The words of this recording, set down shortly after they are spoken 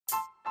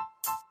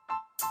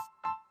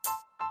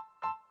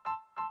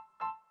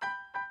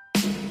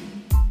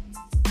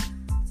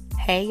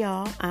Hey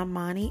y'all, I'm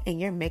Monty and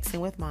you're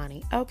mixing with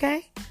Monty,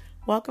 okay?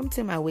 Welcome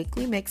to my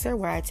weekly mixer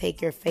where I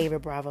take your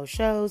favorite Bravo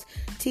shows,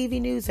 TV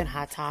news, and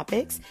hot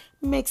topics,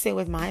 mix it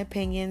with my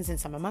opinions and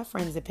some of my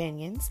friends'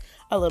 opinions,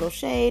 a little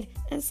shade,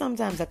 and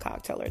sometimes a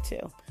cocktail or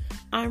two.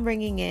 I'm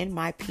bringing in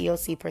my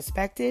POC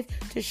perspective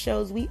to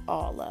shows we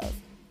all love.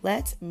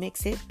 Let's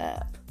mix it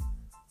up.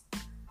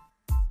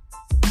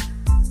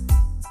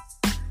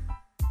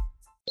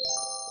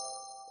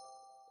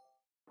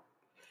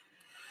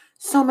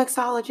 So,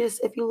 mixologists,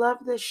 if you love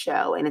this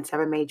show and it's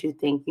ever made you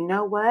think, you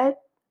know what,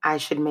 I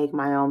should make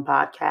my own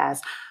podcast,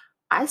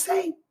 I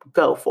say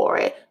go for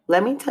it.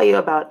 Let me tell you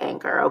about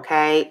Anchor,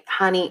 okay?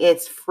 Honey,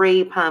 it's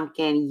free,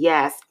 pumpkin.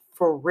 Yes,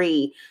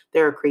 free.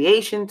 There are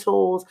creation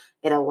tools.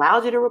 It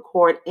allows you to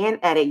record and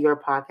edit your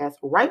podcast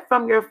right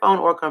from your phone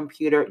or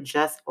computer,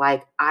 just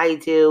like I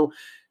do.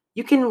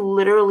 You can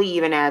literally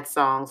even add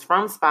songs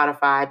from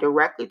Spotify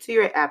directly to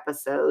your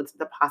episodes.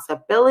 The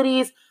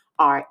possibilities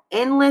are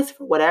endless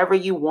for whatever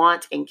you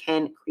want and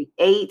can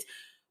create,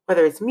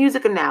 whether it's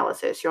music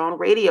analysis, your own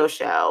radio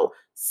show,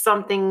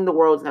 something the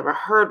world's never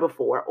heard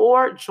before,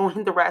 or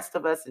join the rest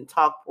of us and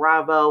talk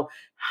Bravo,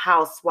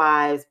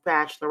 Housewives,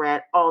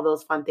 Bachelorette, all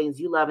those fun things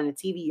you love in the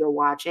TV you're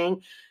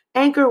watching.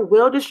 Anchor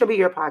will distribute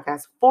your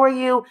podcast for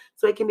you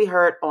so it can be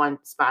heard on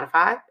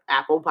Spotify,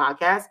 Apple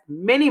Podcasts,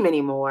 many, many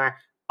more.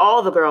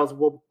 All the girls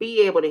will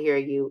be able to hear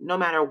you no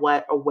matter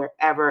what or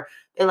wherever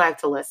they like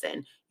to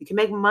listen. You can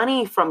make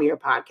money from your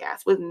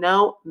podcast with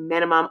no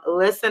minimum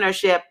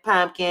listenership,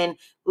 pumpkin.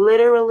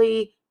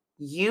 Literally,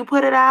 you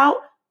put it out,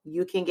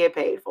 you can get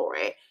paid for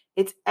it.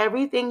 It's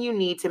everything you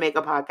need to make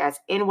a podcast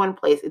in one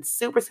place. It's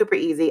super, super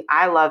easy.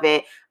 I love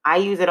it. I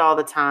use it all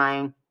the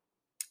time.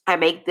 I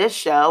make this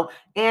show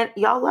and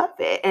y'all love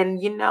it.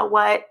 And you know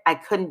what? I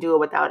couldn't do it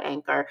without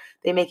Anchor.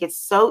 They make it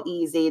so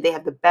easy. They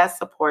have the best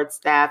support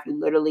staff. You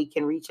literally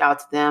can reach out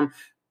to them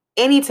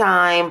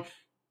anytime.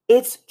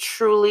 It's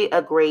truly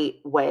a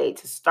great way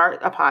to start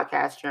a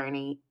podcast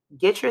journey.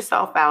 Get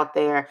yourself out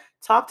there,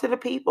 talk to the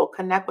people,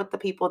 connect with the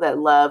people that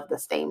love the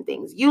same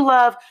things you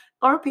love,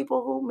 or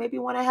people who maybe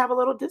want to have a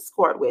little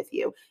discord with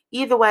you.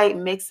 Either way,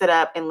 mix it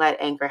up and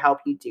let Anchor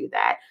help you do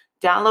that.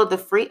 Download the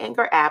free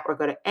Anchor app or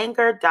go to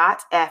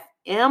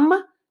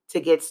anchor.fm to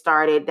get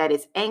started. That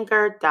is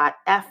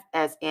anchor.f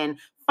as in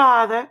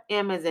father,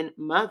 M as in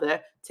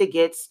mother, to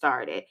get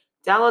started.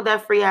 Download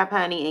that free app,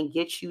 honey, and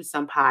get you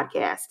some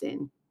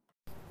podcasting.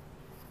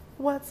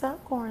 What's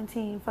up,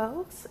 quarantine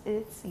folks?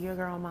 It's your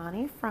girl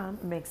Monty from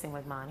Mixing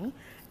with Monty,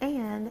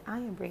 and I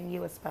am bringing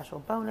you a special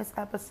bonus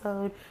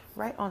episode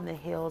right on the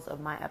heels of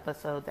my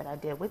episode that I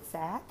did with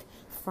Zach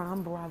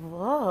from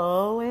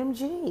Bravo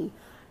MG.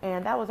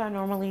 And that was our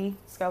normally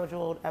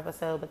scheduled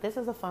episode, but this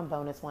is a fun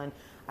bonus one.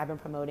 I've been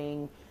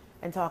promoting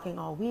and talking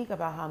all week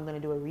about how I'm going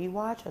to do a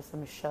rewatch of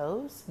some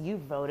shows. You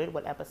voted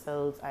what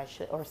episodes I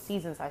should, or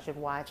seasons I should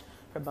watch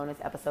for bonus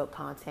episode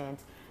content.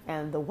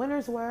 And the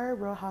winners were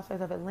Real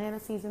Housewives of Atlanta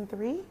Season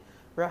 3,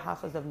 Real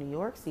Housewives of New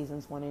York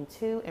Seasons 1 and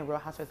 2, and Real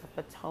Housewives of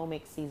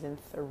Potomac Season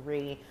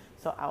 3.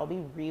 So I'll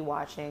be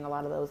rewatching a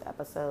lot of those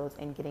episodes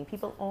and getting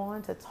people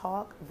on to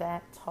talk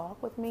that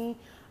talk with me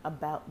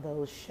about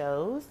those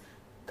shows.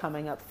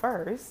 Coming up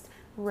first,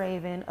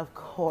 Raven, of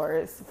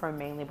course, from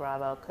Mainly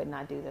Bravo. Could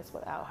not do this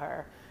without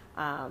her.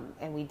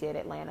 And we did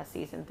Atlanta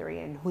Season 3,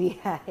 and we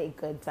had a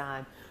good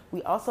time.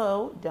 We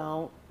also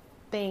don't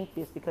think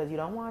just because you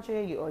don't watch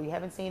it or you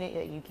haven't seen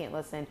it, you can't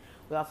listen.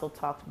 We also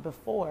talked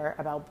before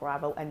about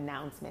Bravo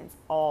announcements,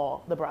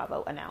 all the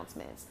Bravo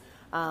announcements.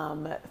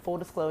 Full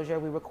disclosure,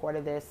 we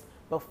recorded this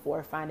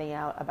before finding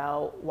out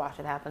about Watch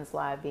What Happens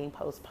Live being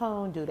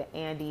postponed due to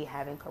Andy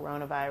having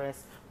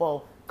coronavirus.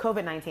 Well,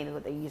 COVID-19 is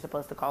what you're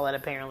supposed to call it,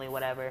 apparently,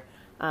 whatever.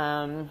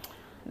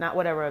 Not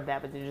whatever of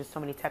that, but there's just so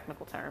many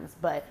technical terms.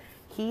 But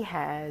he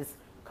has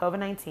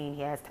COVID-19.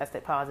 He has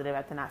tested positive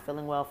after not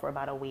feeling well for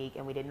about a week,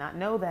 and we did not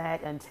know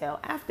that until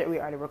after we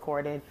already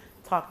recorded,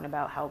 talking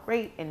about how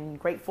great and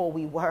grateful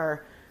we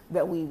were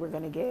that we were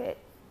going to get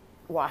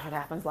Watch What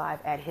Happens Live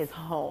at his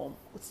home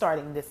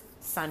starting this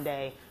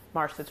Sunday,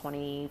 March the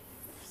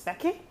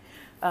 22nd.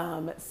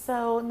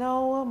 So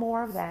no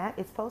more of that.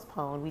 It's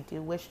postponed. We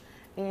do wish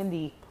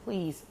Andy,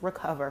 please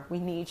recover. We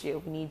need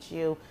you. We need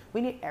you.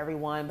 We need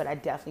everyone, but I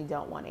definitely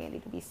don't want Andy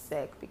to be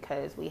sick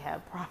because we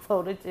have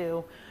Bravo to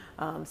do.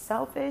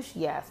 Selfish,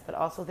 yes, but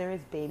also there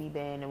is Baby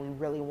Ben, and we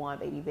really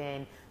want Baby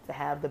Ben to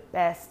have the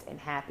best and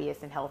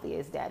happiest and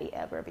healthiest daddy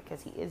ever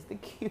because he is the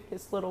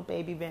cutest little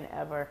Baby Ben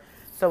ever.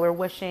 So we're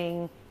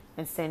wishing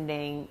and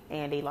sending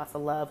Andy lots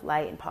of love,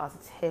 light, and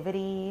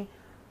positivity.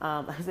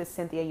 As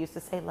Cynthia used to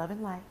say, love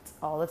and light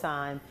all the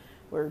time.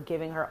 We're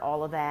giving her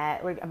all of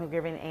that. We're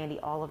giving Andy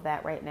all of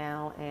that right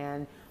now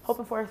and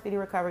hoping for a speedy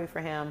recovery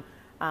for him.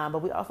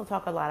 But we also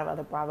talk a lot of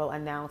other Bravo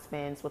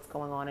announcements, what's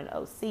going on in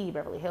OC,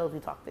 Beverly Hills. We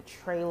talk the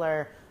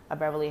trailer of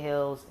Beverly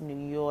Hills, New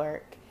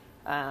York,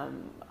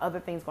 other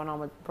things going on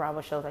with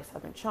Bravo shows like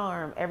Southern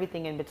Charm,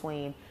 everything in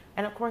between.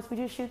 And of course, we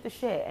just shoot the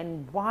shit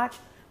and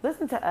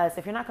listen to us.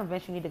 If you're not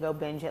convinced, you need to go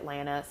binge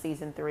Atlanta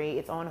Season 3.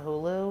 It's on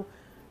Hulu.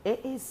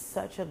 It is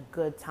such a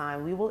good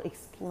time. We will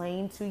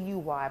explain to you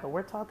why, but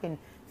we're talking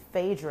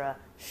Phaedra,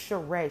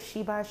 Sheree,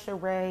 She by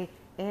Sheree,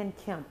 and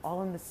Kim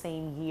all in the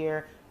same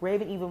year.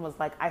 Raven even was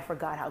like, I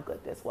forgot how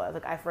good this was.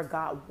 Like, I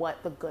forgot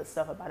what the good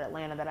stuff about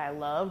Atlanta that I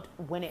loved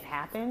when it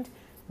happened.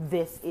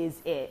 This is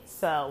it.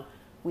 So,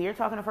 we are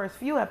talking the first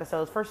few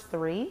episodes, first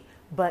 3,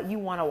 but you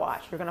want to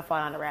watch. You're going to fall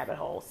down the rabbit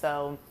hole.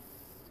 So,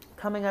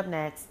 coming up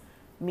next,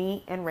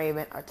 me and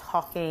Raven are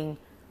talking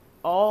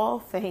all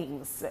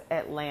things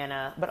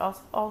Atlanta, but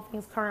also all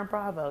things current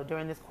Bravo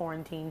during this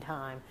quarantine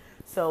time.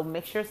 So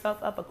mix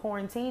yourself up a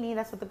quarantini.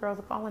 That's what the girls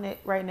are calling it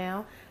right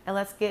now. And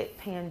let's get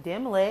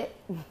pandemlit.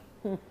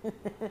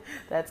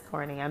 That's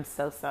corny. I'm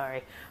so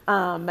sorry.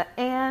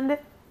 And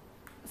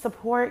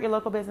support your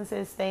local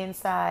businesses. Stay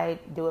inside.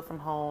 Do it from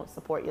home.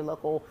 Support your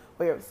local,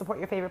 support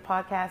your favorite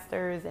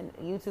podcasters and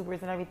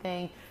YouTubers and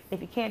everything.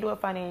 If you can't do it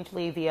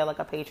financially via like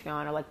a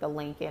Patreon or like the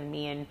link in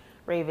me and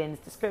Raven's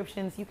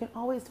descriptions, you can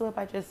always do it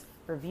by just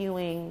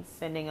reviewing,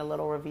 sending a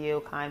little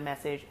review, kind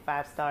message,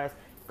 5 stars.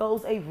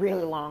 Goes a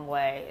really long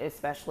way,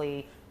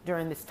 especially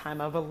during this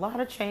time of a lot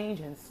of change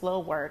and slow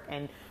work.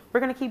 And we're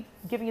going to keep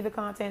giving you the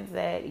content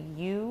that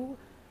you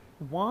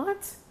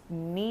want,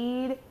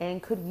 need,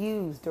 and could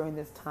use during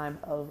this time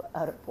of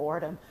utter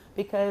boredom,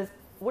 because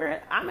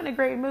I'm in a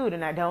great mood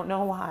and I don't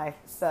know why.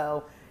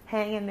 So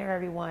hang in there,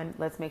 everyone.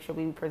 Let's make sure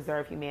we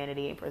preserve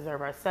humanity and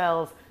preserve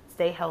ourselves.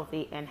 Stay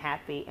healthy and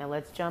happy, and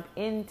let's jump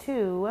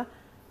into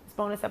this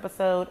bonus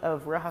episode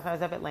of Real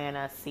Housewives of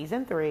Atlanta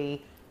season 3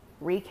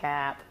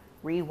 recap,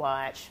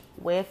 rewatch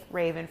with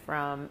Raven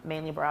from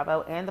Mainly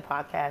Bravo and the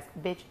podcast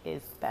Bitch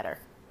is Better.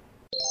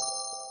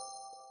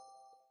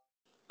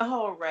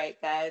 All right,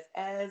 guys,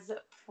 as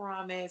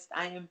promised,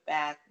 I am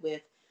back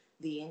with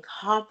the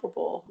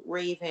incomparable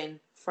Raven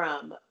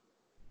from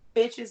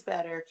Bitch is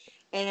Better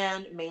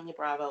and Mainly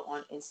Bravo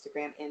on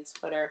Instagram and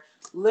Twitter.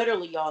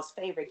 Literally y'all's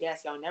favorite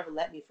guest. Y'all never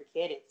let me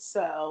forget it.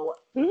 So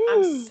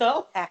I'm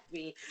so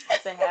happy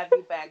to have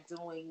you back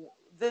doing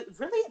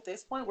really at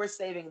this point, we're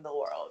saving the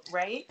world,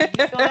 right?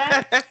 You feel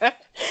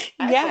that?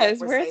 Yes,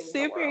 we're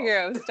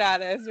superhero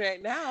status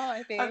right now,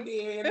 I think. I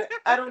mean,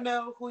 I don't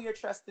know who you're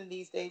trusting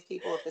these days,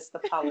 people. If it's the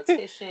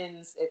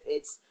politicians, if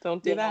it's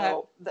don't do that.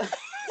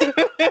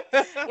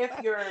 If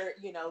you're,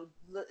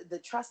 the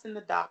trust in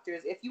the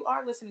doctors, if you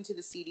are listening to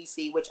the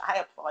CDC, which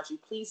I applaud you,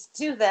 please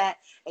do that,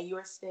 and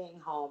you're staying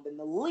home, then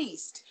the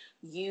least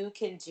you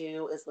can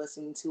do is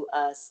listen to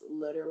us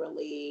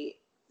literally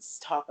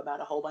talk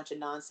about a whole bunch of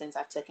nonsense.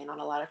 I've taken on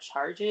a lot of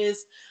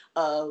charges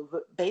of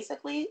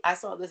basically, I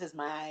saw this as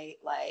my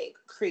like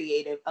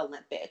creative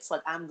Olympics.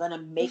 Like, I'm gonna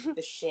make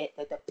the shit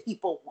that the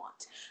people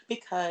want,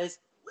 because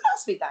what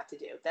else we got to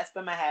do? That's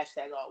been my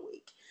hashtag all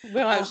week. We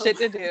don't have shit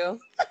to do.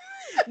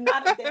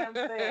 Not a damn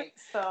thing.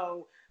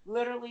 So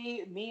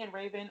literally, me and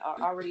Raven are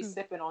already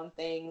sipping on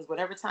things.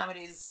 Whatever time it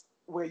is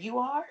where you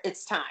are,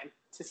 it's time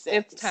to sip.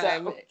 It's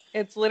time. So,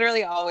 it's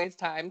literally always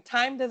time.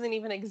 Time doesn't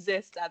even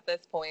exist at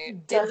this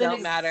point. Doesn't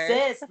exist.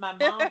 Matter. My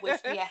mom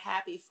wished me a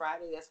happy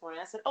Friday this morning.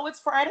 I said, "Oh, it's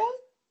Friday."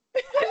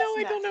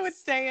 I don't know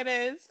which day it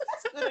is.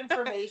 That's good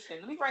information.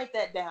 Let me write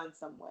that down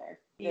somewhere.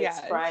 It's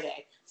yes.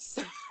 Friday.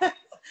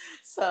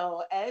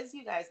 So, as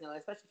you guys know,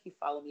 especially if you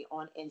follow me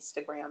on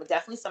Instagram,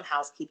 definitely some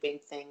housekeeping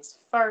things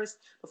first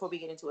before we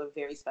get into a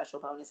very special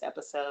bonus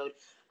episode.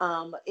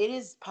 It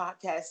is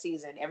podcast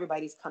season.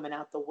 Everybody's coming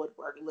out the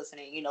woodwork,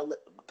 listening,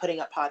 putting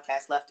up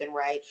podcasts left and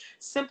right,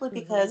 simply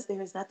because there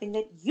is nothing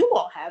that you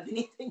all have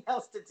anything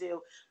else to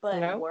do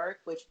but work,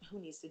 which who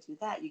needs to do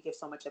that? You give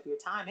so much of your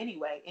time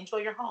anyway. Enjoy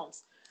your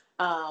homes.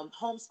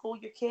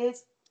 Homeschool your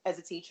kids. As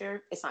a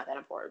teacher, it's not that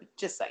important.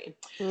 Just saying.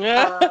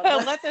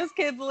 Let those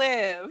kids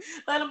live.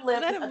 Let them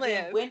live. Let them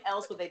live. When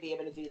else would they be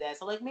able to do that?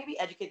 So, like, maybe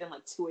educate them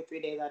like 2 or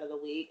 3 days out of the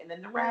week, and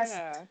then the rest,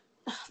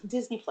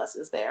 Disney Plus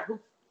is there.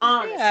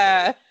 Honestly,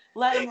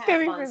 let them have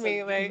fun.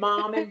 So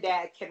mom and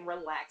dad can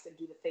relax and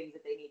do the things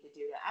that they need to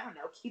do to, I don't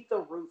know, keep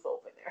the roof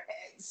over their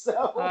heads.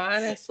 So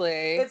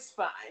honestly, it's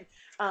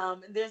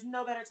fine. There's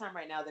no better time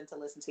right now than to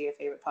listen to your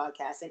favorite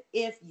podcast. And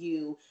if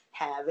you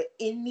have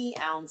any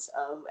ounce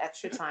of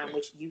extra time,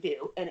 which you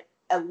do, and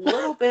a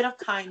little bit of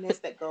kindness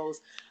that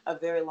goes a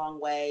very long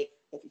way.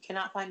 If you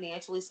cannot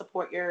financially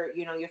support your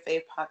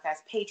favorite podcast,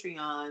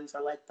 Patreons,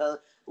 or like the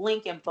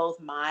link in both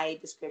my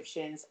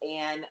descriptions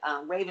and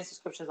Raven's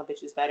descriptions on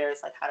Bitch is Better,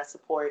 it's like how to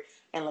support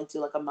and like do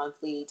like a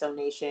monthly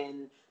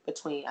donation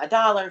between $1,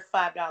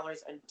 $5,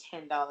 and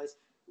 $10.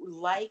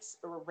 Likes,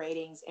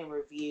 ratings, and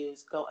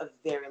reviews go a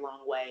very long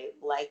way.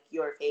 Like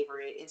your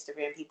favorite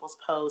Instagram people's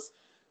posts,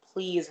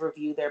 please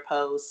review their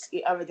posts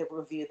or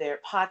review their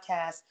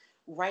podcasts.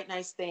 Write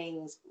nice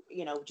things,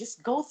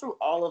 just go through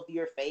all of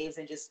your faves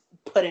and just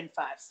put in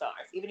 5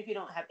 stars. Even if you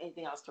don't have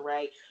anything else to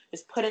write,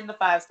 just put in the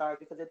 5 stars,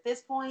 because at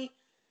this point,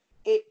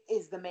 it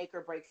is the make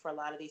or break for a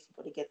lot of these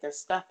people to get their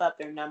stuff up,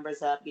 their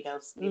numbers up.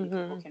 Maybe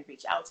people can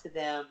reach out to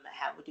them,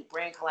 do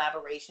brand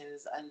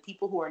collaborations, and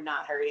people who are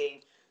not hurting,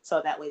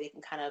 so that way they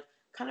can kind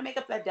of make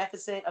up that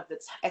deficit of the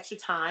extra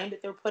time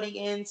that they're putting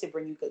in to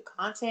bring you good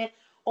content,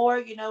 or,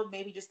 you know,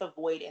 maybe just a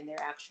void in their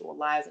actual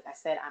lives. Like I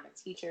said, I'm a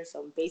teacher.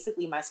 So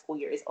basically my school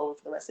year is over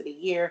for the rest of the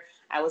year.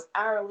 I was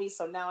hourly,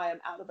 so now I am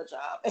out of a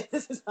job.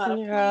 This is not a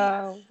plea.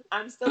 Yeah.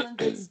 I'm still in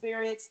good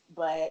spirits,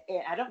 but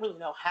I don't really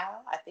know how.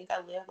 I think I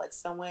live like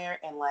somewhere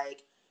in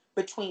like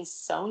between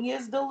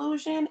Sonia's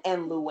delusion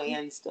and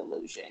Luann's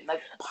delusion,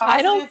 like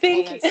I don't positive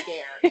think and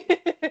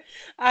scary.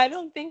 I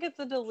don't think it's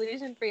a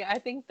delusion for you. I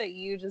think that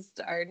you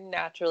just are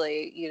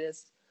naturally you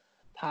just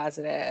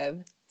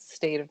positive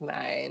state of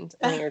mind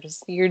and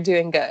you're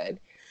doing good.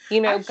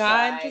 You know, I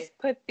God try. just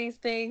put these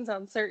things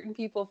on certain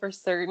people for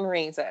certain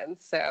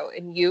reasons. So,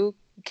 and you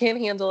can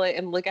handle it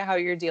and look at how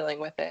you're dealing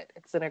with it.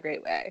 It's in a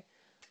great way.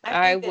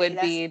 I I think that would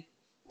that's be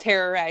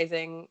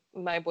terrorizing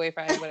my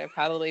boyfriend would have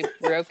probably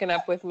broken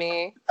up with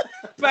me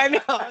by now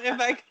if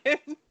I could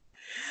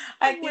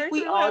I think work we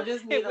with all him.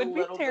 just need It a would be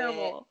little bit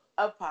terrible.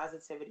 of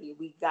positivity.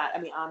 We got, I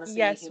mean, honestly,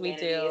 Yes, we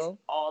humanity is do.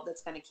 all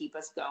that's going to keep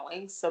us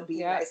going. So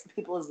being Yep. nice to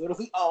people is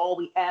literally all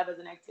we have as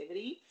an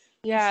activity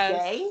each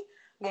Yes. day.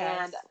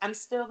 And Yes. I'm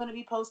still going to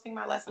be posting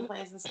my lesson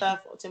plans and stuff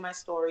to my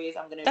stories.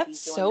 I'm going to be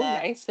That's doing so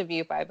that. nice of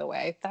you, by the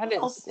way. That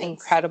Oh, is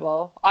thanks.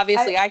 incredible. I,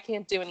 Obviously, I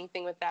can't do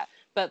anything with that,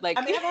 but I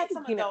like, mean, I've had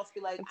some you know, adults be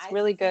like, it's I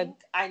really good.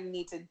 think I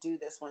need to do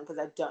this one because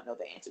I don't know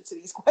the answer to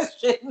these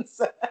questions.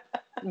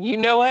 You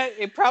know what?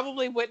 It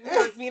probably wouldn't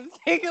hurt me to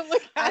take a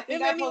look I at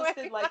think it I anyway.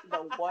 posted like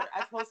the water.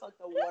 I posted like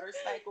the water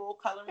cycle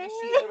coloring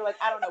sheet, and they were like,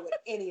 "I don't know what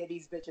any of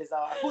these bitches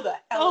are. Who the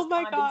hell Oh is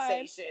my God.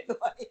 condensation?"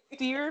 Like,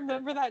 Do you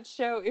remember that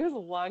show? It was a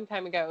long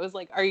time ago. It was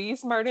like, Are you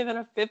smarter than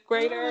a fifth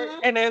grader? mhm.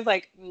 And I was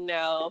like,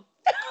 No.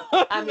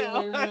 I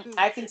No, mean, I'm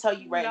I can tell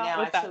you right not now,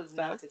 I with that chose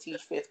stuff. not to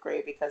teach fifth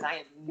grade because I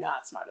am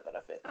not smarter than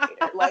a fifth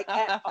grader, like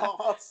at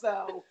all.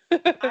 So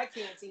I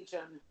can't teach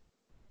them.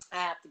 I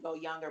have to go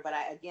younger, but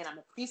I'm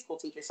a preschool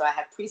teacher, so I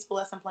have preschool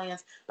lesson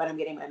plans. But I'm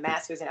getting my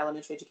master's in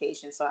elementary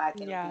education, so I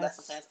can do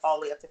lesson Yes. plans all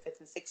the way up to fifth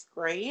and sixth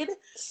grade.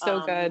 So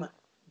Um, good.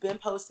 been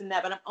posting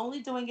that, but I'm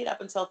only doing it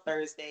up until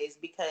Thursdays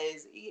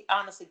because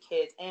honestly,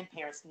 kids and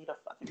parents need a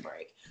fucking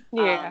break.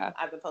 Yeah.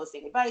 I've been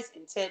posting advice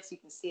and tips. You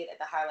can see it at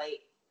the highlight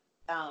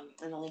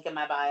in the link in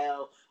my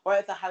bio, or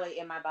at the highlight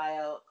in my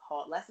bio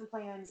called lesson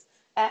plans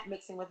at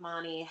Mixing with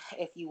Monty,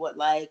 if you would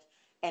like.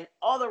 And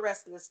all the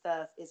rest of the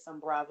stuff is some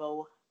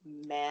Bravo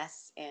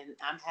mess, and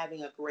I'm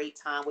having a great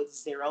time with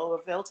zero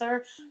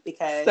filter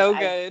because So I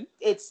good.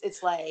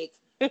 it's like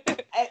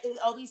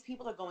all these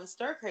people are going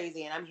stir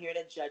crazy, and I'm here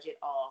to judge it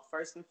all.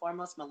 First and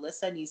foremost,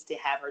 Melissa needs to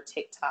have her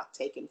TikTok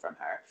taken from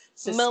her.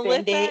 Suspend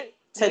Melissa, it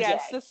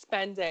yes, today.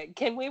 suspend it.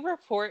 Can we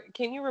report?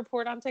 Can you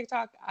report on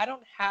TikTok? I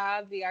don't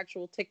have the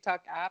actual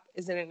TikTok app.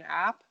 Is it an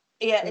app?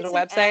 Yeah, Is it a it's an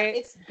app. website?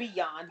 It's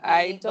beyond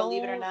I me.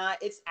 Believe it or don't. not,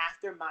 it's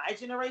after my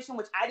generation,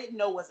 which I didn't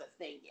know was a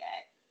thing Wait,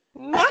 yet.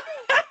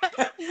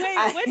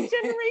 what I,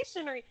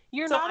 generation are you?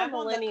 You're so not a I'm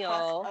on the cusp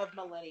millennial. of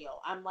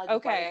millennial. I'm like right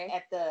Okay.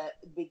 at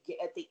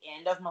the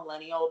end of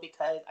millennial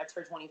because I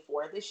turned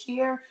 24 this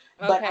year,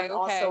 but Okay. I'm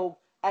Okay. also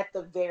at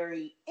the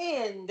very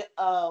end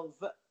of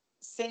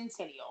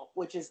centennial,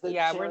 which is the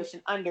Yeah,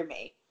 generation under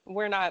me.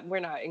 we're not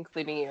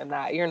including you in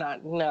that. You're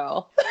not.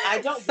 No. I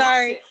don't want to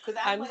Sorry. because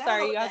I'm I'm like I don't know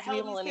sorry. what You the have to be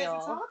a hell these kids are millennial.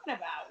 talking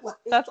about.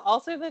 That's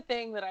also the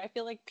thing that I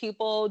feel like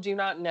people do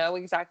not know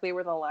exactly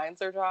where the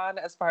lines are drawn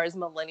as far as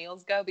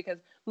millennials go because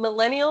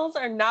millennials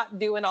are not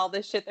doing all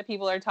this shit that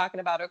people are talking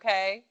about,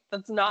 okay?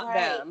 That's not Right.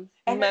 them.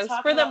 And they're Most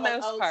talking for the about like,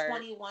 most oh, part.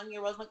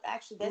 21-year-olds. Like,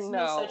 actually, there's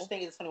no such No.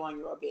 thing as a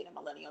 21-year-old being a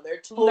millennial. They're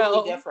totally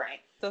No. different.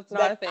 That's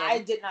not a But I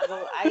thing. did not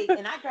go.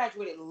 I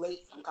graduated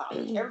late from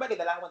college. Everybody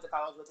that I went to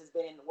college with has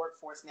been in the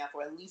workforce now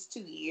for at least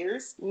 2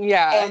 years,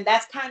 Yeah. and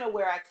that's kind of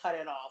where I cut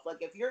it off.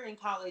 Like, if you're in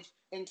college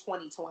in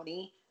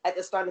 2020 at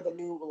the start of the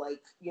new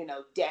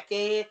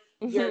decade,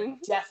 you're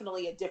Mhm.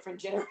 definitely a different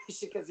generation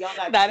because y'all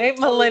got That ain't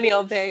totally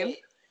millennial, different babe.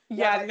 shit. Y'all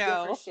Yeah, got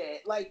different no.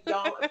 shit. Like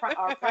y'all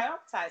are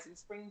prioritizing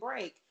spring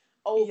break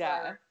Yeah.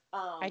 over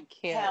I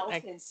can't.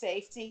 health and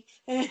safety.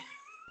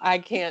 I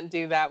can't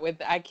do that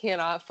with. I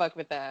cannot fuck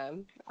with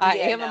them. I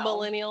Yeah, am a no.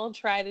 millennial,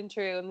 tried and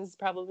true, and this is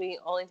probably the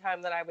only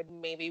time that I would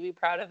maybe be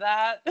proud of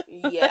that.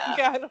 Yeah. Like,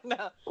 I don't know.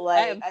 I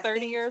Like am I 30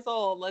 think years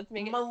old. Let's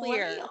make it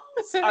clear.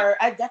 millennials are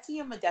I definitely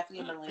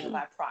a millennial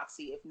by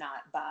proxy, if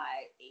not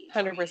by age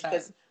range, 100%.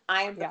 because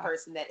I am the Yeah.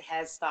 person that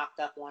has stocked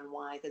up on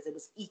wine because it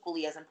was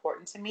equally as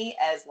important to me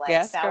as like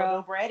Yes, sourdough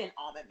girl. bread and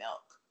almond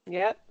milk.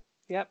 Yep.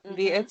 Yep.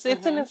 It's an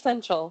Mm-hmm.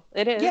 essential.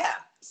 It Yeah. is.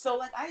 So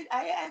like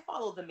I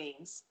follow the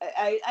memes.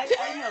 I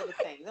know the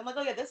things. I'm like,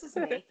 oh yeah, this is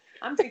me.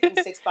 I'm drinking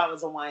 6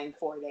 bottles of wine in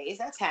 4 days.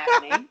 That's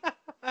happening.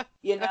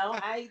 You know,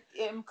 I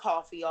am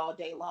coffee all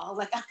day long.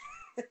 Like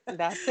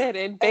That's it.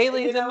 And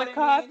Bailey's you in know the what I mean?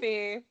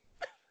 coffee.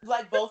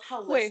 Like both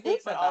Wait, who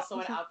holistic but said that? also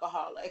an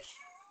alcoholic.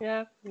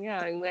 Yeah.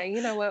 Yeah. Well,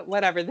 you know what?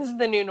 Whatever. This is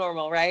the new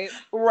normal, right?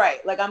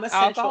 Right. Like I'm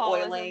essential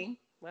Alcoholism. oiling,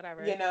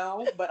 Whatever.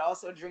 but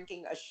also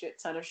drinking a shit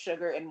ton of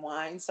sugar and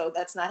wine. So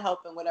that's not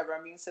helping whatever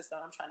immune system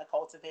I'm trying to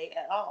cultivate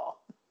at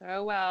all.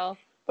 Oh well.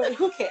 But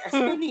who cares?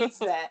 Who needs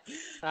that?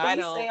 But I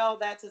we say don't. all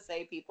that to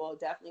say, people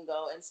definitely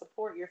go and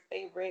support your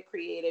favorite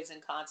creatives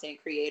and content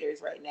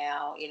creators right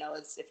now. You know,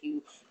 it's if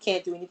you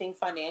can't do anything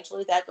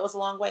financially, that goes a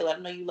long way. Let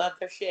them know you love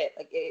their shit.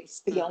 Like it's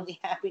the Mm. only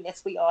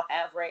happiness we all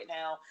have right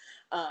now.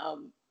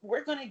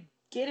 We're gonna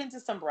get into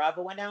some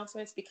Bravo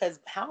announcements because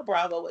how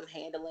Bravo was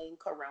handling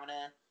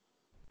Corona,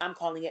 I'm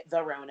calling it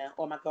the Rona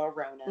or my girl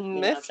Rona. You know, I'm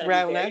Miss trying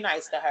to be very Rona.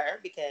 nice to her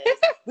because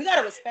we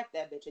gotta respect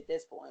that bitch at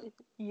this point.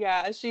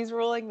 Yeah, she's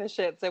ruling the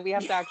ship, so we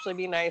have to actually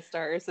be nice to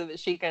her so that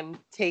she can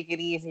take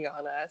it easy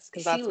on us,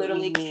 because She that's what we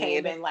literally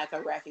came need. in like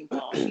a wrecking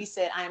ball. She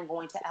said, I am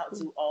going to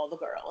outdo all the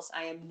girls.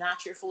 I am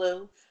not your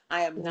flu.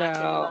 I am not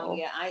your No.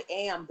 pneumonia. I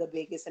am the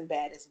biggest and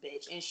baddest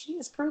bitch. And she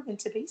has proven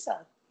to be so.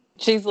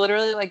 She's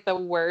literally like the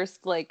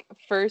worst, like,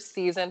 first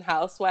season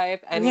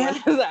housewife anyone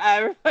Yeah. has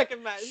ever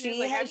fucking met. She's She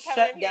like, has I'm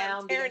coming in shut here, I'm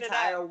down the tearing it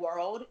entire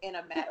world in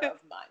a matter of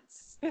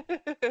months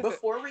up.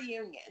 before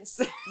reunions.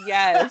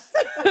 Yes.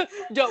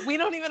 We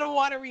don't even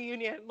want a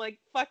reunion. Like,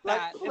 fuck Like,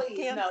 that. It's please,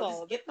 no, just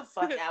canceled. get the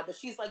fuck out. But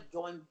she's like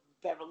going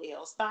Beverly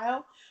Hills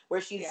style,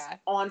 where she's Yeah.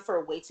 on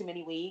for way too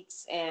many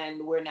weeks,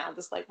 and we're now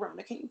just like,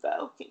 Rona, can you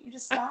go? Can you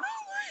just Oh stop?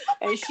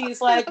 my And she's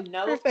God, like, that's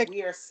nope, perfect.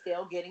 we are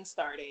still getting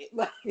started.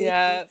 Like,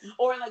 Yeah.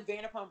 or like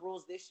Vanderpump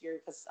Rules this year,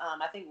 because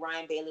I think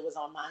Ryan Bailey was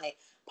on my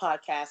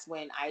podcast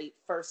when I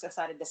first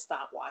decided to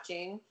stop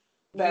watching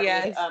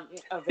Yes.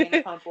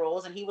 Vanderpump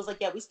Rules, and he was like,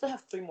 yeah, we still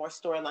have 3 more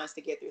storylines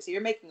to get through, so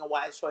you're making a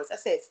wise choice. I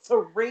said,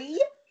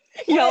 3?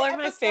 We're Y'all at are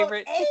my episode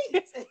favorite.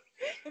 8.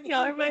 And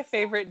Y'all he are my was,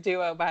 favorite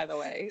duo, by the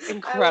way. I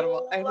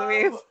Incredible. I mean, love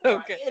it's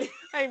so good. Ryan.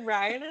 I'm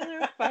Ryan and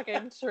her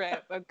fucking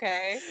trip,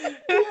 okay?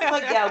 He was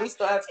like, yeah, we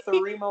still have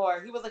 3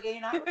 more. He was like,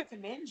 and I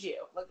recommend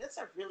you. Like, that's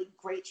a really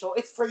great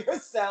choice for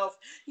yourself.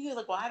 He was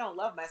like, well, I don't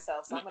love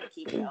myself, so I'm going to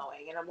keep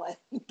going. And I'm like,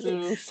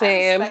 I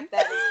Same. respect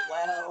that as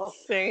well.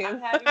 I'm Same.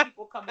 having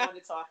people come on to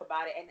talk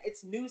about it, and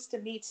it's news to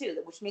me too,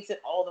 which makes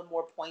it all the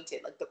more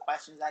pointed, like the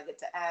questions I get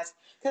to ask,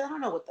 because I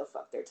don't know what the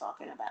fuck they're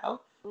talking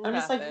about. I'm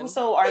just like, well, Nothing.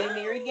 so are they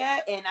married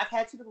yet? And I've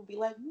had 2 people be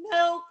like,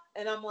 nope.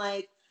 And I'm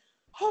like,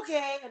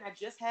 okay. And I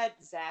just had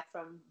Zach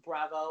from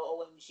Bravo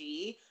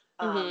OMG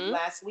Hmm.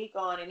 last week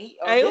on, and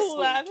I this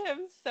love week, him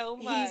so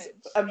he's much.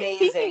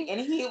 amazing. And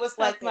he was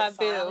like, That's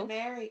they're my finally boo.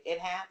 married. It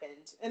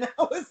happened. And I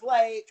was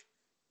like,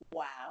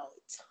 wow,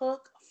 it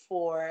took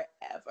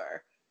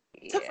forever.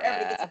 It took forever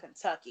to get to Yeah.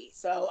 Kentucky.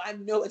 So I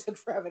know it took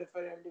forever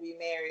for them to be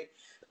married.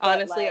 But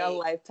Honestly, a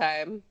like,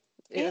 lifetime.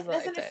 It was it a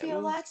doesn't it feel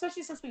lifetime. like,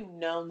 especially since we've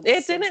known It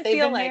since didn't they've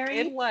feel been like it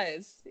married.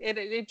 was.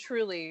 It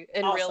truly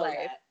in real Also life.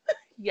 that.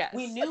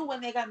 We Yes. knew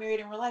when they got married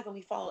in real life and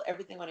we followed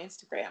everything on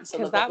Instagram. So Because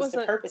like what that was was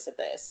the a purpose of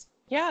this?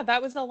 yeah,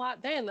 that was a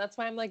lot then. That's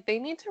why I'm like, they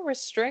need to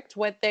restrict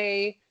what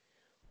they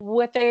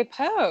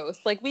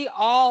post. Like, we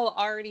all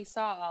already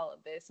saw all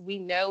of this. We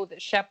know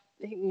that Shep,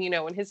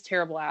 when his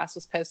terrible ass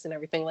was posting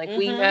everything, like,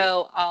 we Mm-hmm.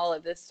 know all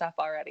of this stuff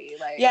already.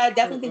 Yeah, Like, I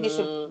definitely think it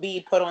should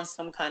be put on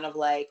some kind of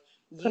like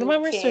put them you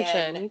on can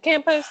restriction. You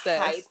can't post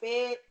hype this.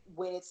 it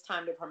when it's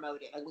time to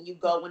promote it. Like when you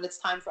go when it's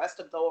time for us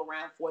to go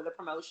around for the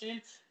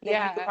promotion, then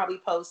you could Yeah. probably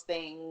post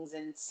things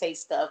and say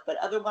stuff. But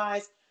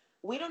otherwise,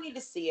 we don't need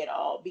to see it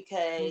all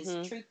because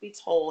Hmm. truth be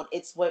told,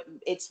 it's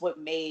what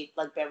made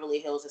like Beverly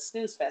Hills a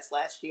snooze fest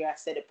last year. I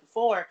said it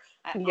before.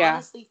 I Yeah.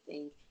 honestly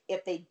think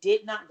if they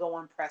did not go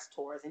on press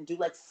tours and do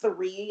like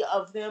 3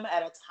 of them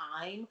at a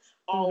time,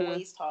 Hmm.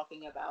 always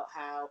talking about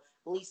how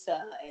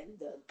Lisa and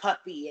the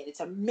puppy and it's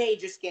a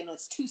major scandal,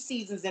 it's 2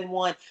 seasons in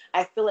one,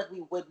 I feel like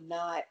we would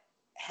not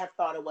have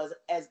thought it was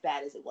as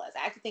bad as it was.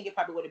 I actually think it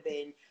probably would have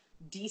been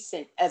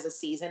decent as a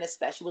season,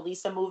 especially with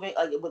Lisa moving,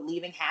 like with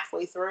leaving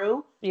halfway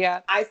through.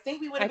 Yeah. I think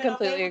we would I have been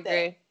okay completely with it.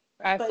 agree.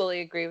 I But fully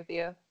agree with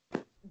you.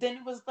 then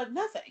it was like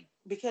nothing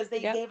because they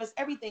Yep. gave us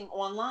everything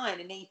online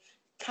and they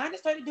kind of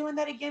started doing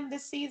that again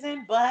this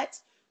season. But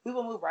we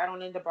will move right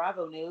on into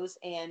Bravo news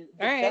and All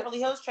the right. Beverly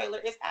Hills trailer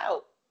is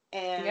out.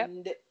 Yep.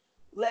 And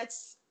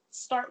let's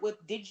start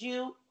with did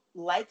you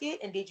like it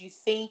and did you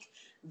think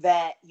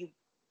that you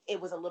it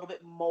was a little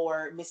bit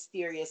more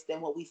mysterious than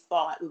what we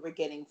thought we were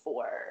getting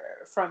for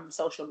from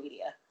social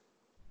media?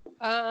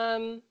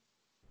 Um,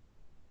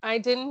 I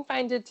didn't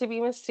find it to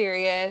be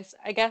mysterious.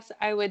 I guess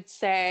I would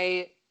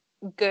say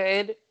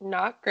good,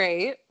 not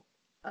great.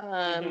 Um,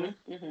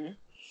 Mm-hmm. Mm-hmm.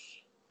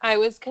 I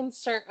was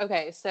concerned.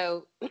 Okay,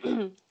 so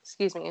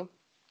excuse me.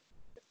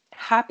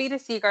 Happy to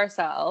see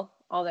Garcelle,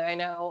 although I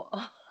know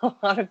a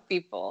lot of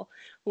people,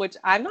 which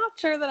I'm not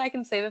sure that I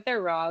can say that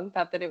they're wrong,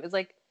 thought that it was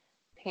like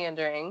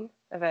pandering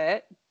of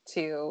it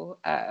to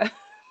Have her in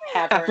the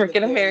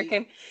African very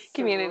American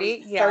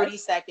community. 30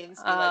 Yes.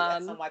 seconds be like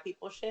that's some Um, white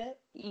people shit.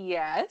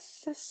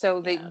 yes, so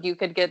Yeah. that you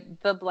could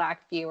get the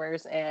black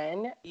viewers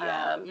in.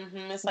 Yeah,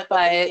 it's like what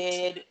they But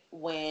did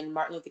when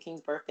Martin Luther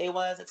King's birthday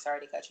was. Like,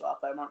 sorry to cut you off,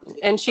 but Martin Luther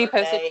and King's she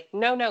posted, birthday,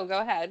 no, no, go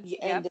ahead. yeah,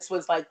 and Yep. this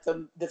was like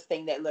the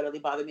thing that literally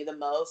bothered me the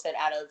most. That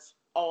out of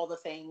all the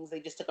things, they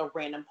just took a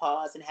random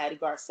pause and had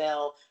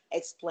Garcelle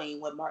explain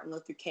what Martin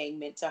Luther King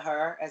meant to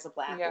her as a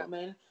black Yeah.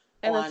 woman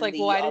And it's on like,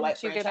 the why all white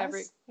didn't you get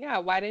franchise.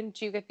 why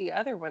didn't you get the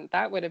other one?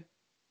 That would have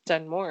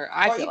done more.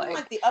 I Or feel even like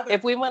like the other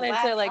if we wanted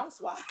black to like,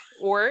 housewives.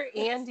 or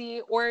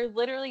Andy, or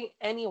literally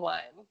anyone,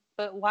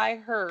 but why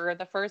her,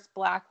 the first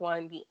black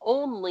one, the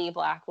only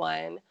black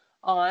one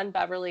on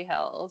Beverly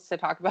Hills to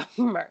talk about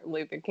Martin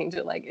Luther King?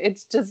 To like,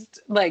 it's just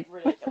like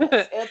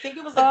Ridiculous. I think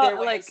it was like their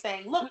way of like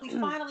saying, look, we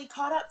finally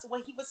caught up to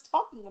what he was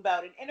talking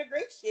about and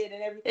integration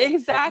and everything.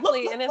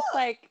 exactly, and it's Look.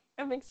 like,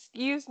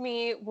 excuse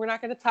me, we're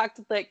not going to talk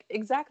to like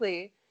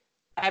exactly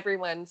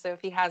everyone. So if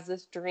he has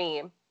this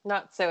dream,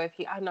 not so if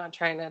he, I'm not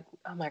trying to,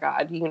 oh my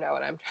God, you know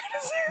what I'm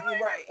trying to say.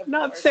 Right, of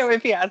Not course. so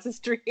if he has this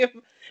dream.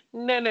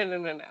 No, no, no,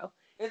 no, no.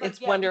 It's like,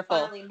 It's yeah, we wonderful.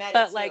 finally met it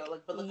But too. like,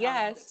 Like, but look how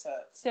long it yes.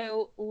 took.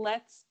 So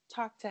let's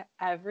talk to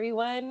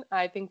everyone.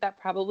 I think that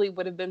probably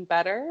would have been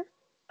better.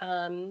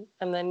 And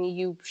then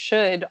you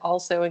should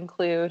also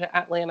include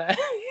Atlanta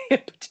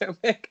and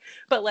Potomac.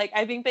 But like,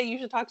 I think that you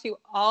should talk to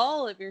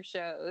all of your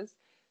shows,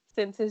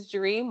 since his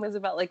dream was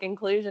about like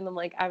inclusion and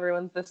like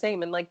everyone's the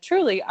same. And like,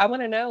 truly, I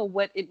want to know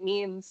what it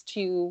means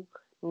to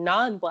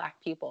non-Black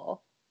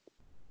people,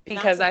 Not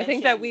because to I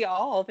think that mention, we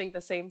all think the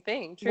same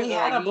thing. we Truly,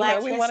 had like, a you know,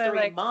 Black we want to History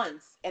like,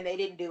 Month and they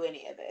didn't do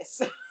any of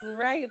this.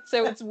 right.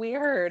 So it's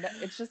weird.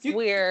 It's just You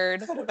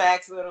weird. could have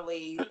asked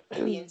literally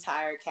the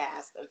entire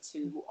cast of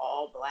two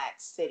all Black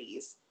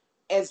cities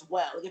as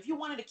well. If you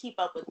wanted to keep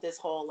up with this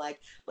whole, like,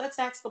 let's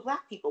ask the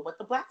Black people what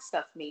the Black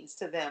stuff means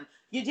to them,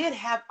 you did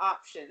have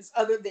options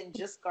other than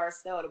just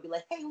Garcelle to be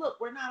like, hey, look,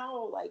 we're not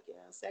all like,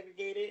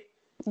 segregated.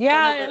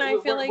 Yeah, and I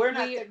feel like We're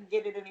not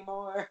segregated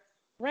anymore.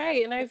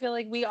 right, and I feel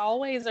like we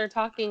always are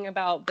talking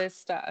about this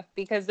stuff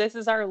because this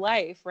is our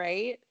life,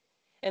 right?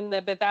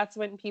 But that's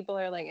when people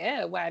are like,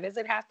 why does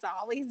it have to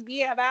always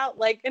be about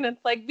like, and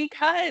it's like,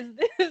 because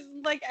this is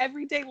like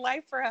everyday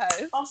life for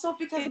us. Also,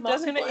 because It most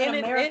doesn't, people in and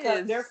it America,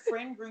 is. their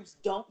friend groups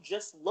don't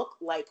just look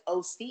like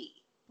OC.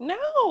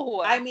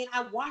 No. I mean,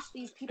 I watch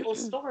these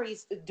people's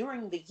stories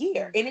during the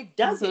year, and it Mm-hmm.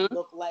 doesn't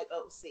look like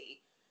OC.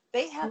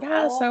 They have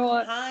Yeah, all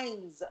so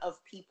kinds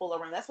of people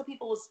around. That's what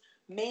people's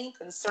main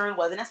concern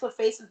was, and that's what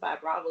Faces by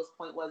Bravo's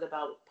point was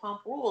about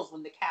Pump Rules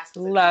when the cast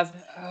was announced.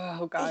 love,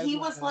 oh God, I He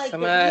love was that so like, the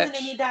reason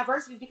they need much.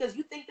 diversity is because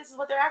you think this is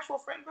what their actual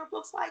friend group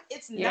looks like.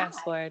 It's not. Yes,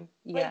 Lord.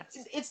 Like,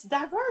 Yes. it's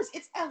diverse.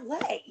 It's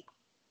LA.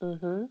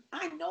 Mm-hmm.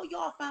 I know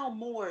y'all found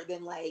more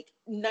than like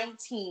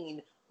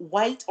 19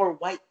 white or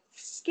white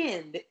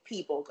skinned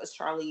people because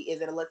Charlie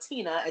is a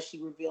Latina, as she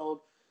revealed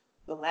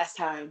the last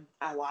time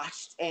I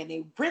watched. And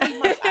they pretty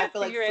much, I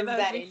feel like, You're right, threw that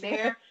that was in me too.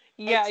 there and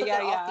Yeah, took yeah,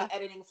 it off yeah. the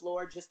editing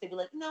floor just to be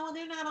like, no,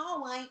 they're not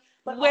all white,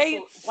 but Wait,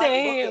 also white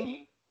same.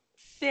 looking.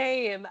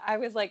 Same. I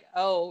was like,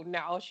 oh,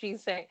 now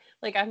she's saying,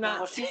 like, I'm No,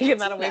 not she's taking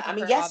that away Latina. I from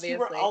mean, her, yes, she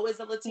were obviously. always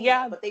a Latina,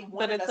 Yeah, but they but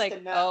wanted it's us like,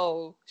 to know.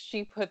 oh,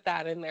 she put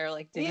that in there.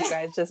 Like, did you Yeah,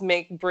 guys just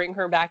bring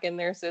her back in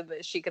there so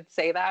that she could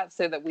say that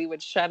so that we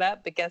would shut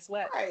up? But guess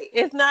what? right.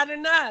 It's not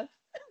enough.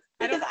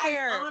 I Because don't I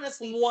care.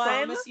 honestly One,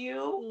 promise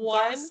you,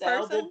 one Garcelle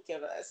person. will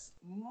give us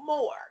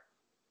more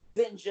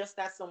than just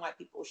that's some white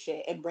people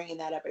shit and bringing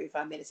that up every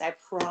 5 minutes. I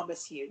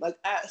promise you. Like,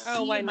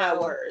 Oh, I heed my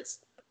know. words.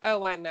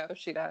 Oh, I know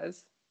she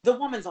does. The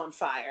woman's on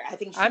fire. I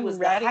think she I'm was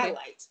the ready.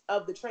 highlight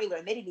of the trailer,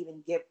 and they didn't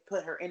even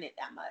put her in it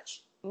that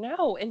much.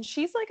 No, and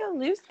she's like a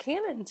loose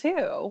cannon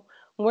too.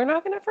 We're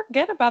not going to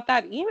forget about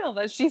that email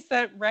that she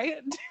sent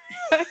right to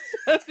her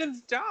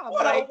husband's job.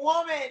 What Like, a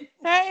woman!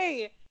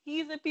 hey,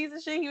 he's a piece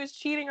of shit. He was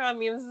cheating on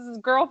me. This is his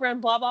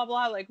girlfriend, blah, blah,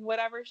 blah. Like,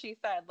 whatever she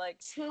said. Like,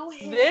 To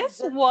this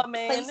his place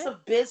woman,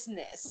 of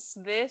business.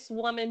 this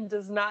woman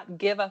does not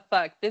give a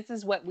fuck. This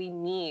is what we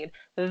need.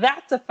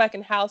 That's a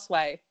fucking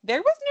housewife.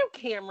 There was no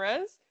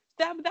cameras.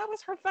 That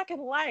was her fucking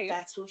life.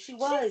 That's who she She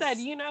was. said,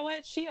 you know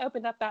what? She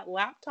opened up that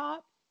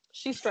laptop.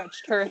 She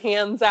stretched her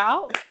hands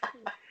out.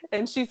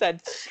 And she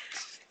said,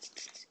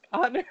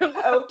 on her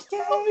laptop.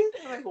 Okay.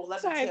 Like, well,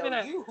 let me Typing tell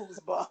up. you who's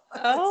boss.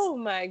 Oh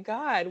my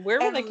God. Where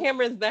were the And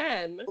cameras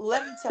then?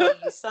 let me tell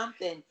you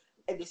something.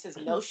 And this is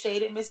no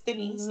shade at Miss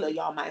Denise, though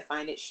y'all might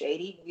find it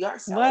shady. Garcelle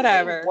is a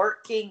Whatever.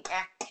 working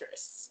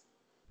actress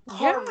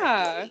currently.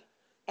 Yeah.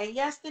 And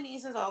yes,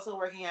 Denise is also a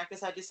working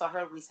actress. I just saw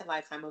her recent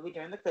Lifetime movie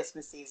during the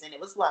Christmas season. It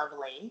was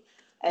lovely,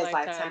 as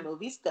Lifetime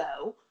movies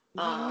go.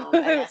 And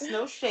that's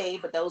no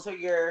shade, but those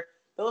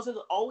are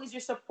always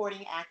your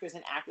supporting actors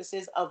and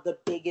actresses of the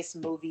biggest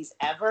movies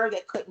ever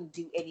that couldn't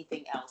do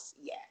anything else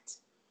yet.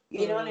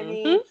 You know what I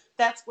mean?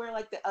 That's where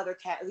like the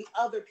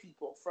other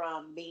people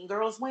from Mean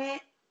Girls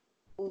went.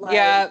 Like,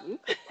 yeah.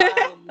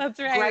 That's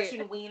right.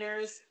 Gretchen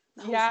Wieners,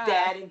 whose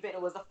dad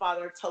was the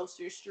father of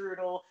Toaster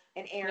Strudel,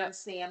 and Aaron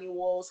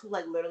Samuels, who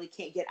like literally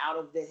can't get out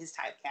of his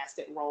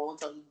typecasted role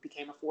until he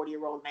became a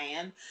 40-year-old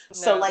man.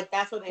 So like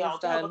that's what they all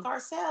do. But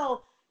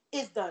Garcelle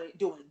is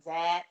doing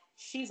that.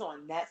 She's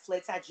on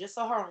Netflix. I just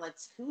saw her on like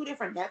 2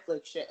 different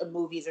Netflix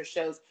movies or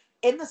shows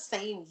in the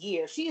same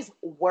year. She is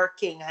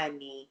working,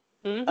 honey.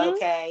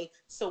 Okay,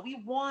 so we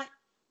want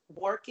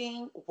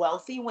working,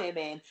 wealthy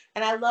women.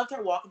 And I loved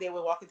her walking. They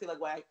were walking through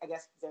like what I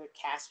guess their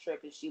cast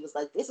trip, and she was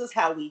like, "This is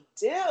how we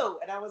do."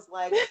 And I was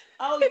like,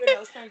 "Oh, you're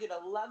no stranger to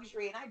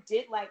luxury." And I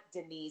did like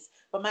Denise,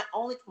 but my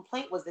only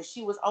complaint was that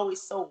she was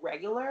always so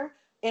regular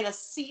in a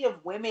sea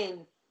of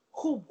women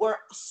who were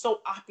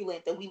so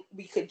opulent that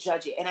we could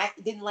judge it. And I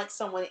didn't like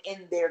someone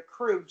in their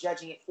crew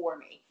judging it for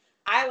me.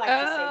 I like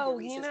to say Oh,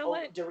 you know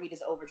what? Dorit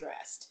is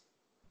overdressed.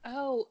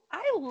 Oh,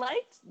 I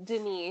liked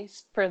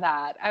Denise for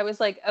that. I was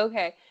like,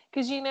 okay,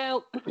 because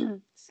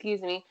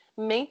excuse me,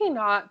 maybe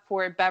not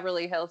for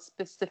Beverly Hills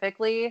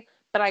specifically,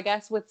 but I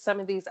guess with some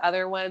of these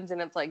other ones,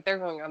 and it's like they're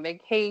going on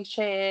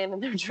vacation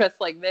and they're dressed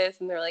like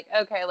this, and they're like,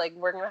 okay, like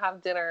we're gonna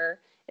have dinner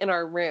in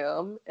our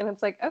room, and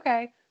it's like,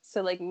 okay,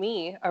 so like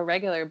me, a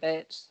regular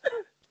bitch,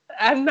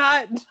 I'm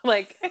not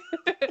like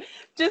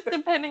just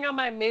depending on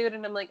my mood,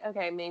 and I'm like,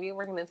 okay, maybe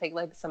we're gonna take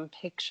like some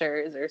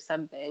pictures or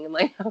something, and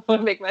like I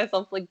want to make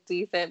myself look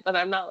decent, but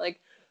I'm not like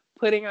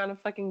putting on a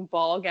fucking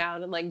ball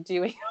gown and like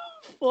doing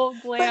full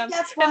But glam,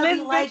 that's and why we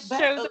this like bitch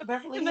shows up,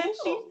 Beverly and then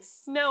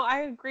Hills. no, I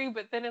agree,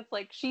 but then it's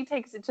like she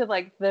takes it to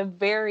like the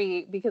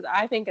very, because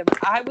I think if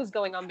I was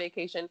going on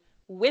vacation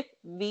with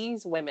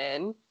these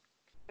women,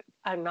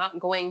 I'm not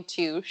going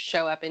to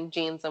show up in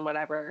jeans and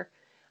whatever.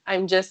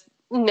 I'm just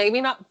maybe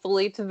not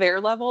fully to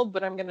their level,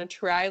 but I'm going to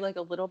try like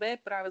a little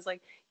bit. But I was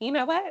like, you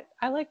know what?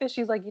 I like this.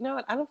 She's like, you know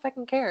what? I don't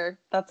fucking care.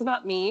 That's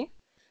not me.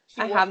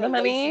 She I wore have her the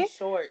lacy money,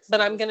 shorts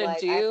but and I'm was going to like, I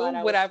do thought I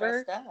was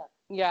whatever. dressed up.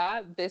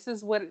 Yeah, this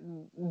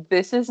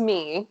is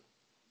me.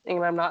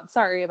 And I'm not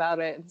sorry about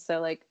it. So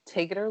like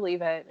take it or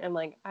leave it. And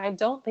like I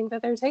don't think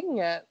that they're taking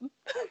it.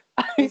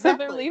 I think that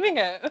they're Exactly. leaving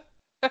it.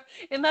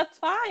 And that's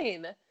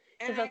fine. And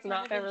Because I that's kind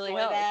not of Beverly enjoy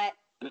Hills. that.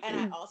 And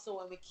I also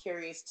am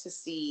curious to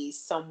see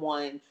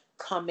someone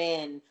come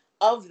in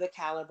of the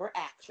caliber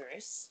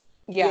actress,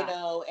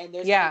 Yeah. and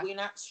Yeah. we're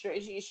not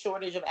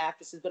shortage of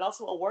actresses, but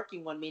also a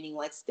working one, meaning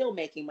like still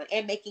making money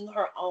and making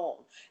her own.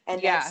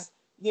 And Yeah. that's,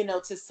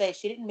 to say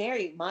she didn't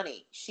marry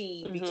money.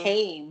 She Mm-hmm.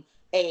 became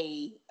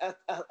a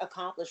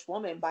accomplished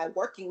woman by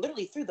working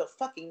literally through the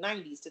fucking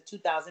 90s to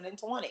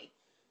 2020.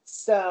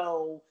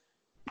 So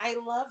I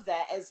love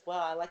that as well.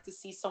 I like to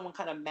see someone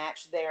kind of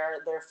match their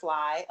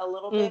fly a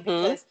little bit,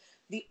 Mm-hmm. because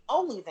the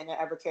only thing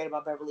I ever cared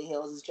about Beverly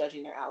Hills is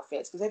judging their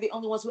outfits, because they're the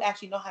only ones who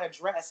actually know how to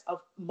dress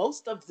of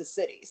most of the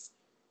cities.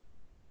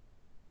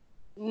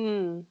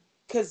 Mm.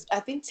 Because I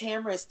think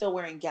Tamara is still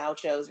wearing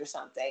gauchos or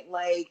something.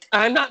 Like,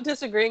 I'm not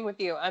disagreeing with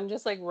you. I'm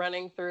just like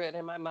running through it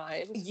in my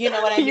mind. you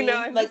know what I mean?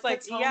 I'm just Like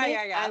like, yeah, Potomac,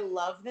 yeah, I yeah.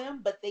 love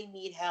them, but they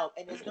need help,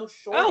 and there's no Oh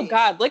shortage.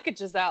 God, look at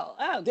Giselle.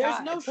 Oh There's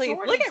God, no please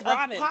look shortage at of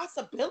Robin.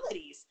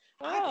 possibilities.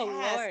 I Oh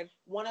pass Lord.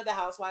 one of the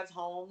housewives'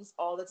 homes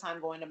all the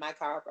time going to my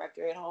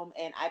chiropractor at home,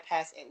 and I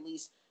pass at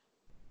least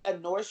a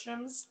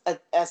Nordstrom's, a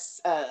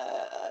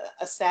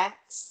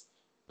Saks,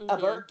 a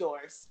Mm-hmm.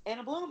 Bergdorf's, and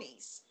a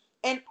Bloomie's.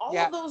 And all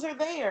Yeah. of those are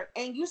there,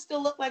 and you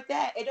still look like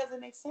that. It doesn't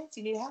make sense.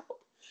 You need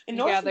help. And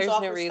Yeah. Nordstrom's There's no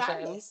offers reason.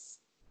 stylists.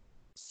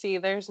 See,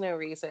 there's no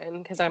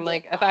reason because You can I'm get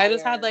like, if I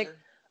just had like fire.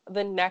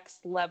 the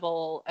next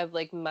level of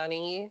like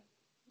money,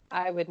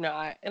 I would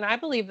not. And I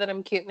believe that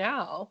I'm cute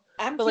now.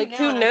 I'm But cute like, now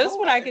who and I'm knows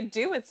what I poor. could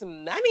do with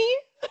some money?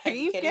 Are Are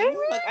you you kidding kidding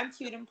me? Look, I'm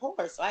cute and poor,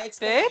 so I me?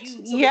 expect Bitch, you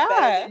to look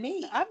better yeah. than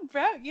me. I'm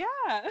proud,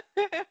 yeah.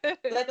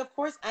 Like, of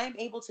course, I am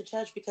able to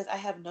judge because I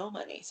have no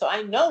money. So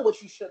I know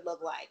what you should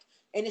look like.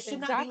 And it should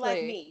not be like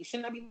Exactly. me. You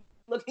should not be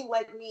looking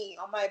like me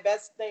on my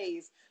best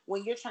days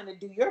when you're trying to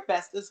do your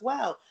best as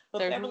well. But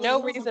There's Beverly no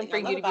Hills, one reason thing for I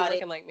you love to be about it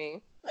looking like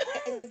me.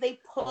 is they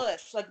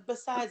push, like,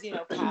 besides,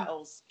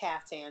 Kyle's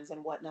caftans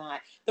and whatnot,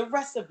 the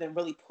rest of them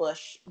really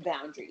push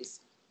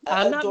boundaries.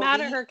 I'm not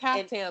mad at Dorit her and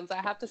caftans,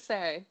 I have to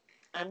say.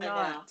 I'm I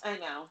not. know, I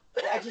know.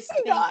 I just I'm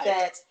think not.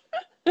 that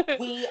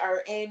we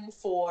are in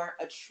for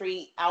a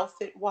treat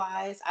outfit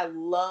wise. I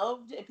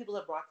loved, and people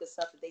have brought this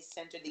up, that they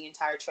centered the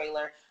entire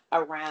trailer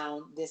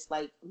around this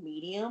like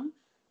medium.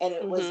 And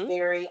it was Mm-hmm.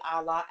 very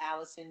a la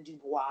Alison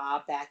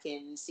Dubois back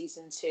in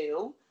season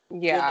 2,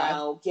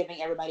 Yeah.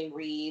 giving everybody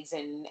reads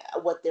and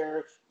what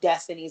their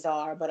destinies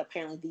are. But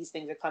apparently these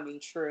things are coming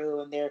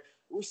true and they're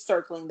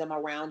circling them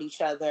around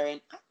each other.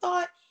 And I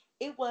thought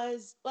it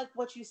was like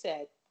what you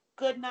said,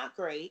 good, not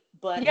great,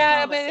 but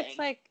Yeah, but it's promising.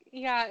 like,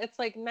 yeah, it's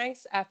like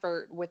nice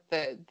effort with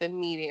the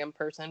medium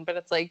person, but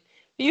it's like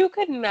you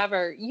could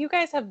never. You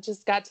guys have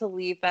just got to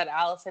leave that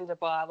Alison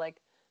Dubois,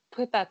 like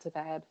put that to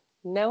bed.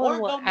 No one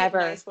Or will go make ever.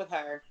 nice with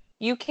her.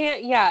 You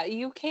can't. Yeah,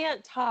 you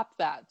can't top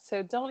that.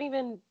 So don't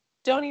even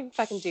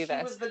fucking do She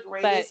this. was the But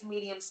greatest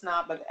medium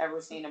snob I've ever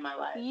seen in my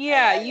life.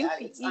 yeah,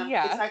 It's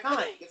yeah.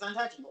 iconic. It's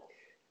untouchable.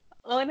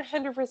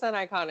 100%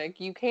 iconic.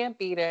 You can't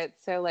beat it.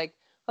 So like,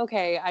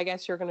 okay, I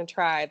guess you're gonna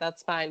try.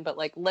 That's fine. But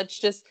like, let's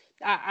just.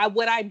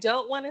 What I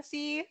don't want to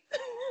see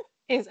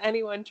is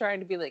anyone trying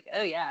to be like,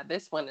 oh yeah,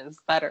 this one is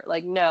better.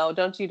 Like, no,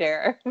 don't you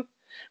dare. No,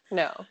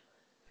 No,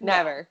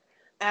 never.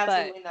 But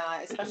absolutely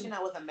not. Especially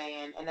not with a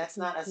man. And that's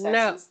not a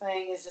no, sexist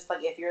thing. It's just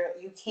like if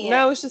you can't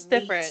no, it's just meet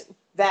different.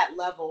 that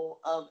level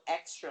of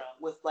extra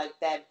with like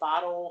that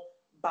bottle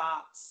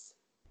box,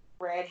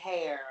 red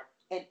hair,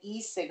 an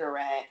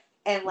e-cigarette,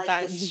 and like the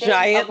That shape of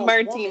giant a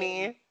woman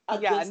martini. Yeah,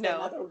 against no.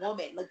 another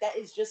woman. Like that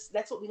is just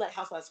that's what we let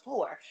housewives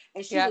for.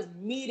 And she Yeah. was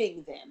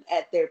meeting them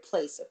at their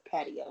place of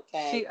petty.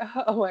 Okay, She,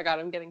 oh my God,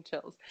 I'm getting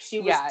chills. she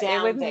was Yeah,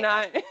 it was down there.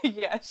 not,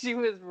 yeah, she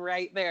was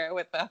right there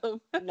with them.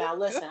 Now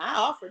listen, I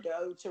offered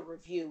to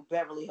review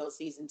Beverly Hills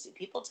season 2.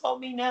 People told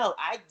me no.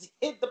 I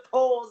did the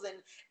polls and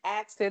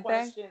asked Did they?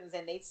 questions,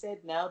 and they said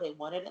no. They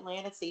wanted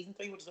Atlanta season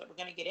 3, which is what we're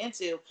gonna get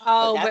into. But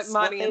Oh, but that's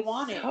what Monty, they it's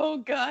wanted. so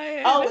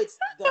good. Oh, it's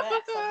the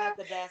best. I had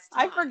the best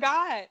I time.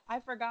 forgot. I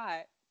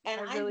forgot. And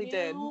I I really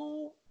did.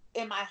 knew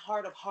in my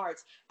heart of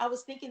hearts, I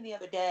was thinking the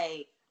other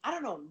day, I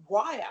don't know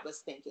why I was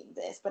thinking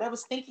this, but I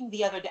was thinking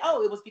the other day,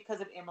 oh, it was because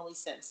of Emily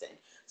Simpson.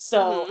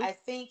 So Mm-hmm. I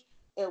think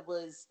it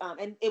was,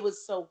 and it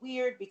was so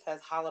weird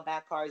because Holla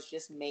Back Cards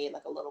just made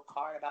like a little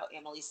card about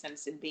Emily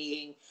Simpson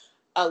being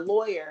a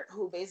lawyer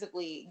who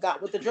basically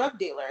got with the drug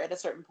dealer at a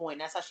certain point.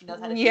 That's how she knows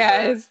how to do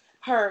Yes.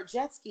 her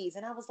jet skis.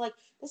 And I was like,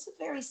 this is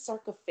very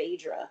Circa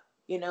Phaedra,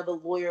 the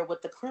lawyer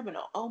with the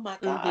criminal. Oh my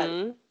God,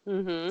 Mm-hmm.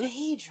 Mm-hmm.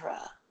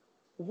 Phaedra.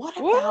 What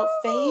about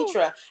Woo!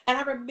 Phaedra? And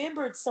I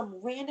remembered some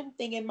random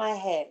thing in my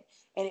head,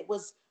 and it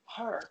was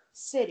her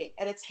sitting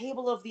at a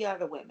table of the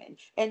other women,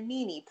 and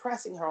Nene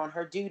pressing her on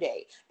her due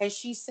date, and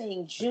she's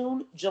saying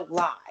June,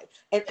 July,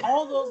 and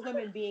all those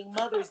women being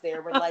mothers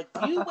there were like,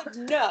 you would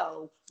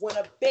know when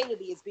a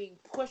baby is being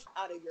pushed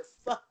out of your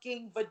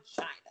fucking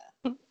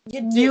vagina.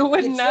 You do. You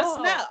would You just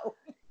know. know.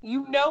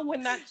 You know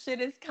when that shit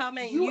is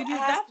coming. You You do.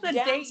 ask That's a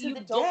down date to you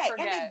the don't day,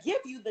 and they forget.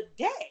 give you the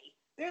day.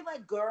 They're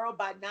like, girl,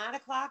 by 9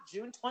 o'clock,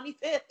 June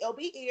 25th, it'll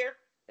be here.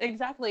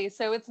 Exactly.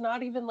 So it's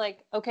not even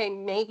like, okay,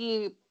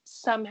 maybe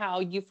somehow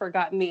you've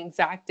forgotten the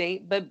exact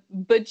date,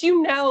 but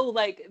you know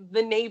like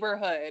the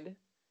neighborhood.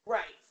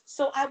 Right.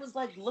 So I was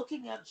like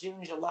looking up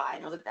June, July,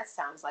 and I was like, that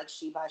sounds like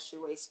Shiba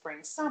Shui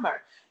spring,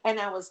 summer. And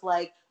I was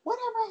like,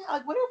 whatever,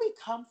 like, where do we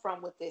come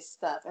from with this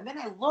stuff? And then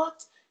I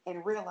looked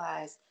and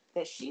realized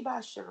that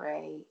Shiba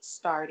Shui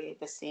started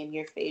the same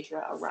year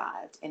Phaedra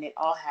arrived, and it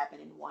all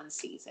happened in one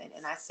season.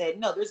 And I said,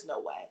 no, there's no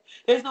way.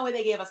 There's no way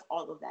they gave us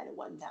all of that at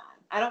one time.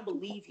 I don't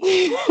believe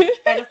you.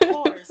 And of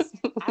course,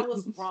 I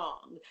was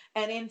wrong.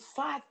 And in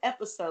 5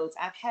 episodes,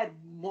 I've had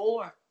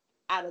more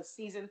out of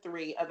season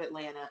 3 of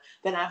Atlanta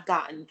than I've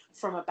gotten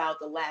from about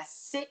the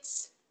last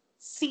 6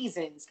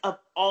 seasons of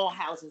all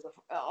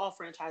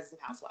franchises of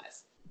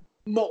Housewives.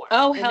 More,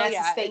 Oh and hell that's a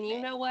yeah. And you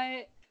statement. know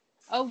what?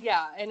 Oh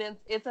yeah, and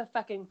it's a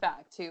fucking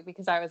fact too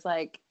because I was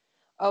like,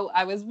 oh,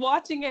 I was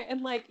watching it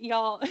and like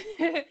y'all.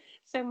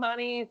 So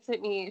Monty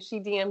sent me, she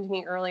DM'd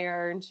me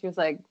earlier and she was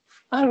like,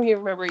 I don't even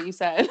remember what you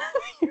said.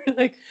 You were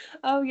like,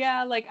 oh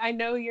yeah, like I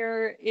know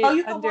you're Oh, it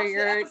you can under watch the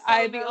your I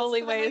episode the notes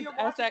only because I know way is you're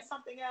watching SX.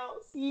 something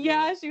else.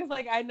 Yeah, she was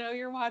like, I know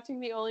you're watching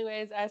The Only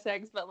Way is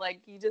Essex, but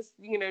like, you just,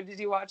 did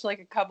you watch like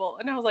a couple?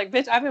 And I was like,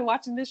 bitch, I've been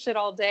watching this shit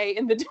all day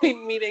in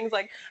between meetings.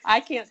 Like, I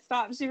can't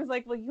stop. She was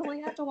like, well, you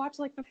only have to watch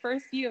like the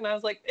first few. And I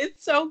was like,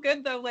 it's so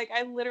good though. Like,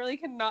 I literally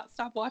cannot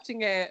stop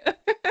watching it.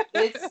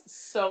 It's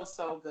so,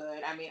 so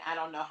good. I mean, I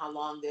don't know how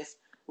long this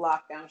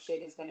lockdown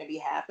shit is going to be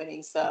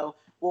happening. So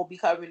we'll be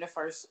covering the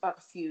first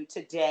few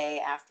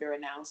today after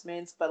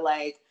announcements. But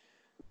like,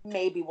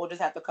 maybe we'll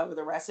just have to cover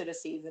the rest of the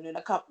season in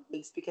a couple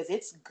weeks because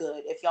it's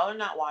good. If y'all are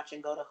not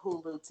watching, go to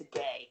Hulu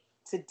today.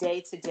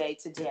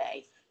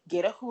 Today.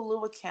 Get a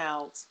Hulu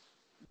account.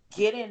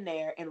 Get in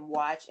there and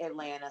watch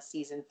Atlanta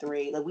season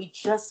 3. Like we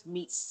just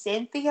meet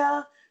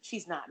Cynthia.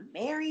 She's not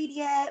married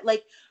yet.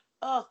 Like,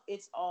 oh,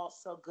 it's all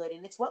so good.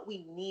 And it's what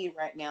we need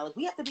right now. Like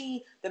we have to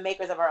be the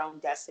makers of our own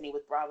destiny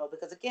with Bravo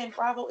because again,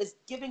 Bravo is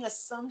giving us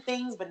some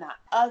things but not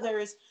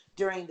others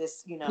during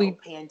this, we,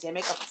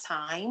 pandemic of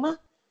time.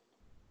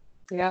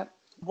 yeah.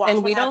 Watch And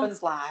What we don't,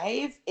 Happens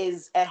Live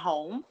is at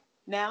home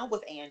now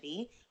with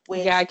Andy, yeah,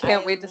 which I I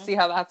can't wait to am see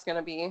how that's going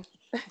to be.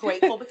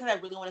 grateful because I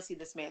really want to see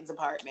this man's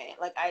apartment.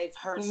 Like I've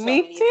heard so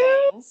Me many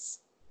too. things.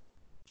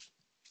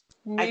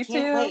 I Me can't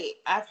too. wait.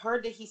 I've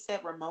heard that he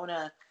said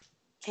Ramona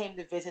came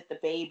to visit the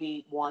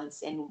baby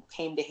once and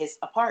came to his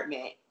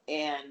apartment,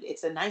 and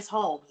it's a nice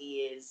home. He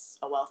is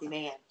a wealthy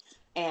man,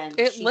 and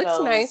It looks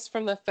nice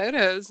from the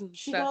photos and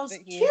she stuff goes,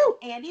 that he. cute,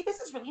 Andy, this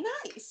is really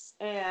nice.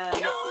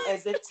 And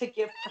as if to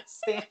give her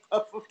stamp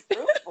of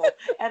approval.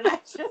 And I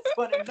just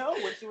want to know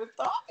what she was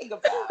talking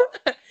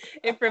about.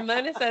 If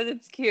Ramona says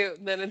it's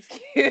cute, then it's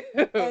cute.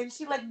 And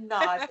she like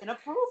nods in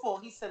approval.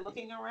 He said,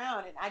 looking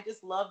around. And I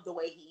just loved the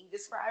way he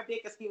described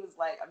it because he was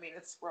like, I mean,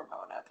 it's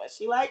Ramona, but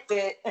she liked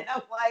it. And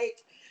I'm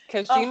like,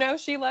 Because oh,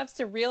 she loves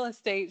to real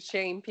estate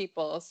shame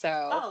people.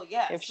 So oh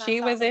yeah, if it's not she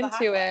south was of the into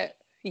highway. it,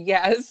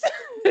 yes.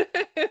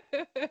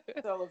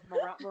 So if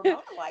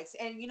Ramona likes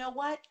it, and you know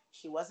what?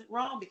 She wasn't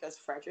wrong because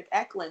Frederick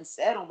Eklund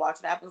said on Watch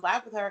What Happens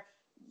Live with her,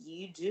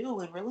 you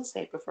do in real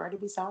estate prefer to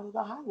be south of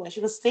the highway.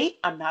 She goes, see,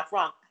 I'm not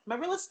wrong. My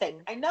real estate,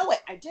 I know it,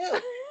 I do.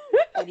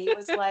 And he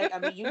was like, I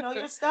mean, you know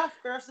your stuff,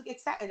 girls.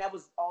 And that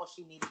was all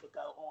she needed to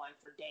go on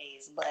for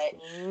days. But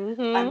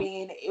I Hmm.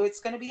 mean, it's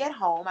going to be at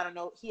home. I don't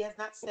know. He has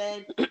not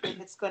said if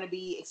it's going to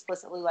be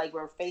explicitly like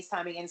we're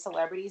FaceTiming in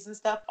celebrities and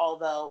stuff.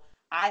 Although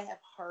I have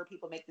heard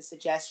people make the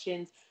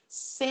suggestions,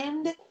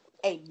 send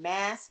a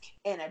mask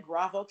and a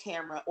Bravo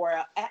camera or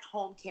an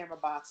at-home camera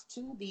box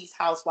to these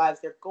housewives.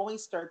 They're going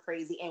stir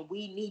crazy, and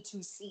we need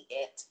to see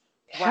it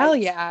Hell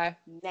right yeah.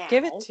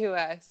 Give it now. to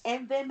us.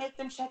 And then make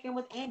them check in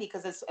with Andy,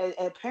 because it's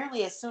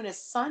apparently as soon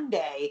as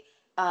Sunday,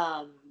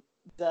 um,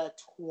 the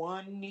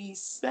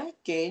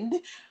 22nd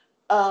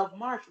of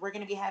March, we're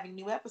going to be having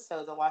new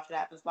episodes of Watch What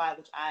Happens Live,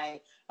 which I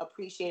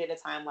appreciate at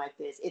a time like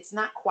this. It's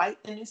not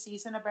quite the new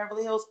season of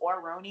Beverly Hills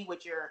or RHOA,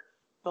 which you're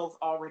both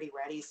already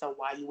ready, so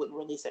why you wouldn't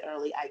release it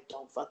early, I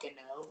don't fucking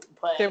know.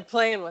 They're But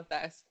playing with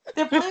us.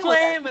 they're They're playing with us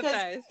playing with because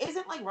us.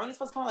 isn't like RHOA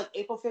supposed to come on like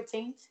April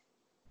 15th?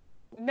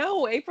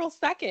 No, April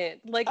 2nd.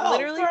 Like Oh,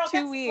 literally girl,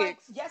 two that's like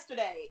weeks.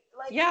 yesterday.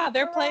 Like Yeah,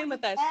 they're we're playing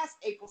already with us. past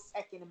April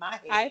 2nd in my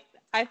I head.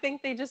 I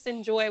think they just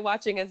enjoy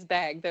watching us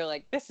beg. They're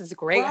like, this is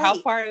great. How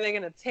Right. far are they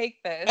gonna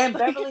take this? And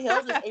Like, Beverly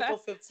Hills is April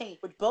 15th,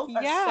 but both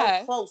are so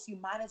yeah. close. You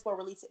might as well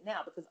release it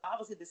now because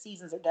obviously the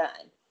seasons are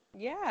done.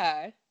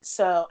 Yeah.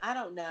 So I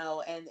don't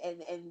know, and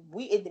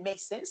we it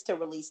makes sense to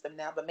release them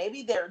now, but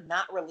maybe they're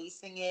not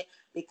releasing it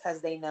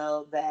because they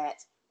know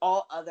that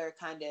all other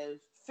kind of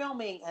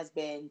filming has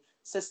been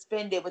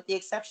suspended, with the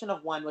exception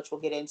of one, which we'll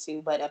get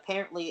into. But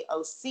apparently,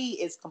 OC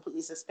is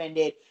completely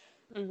suspended,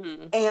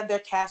 Mm-hmm. and their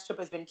cast trip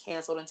has been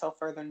canceled until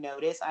further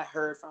notice. I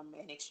heard from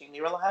an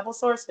extremely reliable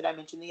source that I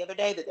mentioned the other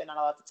day that they're not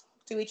allowed to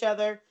talk to each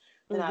other.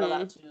 They're not Mm-hmm.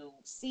 allowed to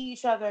see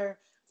each other.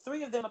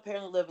 Three of them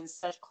apparently live in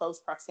such close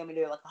proximity,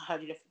 they're like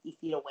 150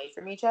 feet away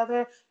from each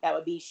other. That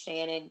would be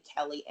Shannon,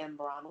 Kelly, and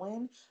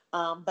Bronwyn.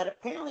 But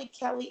apparently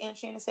Kelly and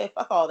Shannon said,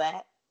 fuck all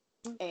that.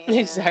 And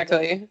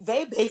Exactly.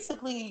 they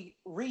basically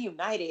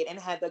reunited and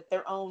had like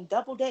their own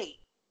double date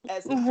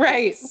as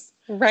Right. couples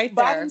Right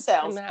by there in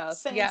themselves, the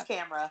house. sans Yep.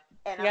 camera.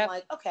 And I'm Yep.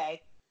 like,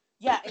 okay.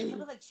 Yeah, and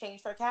Kelly like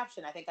changed her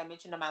caption. I think I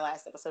mentioned in my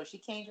last episode. She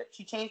changed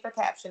her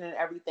caption and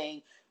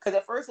everything. Because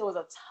at first it was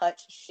a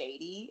touch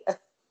shady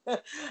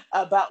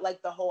about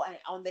like the whole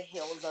on the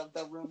heels of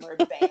the rumored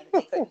ban that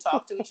they couldn't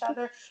talk to each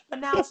other. But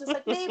now it's just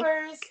like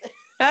neighbors.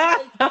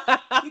 Like,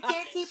 you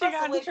can't keep She us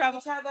got in away from trouble.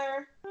 each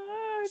other.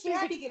 Oh, She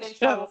had to get in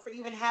trouble trouble. for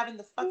even having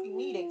the fucking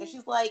meeting because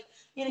she's like,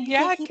 you can't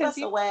Yeah, keep because us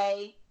you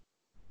away.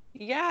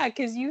 yeah,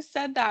 because you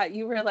said that.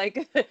 You were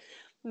like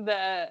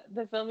the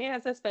filming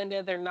has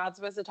suspended, they're not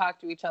supposed to talk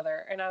to each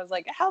other. And I was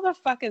like, how the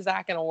fuck is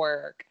that gonna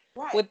work?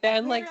 Right. With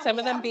then like some Apparently,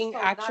 of I them was being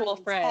told not actual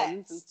even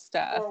friends and text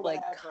stuff. or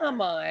Like, come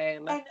whatever.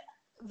 on. And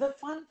the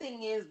fun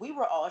thing is, we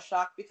were all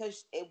shocked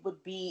because it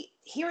would be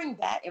hearing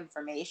that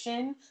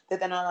information that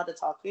they're not allowed to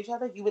talk to each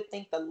other. You would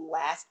think the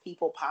last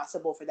people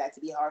possible for that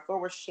to be hard for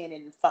were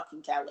Shannon and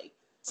fucking Kelly.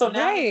 So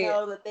now to Right.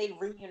 know that they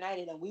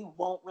reunited and we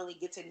won't really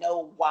get to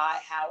know why,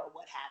 how, or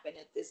what happened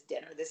at this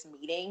dinner, this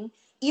meeting,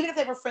 even if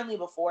they were friendly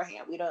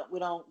beforehand, we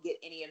don't get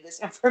any of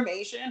this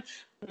information.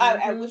 I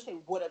Mm-hmm. wish they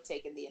would have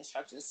taken the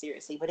instructions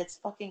seriously, but it's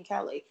fucking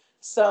Kelly,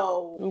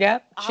 so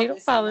Yep. She don't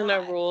obviously follow no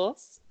not.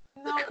 rules.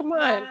 No, Come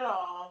not on. at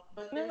all.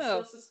 But they're still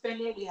No.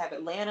 suspended. We have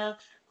Atlanta,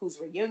 whose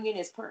reunion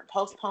is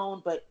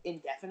postponed, but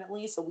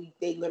indefinitely. So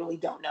they literally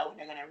don't know when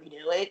they're going to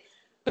redo it,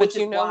 which But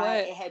you is know why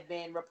what? it had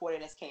been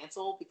reported as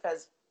canceled,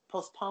 because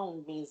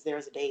postponed means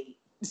there's a date.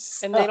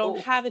 And they don't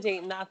So have a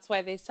date, and that's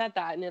why they said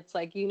that. And it's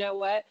like, you know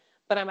what?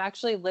 But I'm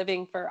actually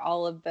living for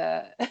all of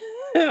the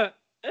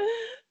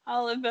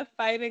all of the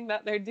fighting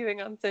that they're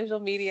doing on social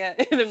media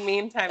in the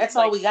meantime. that's It's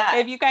all like, we got.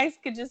 if you guys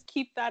could just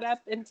keep that up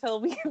until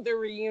we have the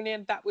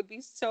reunion, that would be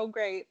so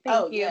great.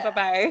 Oh Thank you. yeah,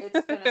 Bye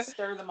it's gonna bye.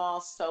 stir them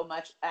all so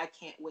much. I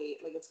can't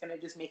wait. Like it's gonna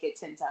just make it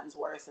 10 times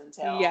worse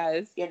until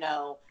Yes.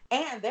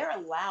 And they're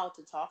allowed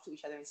to talk to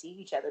each other and see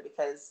each other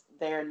because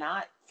they're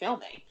not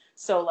filming.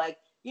 So like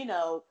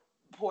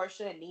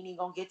Portia and Nene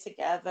gonna get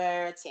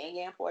together.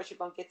 Tanya and Portia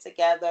gonna get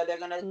together. They're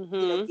gonna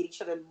Mm-hmm. get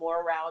each other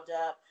more riled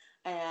up.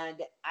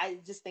 And I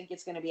just think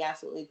it's going to be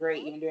absolutely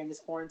great, even during this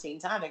quarantine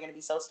time. They're going to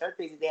be so stir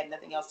crazy they have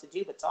nothing else to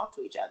do but talk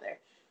to each other.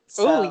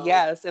 Oh, So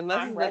yes. And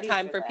this I'm is the ready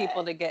time for for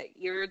people that. to get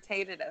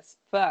irritated as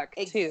fuck,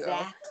 too.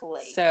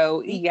 Exactly.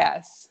 So, The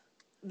yes.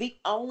 the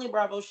only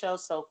Bravo show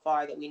so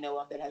far that we know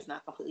of that has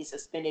not completely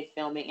suspended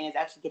filming and is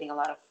actually getting a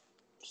lot of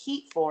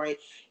heat for it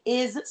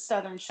is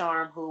Southern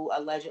Charm, who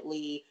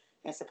allegedly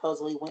and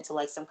supposedly went to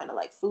like some kind of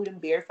like food and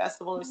beer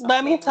festival or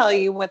Let me something. And tell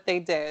like, you what they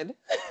did.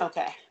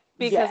 okay,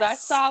 Because I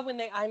yes, saw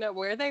I know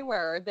where they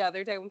were the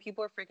other day when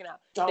people were freaking out.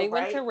 oh They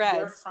went to right,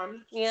 you're Reds.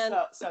 from And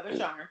Southern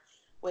Charm.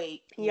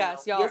 Wait, no,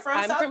 yes, you're y'all,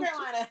 from South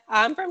Carolina.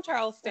 I'm from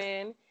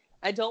Charleston.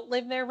 I don't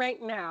live there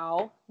right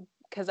now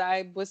because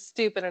I was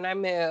stupid and I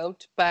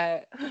moved.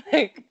 But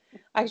like,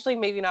 actually,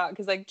 maybe not,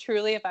 because like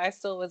truly, if I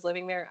still was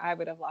living there, I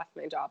would have lost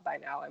my job by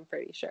now. I'm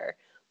pretty sure.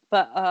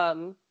 But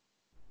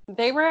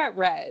they were at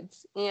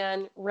Reds,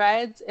 and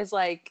Reds is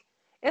like,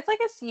 it's like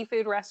a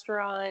seafood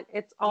restaurant.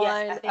 It's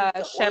Yes, I on think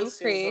the Shem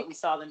oyster is what we Creek.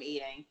 saw them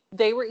eating.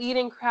 They were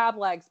eating crab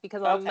legs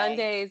because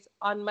Okay,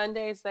 on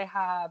Mondays they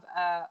have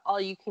all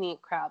you can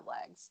eat crab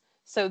legs.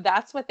 So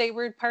that's what they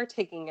were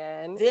partaking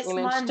in. this And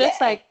it's just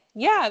like, Monday.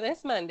 yeah,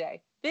 this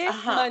Monday. Uh This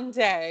huh.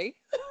 Monday.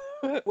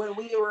 When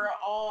we were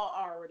all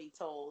already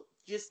told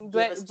Just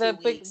give us But 2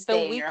 weeks, the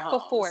stay in week your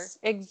before, homes.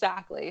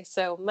 exactly.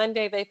 So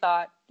Monday they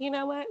thought, you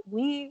know what?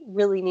 We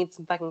really need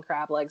some fucking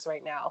crab legs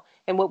right now.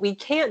 And what we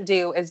can't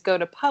do is go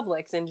to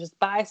Publix and just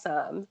buy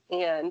some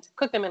and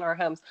cook them in our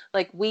homes.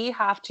 Like we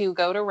have to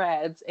go to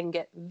Red's and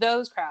get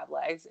those crab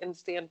legs and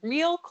stand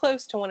real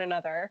close to one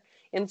another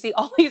and see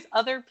all these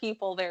other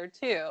people there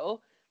too.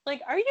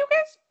 Like, are you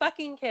guys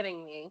fucking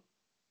kidding me?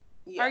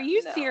 Are Yeah,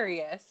 you no.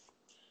 serious?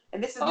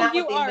 And this is Oh, not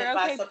you what they are? meant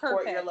by Okay,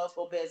 support your perfect.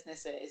 local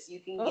businesses. You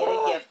can get a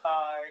Ugh. gift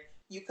card.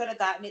 You could have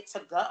gotten it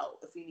to go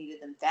if you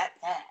needed them that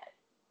bad.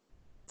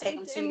 Take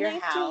them to And your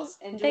house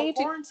and do a they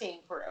do, quarantine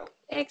crew.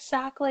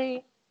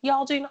 exactly.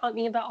 Y'all do not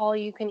need the all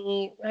you can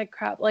eat like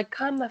crap. Like,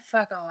 come the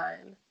fuck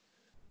on.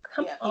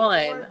 Come Yeah, people were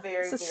on. This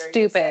very, is very upset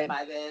stupid.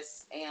 by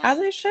this, As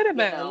and they should have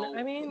been.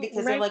 I mean,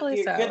 because they're like, rightfully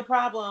you're the so.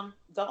 problem.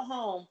 Go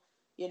home.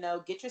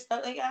 Get your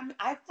stuff. Like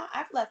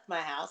I've left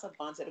my house. I've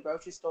gone to the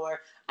grocery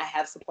store. I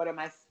have supported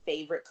my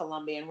favorite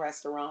Colombian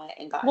restaurant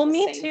and Well, gotten the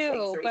me same thing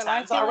too. three But I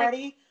times feel like,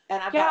 already,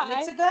 and I've yeah, gotten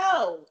it to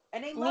go,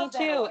 and they me love that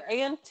too. order.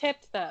 And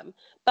tipped them.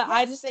 But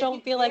I Yes, just they don't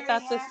get feel like very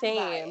that's the happy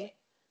by same. it.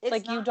 It's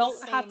Like, you not the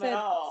don't have same at to,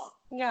 all.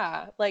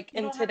 yeah. Like, You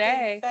and don't have to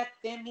today,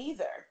 infect them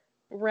either.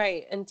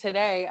 right. And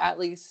today, at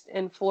least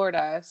in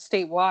Florida,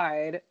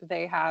 statewide,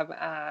 they have,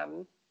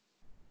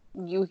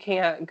 you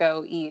can't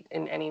go eat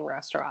in any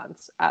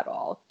restaurants at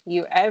all.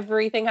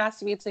 Everything has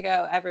to be to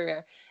go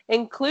everywhere,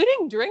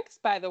 including drinks,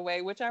 by the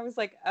way, which I was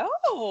like,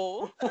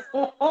 oh,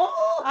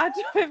 I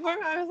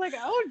was like,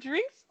 oh,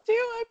 drinks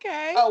too,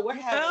 okay. Oh, we're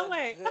having Well, a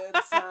like, good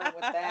time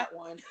with that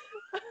one.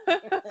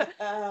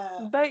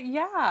 but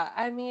yeah,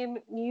 I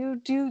mean, you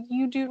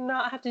do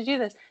not have to do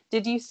this.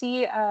 Did you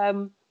see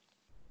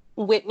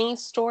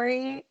Whitney's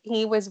story?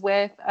 He was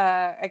with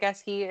I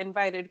guess he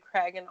invited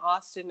Craig and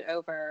Austin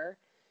over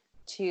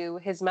to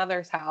his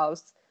mother's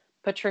house,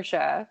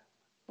 Patricia,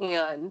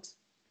 and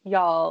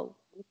y'all,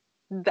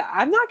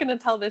 I'm not going to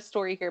tell this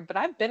story here, but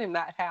I've been in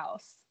that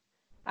house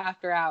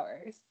after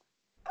hours.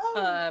 Oh,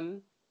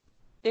 Um,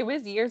 it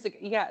was years ago.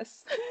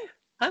 Yes,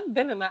 I've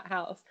been in that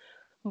house,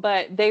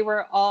 but they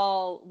were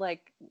all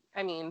like,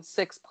 I mean,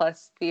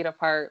 6+ feet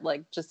apart,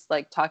 like just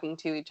like talking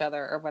to each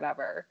other or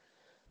whatever.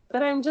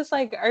 But I'm just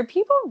like, are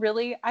people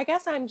really? I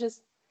guess I'm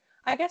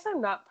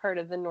not part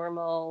of the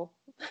normal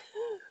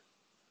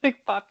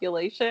like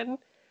population.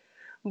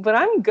 But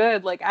I'm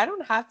good. Like, I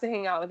don't have to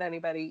hang out with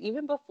anybody,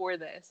 even before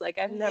this. Like,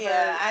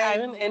 yeah.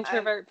 I'm an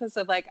introvert because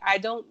of like, I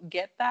don't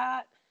get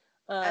that.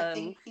 I Um,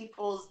 think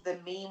the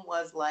meme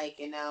was like,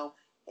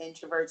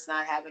 introverts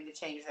not having to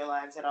change their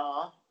lives at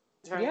all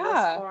during this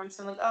yeah,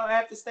 quarantine. Like, oh, I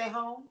have to stay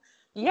home.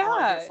 yeah,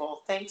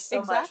 Wonderful. Thanks so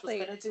much. Was exactly.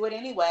 gonna do it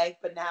anyway,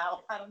 but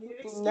now I don't need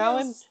an Now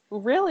I'm excuse.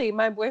 really,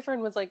 my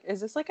boyfriend was like,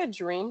 is this like a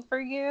dream for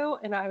you?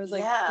 And I was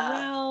like, Yeah.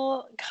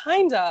 well,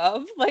 kind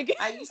of. Like,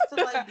 I used to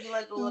like be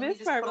like, oh, let me this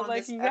just part, put but on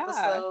like, this yeah.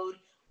 episode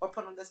or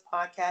put on this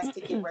podcast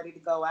to get ready to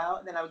go out,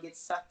 and then I would get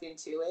sucked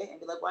into it and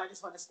be like, well, I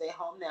just want to stay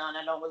home now, and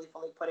I don't really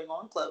feel like putting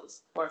on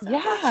clothes or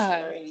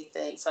foundation or Yeah.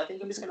 anything. So I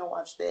think I'm just gonna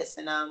watch this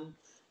and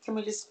can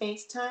we just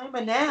FaceTime?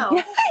 And now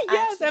Yeah. I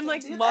Yes. actually I'm can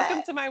like, do welcome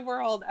that. to my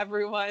world,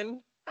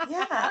 everyone.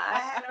 Yeah, I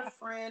had a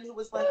friend who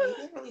was like,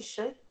 maybe I really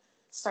should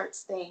start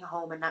staying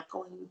home and not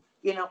going,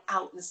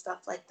 out and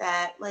stuff like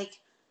that. Like,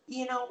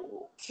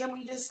 can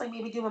we just like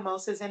maybe do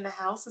mimosas in the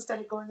house instead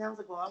of going out? I was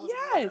like, well, I wasn't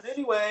going Yes. out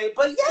anyway.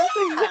 But That's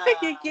yeah,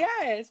 like,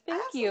 yes. I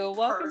Thank have some you.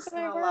 Welcome to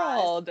my personalized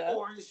world.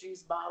 orange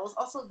juice bottles.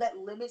 Also, that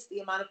limits the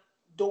amount of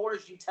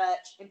doors you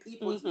touch and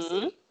people you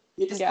Mm-hmm. see.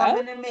 You just come Yeah.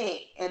 into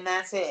me, and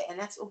that's it. And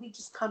that's what we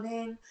just come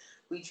in.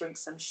 We drink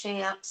some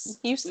champs.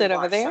 You We sit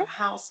over watch there. some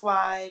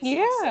housewives. We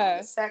sit on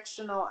the Yeah.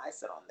 sectional. I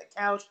sit on the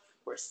couch.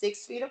 We're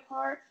 6 feet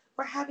apart.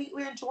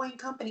 We're enjoying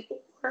company.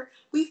 Or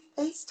we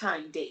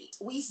FaceTime date.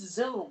 We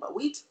Zoom.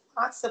 We do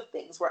lots of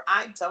things where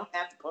I don't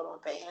have to put on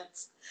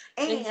pants.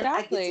 And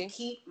I get to Exactly.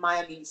 keep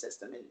my immune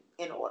system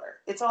in order.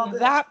 It's all good.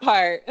 That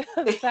part.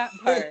 That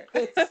part.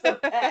 It's the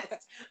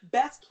best.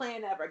 Best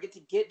plan ever. I get to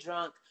get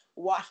drunk,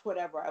 watch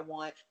whatever I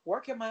want,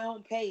 work at my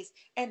own pace,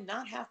 and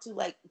not have to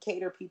like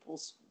cater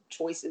people's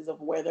choices of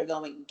where they're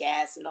going,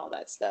 gas and all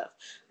that stuff.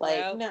 Like,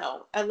 Yep.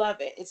 no, I love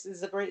it. It's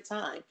a great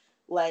time.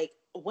 Like,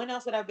 when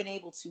else would I have been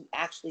able to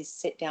actually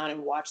sit down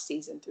and watch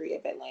season 3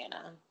 of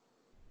Atlanta?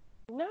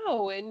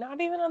 No, and not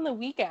even on the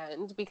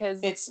weekend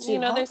because, It's too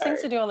there's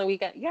things to hard. do on the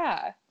weekend.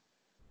 Yeah.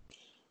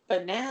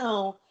 But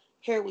now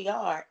here we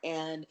are,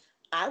 and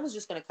I was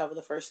just going to cover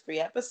the first 3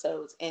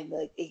 episodes, and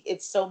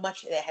it's so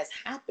much that has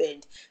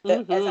happened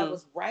that as I Mm-hmm.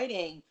 was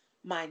writing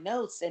my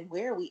notes and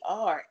where we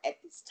are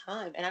at this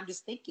time, and I'm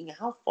just thinking,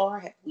 how far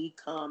have we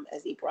come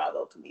as a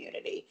Bravo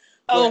community,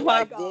 Oh where my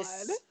like God.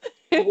 this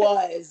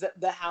was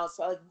the house,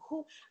 like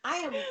who I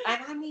am,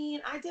 and I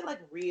mean, I did like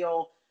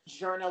real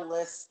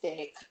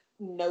journalistic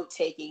note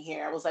taking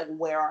here. I was like,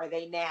 where are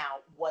they now?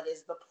 What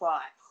is the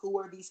plot? Who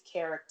are these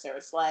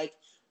characters? Like,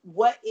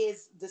 what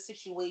is the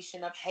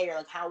situation of hair?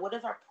 Like, what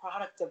is our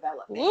product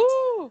development?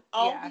 Woo.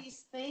 All Yeah.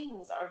 these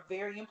things are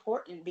very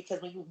important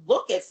because when you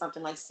look at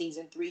something like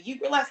season 3, you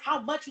realize how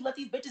much you let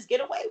these bitches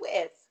get away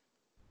with.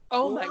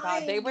 Oh my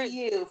God, they lying to were.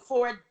 you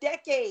for a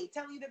decade,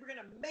 telling you they were going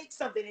to make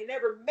something they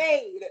never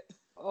made.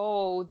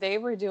 Oh, they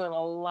were doing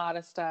a lot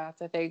of stuff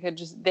that they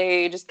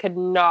just could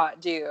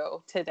not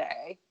do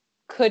today.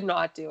 Could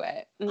not do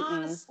it. Mm-mm.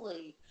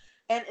 Honestly.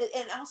 And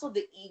also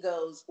the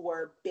egos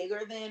were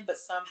bigger then, but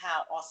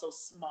somehow also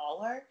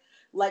smaller.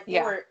 Like they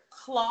Yeah. were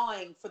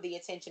clawing for the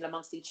attention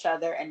amongst each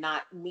other and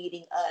not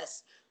meeting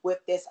us with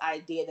this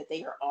idea that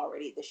they are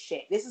already the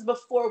shit. This is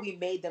before we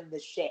made them the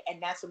shit,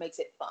 and that's what makes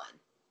it fun.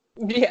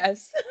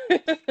 Yes.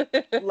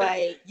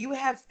 Like you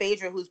have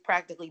Phaedra who's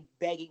practically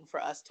begging for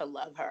us to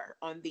love her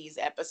on these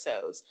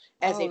episodes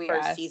as a Oh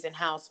first yes. season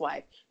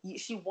housewife.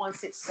 She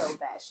wants it so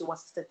bad. She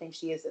wants us to think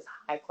she is this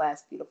high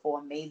class, beautiful,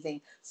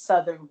 amazing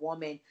Southern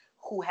woman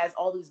who has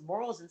all these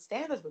morals and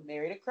standards, but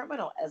married a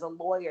criminal. As a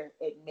lawyer,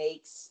 it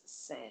makes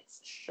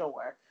sense,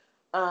 sure.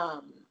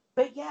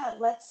 But yeah,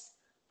 let's.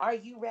 Are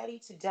you ready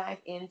to dive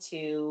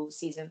into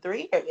season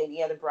 3 or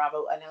any other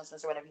Bravo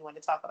announcements or whatever you want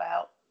to talk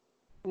about?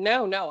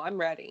 No, no, I'm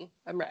ready.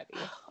 I'm ready.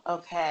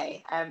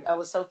 Okay. I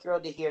was so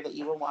thrilled to hear that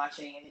you were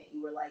watching and that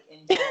you were like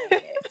enjoying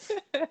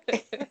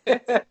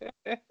it.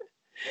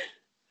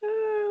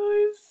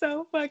 Oh, it's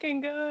so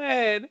fucking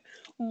good.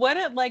 What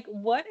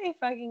a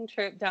fucking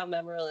trip down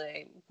memory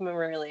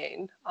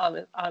lane.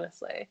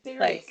 Honestly, like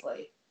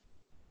Seriously.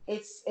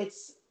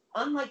 It's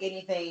unlike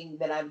anything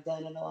that I've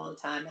done in a long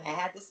time. And I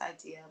had this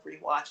idea of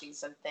rewatching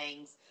some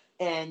things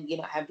and,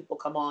 have people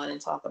come on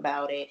and talk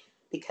about it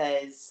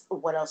because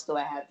what else do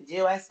I have to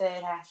do? I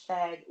said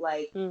hashtag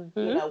like,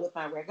 mm-hmm. with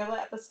my regular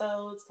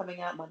episodes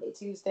coming out Monday,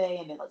 Tuesday,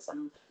 and then like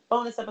some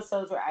bonus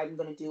episodes where I'm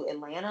gonna do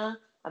Atlanta.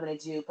 I'm gonna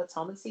do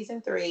Potomac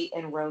season 3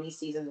 and Roni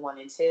seasons 1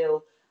 and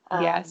 2.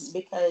 Yes.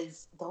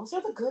 Because those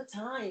are the good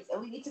times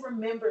and we need to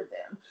remember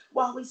them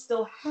while we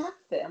still have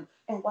them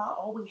and while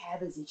all we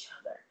have is each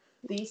other.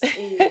 This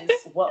is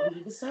what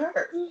we deserve.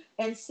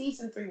 And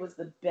season 3 was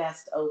the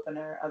best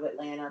opener of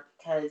Atlanta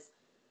because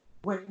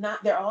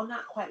they're all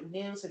not quite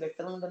new, so they're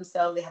feeling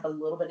themselves. They have a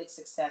little bit of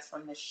success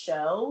from the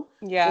show.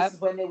 This Yep.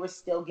 is when they were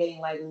still getting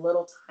like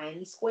little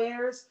tiny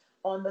squares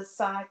on the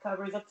side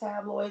covers of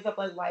tabloids of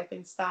like Life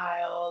and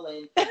Style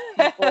and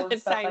People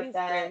and stuff Tiny like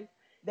that. screen.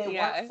 They weren't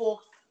Yeah.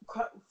 full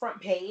front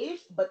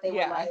page, but they were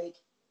Yeah. like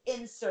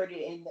inserted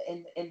in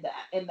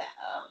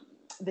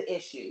the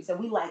issues, and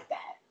we like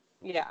that.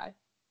 Yeah.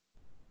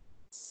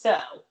 So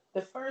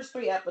the first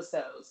 3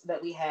 episodes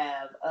that we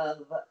have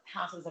of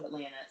Houses of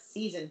Atlanta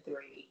season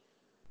 3.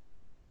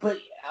 But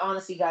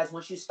honestly, guys,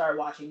 once you start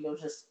watching, you'll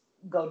just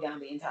go down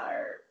the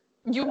entire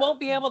You won't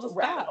be able to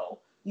rabbit stop.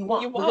 hole. You You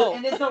won't, because won't.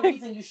 and there's no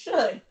reason you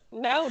should.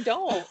 No,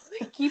 don't.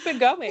 Keep it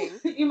going.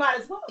 You might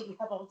as well. You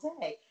have all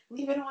day.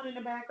 Leave it on in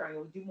the background.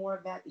 You'll do more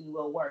of that than you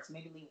will work. So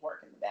maybe leave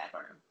work in the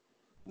background.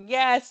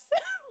 Yes.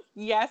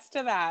 Yes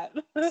to that.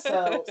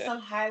 So some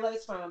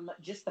highlights from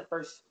just the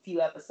first few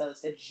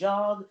episodes to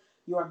jog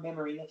your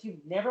memory. If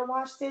you've never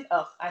watched it,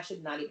 I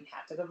should not even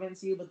have to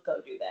convince you, but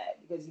go do that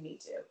because you need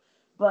to.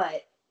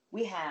 But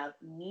we have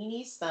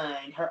Nini's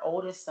son, her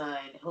oldest son,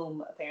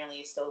 whom apparently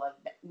is still like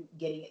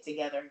getting it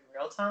together in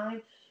real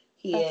time.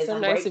 He That's is so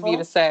nice of you to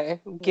ungrateful. say,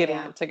 getting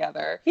Yeah. it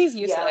together. He's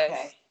Yeah, useless.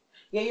 okay.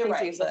 Yeah, you're He's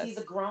right because he's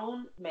useless. a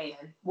grown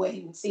man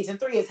when season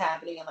 3 is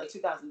happening in like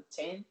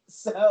 2010.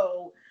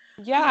 So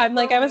Yeah, he's a I'm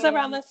like, I grown was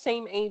around man. the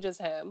same age as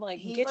him. Like,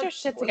 He's get your like,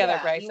 shit together,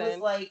 yeah, he was Bryson.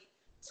 like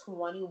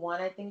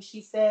 21, I think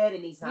she said,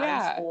 and he's not in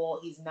Yeah. school,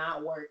 he's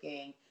not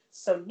working.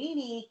 So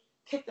Nene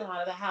kicked him out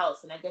of the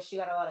house, and I guess she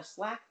got a lot of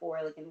slack for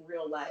it, like in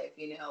real life,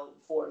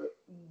 for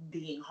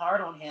being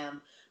hard on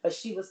him. But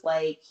she was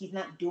like, he's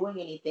not doing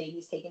anything,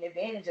 he's taking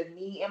advantage of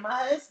me and my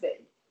husband.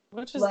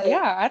 Which is, Like,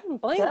 yeah, I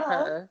don't blame duh.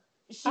 her.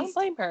 I don't She's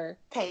blame her.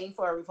 paying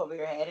for a roof over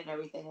your head and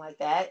everything like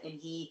that, and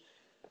he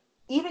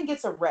even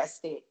gets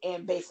arrested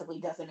and basically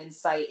it doesn't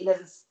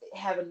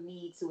have a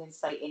need to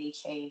incite any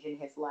change in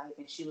his life.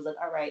 And she was like,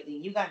 all right,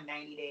 then you got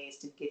 90 days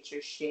to get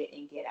your shit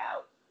and get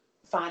out.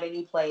 Find a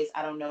new place.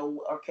 I don't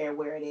know or care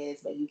where it is,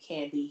 but you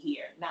can't be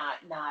here. Not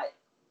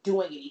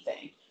doing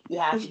anything. You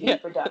have to be Yeah. a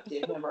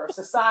productive member of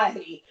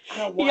society. I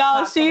don't want Y'all,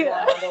 cops coming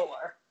down my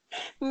door.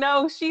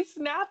 no, she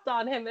snapped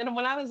on him. And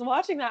when I was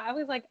watching that, I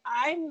was like,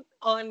 I'm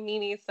on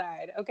Nini's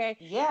side, okay?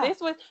 Yeah.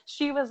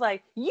 She was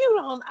like, you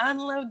don't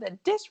unload the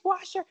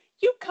dishwasher.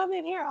 You come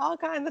in here all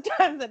kinds of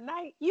times at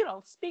night. You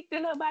don't speak to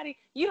nobody.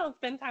 You don't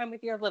spend time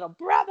with your little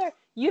brother.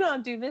 You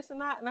don't do this and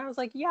that. And I was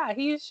like, yeah,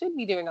 he should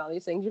be doing all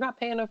these things. You're not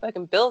paying no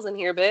fucking bills in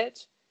here,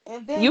 bitch.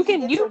 And then You he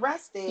can, gets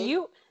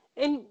arrested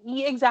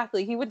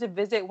exactly. He went to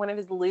visit one of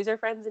his loser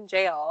friends in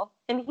jail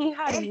and he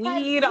had and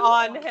had weed weed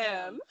on on him.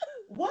 him.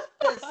 What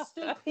the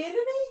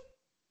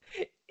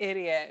stupidity?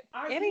 Idiot.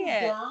 Are you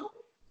Idiot. dumb?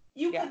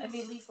 You couldn't have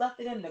Yes. at least left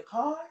it in the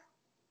car.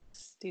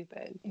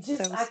 Stupid.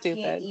 Just So I can't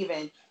stupid.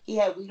 even. He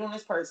had weed on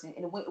his person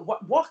and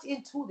walked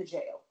into the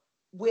jail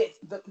with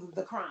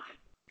the crime.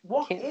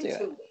 Walked Can't do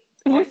into it.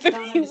 it. I just don't He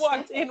understand.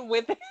 walked in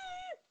with it.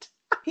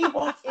 He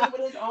walked in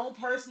with his own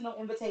personal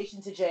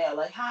invitation to jail.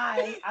 Like,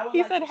 hi, I would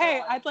He like said, to hey,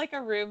 join. I'd like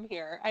a room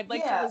here. I'd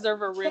like to Yeah,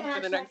 reserve a room can for I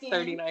the check next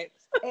 30 in?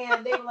 nights.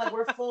 And they were like,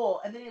 we're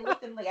full. And then they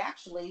looked at him like,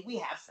 actually, we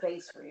have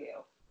space for you.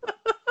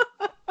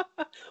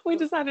 We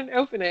just had an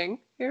opening.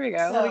 Here we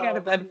go. We got a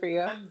So bed for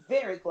you. I'm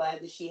very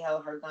glad that she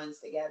held her guns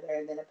together.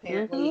 And then Mm-hmm.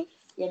 apparently,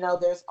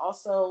 there's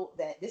also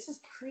that this is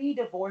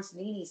pre-divorce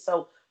Nene.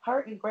 So her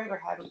and Greg are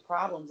having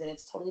problems, and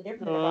it's totally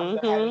different than the problems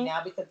they're having Mm-hmm.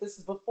 now because this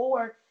is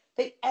before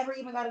they ever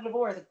even got a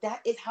divorce. Like, that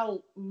is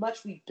how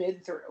much we've been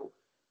through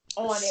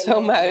on So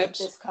Atlanta with much.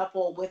 this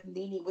couple, with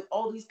Nene, with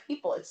all these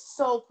people. It's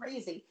so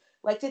crazy.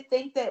 Like, to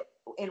think that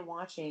in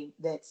watching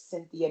that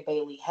Cynthia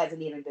Bailey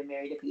hasn't even been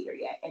married to Peter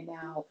yet, and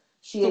now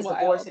she is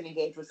divorced Wild. and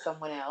engaged with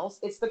someone else.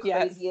 It's the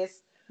Yes.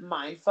 craziest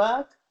mind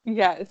fuck.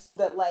 Yes.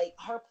 That, like,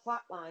 her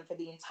plot line for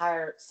the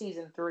entire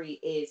season 3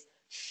 is,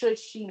 should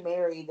she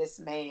marry this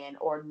man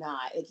or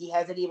not? Like, he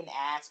hasn't even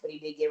asked, but he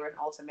did give her an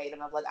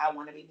ultimatum of, like, I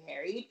want to be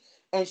married,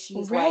 and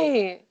she's like,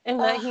 Right. And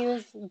that he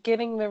was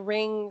getting the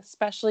ring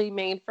specially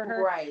made for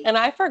her. right, And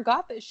I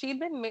forgot that she'd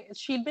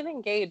been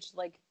engaged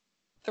like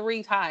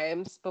 3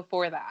 times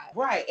before that.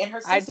 right. And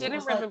her I sister didn't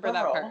was like, remember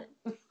that girl, part.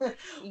 what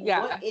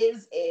Yeah.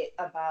 is it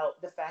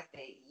about the fact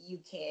that you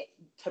can't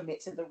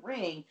commit to the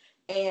ring?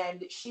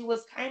 And she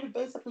was kind of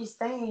basically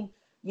saying,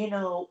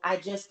 I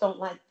just don't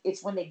like,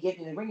 it's when they give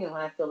me the ring and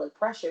when I feel like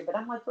pressure. But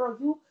I'm like, girl,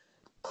 you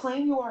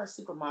claim you are a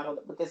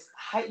supermodel with this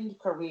heightened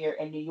career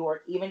in New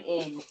York, even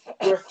in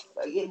your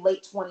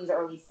late 20s,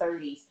 early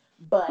 30s.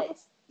 But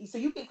so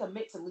you can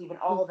commit to leaving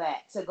all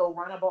that to go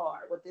run a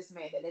bar with this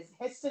man that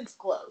has since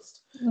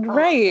closed in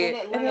Right. In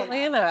Atlanta,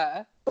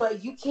 Atlanta.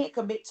 but you can't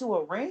commit to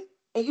a ring,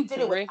 and you did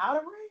The it ring without a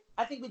ring.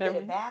 I think we did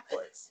it the,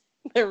 backwards.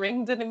 the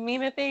ring didn't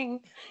mean a thing.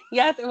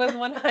 Yes, it was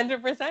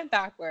 100%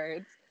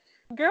 backwards.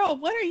 Girl,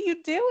 what are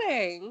you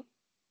doing?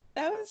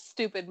 That was a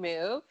stupid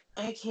move.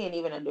 I can't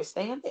even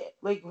understand it.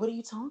 Like, what are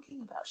you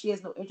talking about? She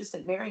has no interest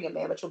in marrying a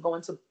man, but you'll go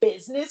into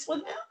business with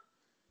him.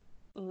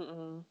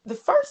 Mm-mm. The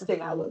first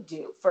thing I Mm-mm. would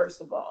do,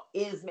 first of all,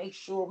 is make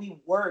sure we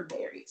were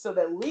married so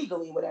that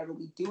legally, whatever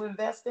we do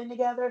invest in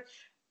together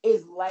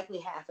is likely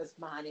half as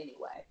mine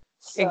anyway.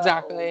 So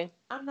Exactly.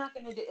 I'm not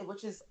going to do it,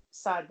 which is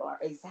sidebar,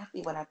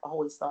 exactly what I've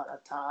always thought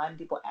of Todd. And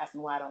people ask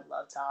me why I don't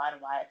love Todd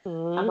and why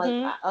I'm like,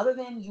 Mm-hmm. other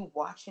than you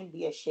watch him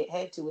be a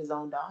shithead to his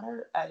own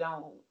daughter, I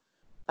don't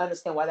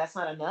understand why that's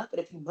not enough. But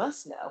if you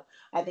must know,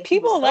 I think he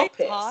was People so like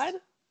Todd.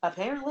 pissed.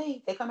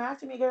 Apparently, they come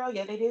after me, girl.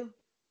 Yeah, they do.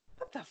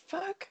 What the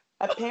fuck?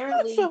 So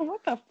Apparently,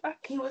 what the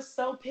fuck? he was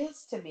so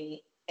pissed to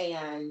me.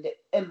 And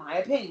in my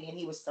opinion,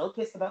 he was so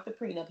pissed about the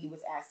prenup he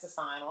was asked to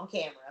sign on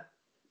camera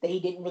that he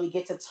didn't really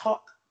get to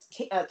talk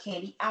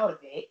Candy out of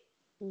it.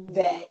 Mm-hmm.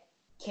 That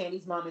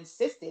Candy's mom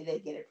insisted they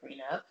get a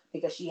prenup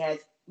because she has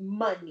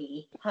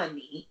money,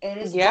 honey, and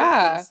is working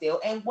Yeah. still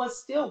and was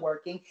still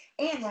working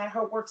and had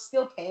her work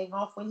still paying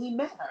off when he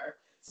met her.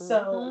 Mm-hmm.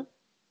 So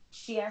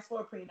she asked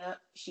for a prenup.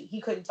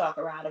 He couldn't talk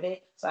her out of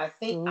it. So I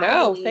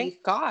No, believe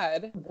thank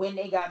God. when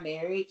they got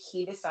married,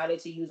 he decided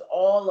to use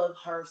all of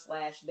her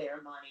slash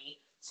their money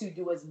to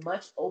do as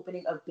much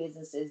opening of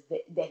businesses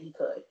that he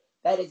could.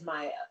 That is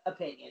my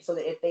opinion. So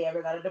that if they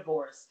ever got a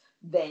divorce,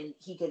 then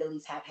he could at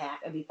least have half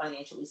and be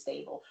financially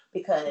stable. That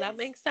Because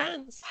makes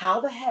sense. how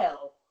the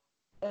hell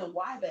and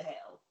why the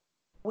hell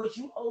would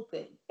you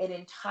open an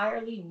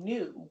entirely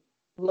new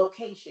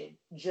location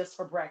just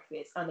for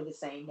breakfast under the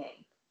same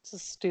name? It's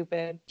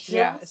stupid.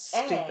 Yeah, it's Just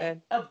add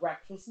stupid. a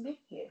breakfast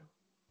menu.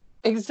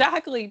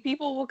 Exactly.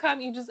 People will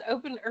come. You just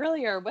opened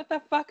earlier. What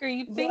the fuck are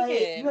you Like, you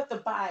thinking? have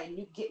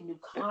to get new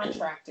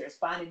contractors,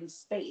 find a new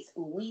space,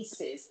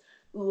 leases,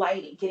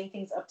 lighting, getting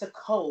things up to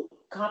code,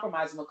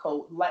 compromising with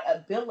code, like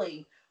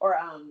billing or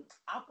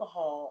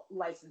alcohol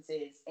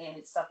licenses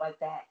and stuff like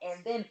that,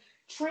 and then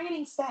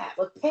training staff,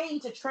 like paying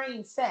to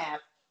train staff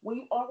when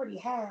you already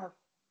have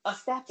a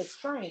staff that's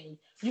trained.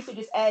 You could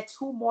just add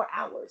 2 more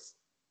hours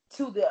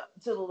to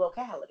the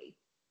locality.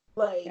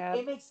 Like, Yeah.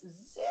 it makes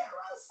zero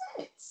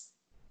sense.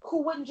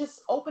 Who wouldn't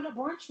just open a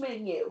brunch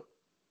menu?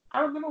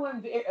 I remember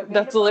when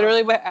That's Vanderpump,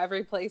 literally what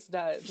every place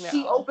does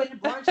she now.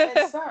 opened brunch at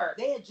And Sir.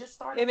 They had just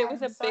started it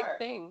was having a big Sir.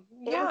 thing.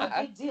 It was a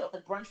Yeah. big deal. The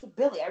brunch with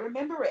Billy. I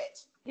remember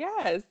it.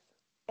 Yes.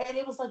 And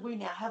it was like, we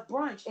now have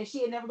brunch. And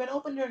she had never been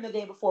open during the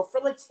day before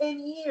for like 10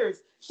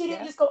 years. She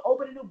didn't Yeah. just go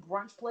open a new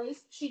brunch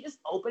place. She just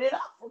opened it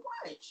up for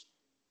brunch.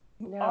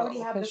 You already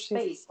No, have because the she's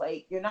space.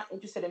 Like, you're not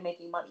interested in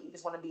making money. You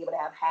just want to be able to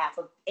have half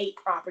of 8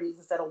 properties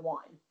instead of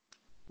 1.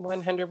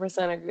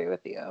 100% agree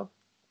with you.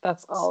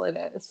 That's all it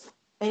is.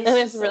 And And it's it's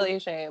just so, really a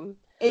shame.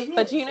 it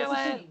But you is. know It's a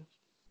what? shame.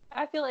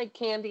 I feel like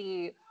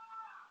Candy,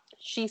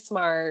 she's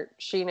smart.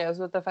 She knows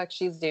what the fuck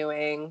she's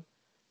doing.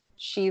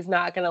 She's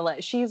not going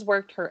to she's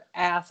worked her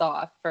ass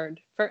off for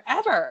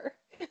forever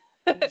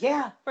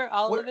Yeah. for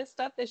all We're, of this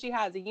stuff that she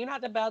has. And you're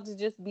not about to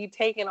just be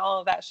taking all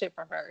of that shit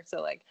from her.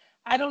 So, like,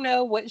 I don't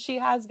know what she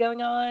has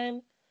going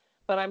on,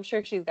 but I'm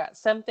sure she's got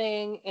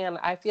something. And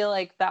I feel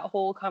like that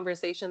whole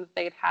conversation that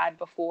they'd had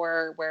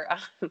before where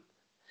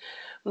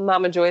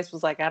Mama Joyce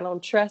was like, I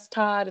don't trust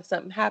Todd. If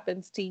something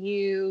happens to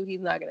you,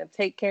 he's not going to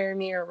take care of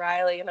me or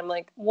Riley. And I'm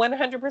like,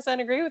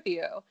 100% agree with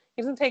you.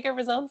 He doesn't take care of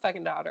his own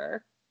fucking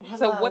daughter.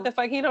 So what the hello.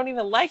 fuck? He don't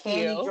even like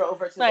Candy you. drove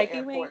her to the Like, you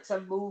ain't. airport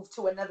to move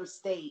to another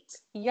state.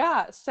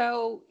 Yeah.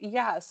 So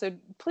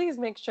please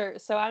make sure.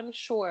 So I'm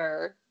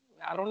sure,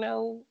 I don't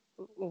know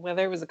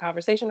whether it was a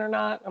conversation or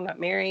not. I'm not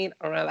married.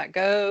 I don't know how that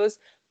goes,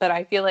 but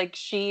I feel like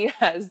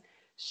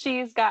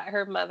she's got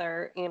her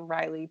mother and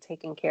Riley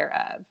taken care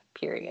of,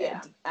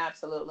 Yeah, period.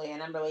 absolutely.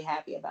 And I'm really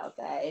happy about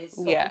that. It's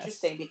so Yes.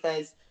 interesting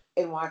because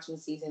in watching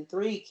season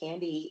three,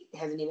 Candy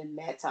hasn't even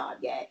met Todd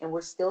yet. And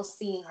we're still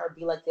seeing her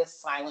be like this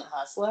silent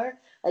hustler.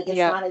 Like it's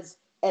Yep. not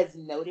as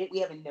noted. We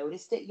haven't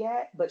noticed it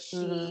yet, but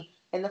Mm-hmm. she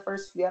in the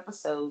first few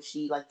episodes,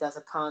 she like does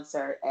a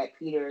concert at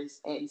Peter's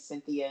and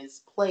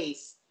Cynthia's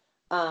place,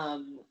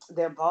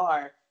 their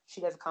bar.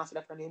 She does a concert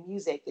of her new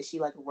music that she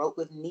like wrote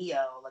with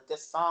Neo, like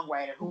this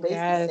songwriter who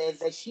basically says Yes.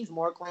 that she's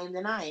more acclaimed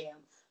than I am,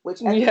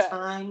 which at the Yeah.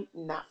 time,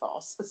 not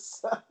false.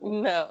 So,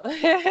 No.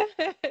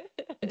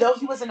 though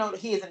he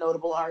is a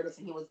notable artist,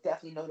 and he was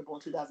definitely notable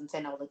in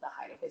 2010. That was like the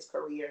height of his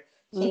career.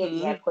 Candy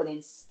Mm-hmm. had put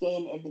in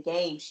skin in the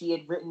game. She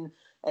had written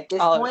at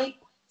this All of it. point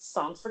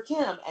songs for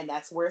Kim, and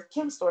that's where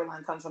Kim's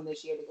storyline comes from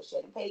this year because she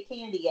hadn't paid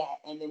Candy yet,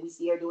 and then we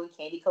see her doing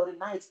Candy Coated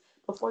Nights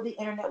before the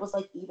internet was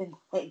like even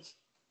like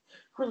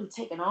really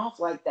taking off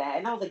like that.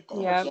 And I was like, damn,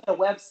 she Yep. had a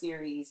web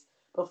series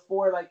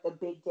before like the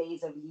big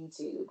days of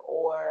YouTube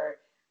or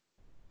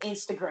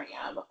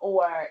Instagram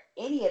or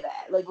any of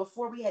that. Like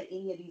before we had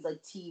any of these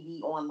like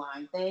TV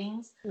online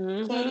things,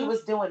 Candy Mm-hmm.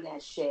 was doing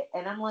that shit.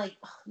 And I'm like,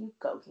 oh, you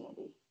go,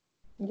 Candy.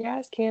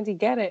 Yes, Candy,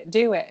 get it.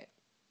 Do it.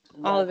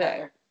 All Love of it.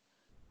 her.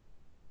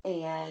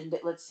 And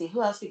let's see,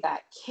 who else we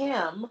got?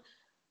 Kim,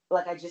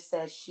 like I just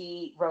said,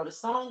 she wrote a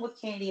song with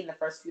Candy, and the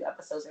first few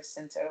episodes are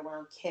centered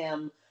around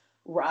Kim.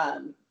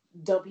 Um,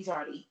 Don't Be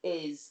Tardy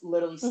is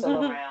literally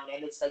still around,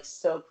 and it's like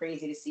so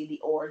crazy to see the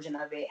origin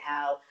of it.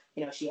 How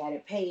she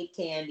hadn't paid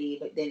Candy,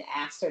 but then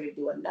asked her to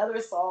do another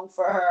song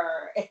for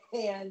her,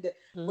 and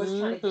was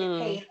trying to get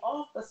Mm-hmm. paid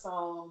off the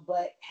song,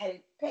 but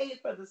hadn't paid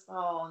for the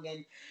song.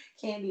 And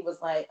Candy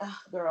was like, oh,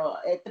 "Girl,"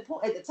 at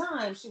the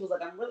time, she was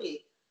like,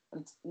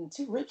 I'm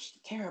too rich to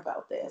care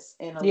about this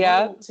and a little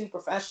Yep. too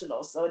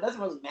professional. So it doesn't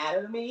really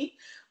matter to me.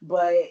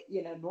 But,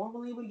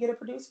 normally we get a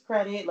producer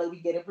credit, like we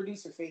get a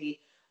producer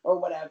fee or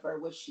whatever,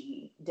 which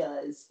she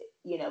does,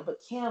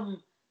 but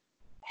Kim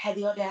had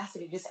the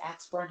audacity to just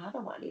ask for another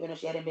one, even if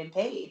she hadn't been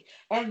paid.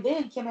 And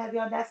then Kim had the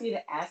audacity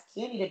to ask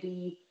Kenny to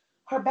be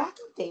her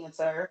backup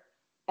dancer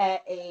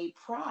at a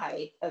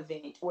Pride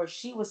event where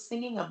she was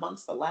singing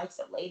amongst the likes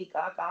of Lady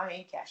Gaga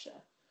and Kesha.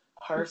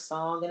 Her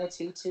song in a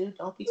tutu,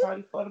 Don't Be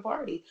Tardy for the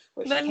Party,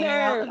 where she The came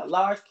out in a nerve.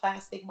 large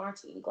plastic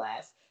martini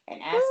glass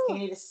and asked Whew.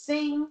 Kenny to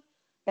sing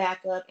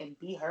backup and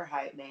be her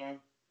hype man.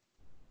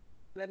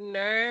 The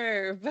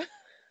nerve.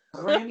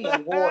 Grammy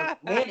Award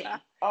winning The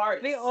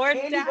artist,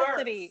 Candy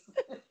audacity.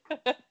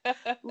 Burris.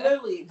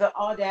 Literally, the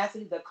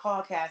audacity, the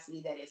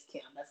caucasity that is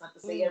Kim. That's not to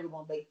say Mm.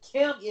 everyone, but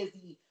Kim is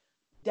the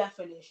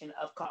definition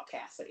of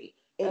caucasity.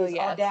 It Oh, is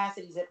yes.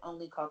 audacities that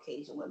only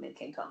Caucasian women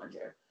can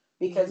conjure.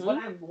 Because what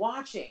Mm-hmm. I'm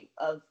watching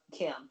of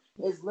Kim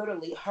is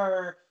literally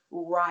her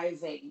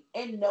rising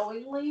and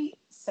knowingly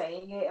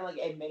saying it and like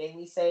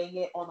admittingly saying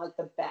it on like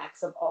the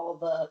backs of all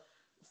the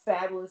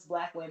fabulous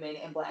black women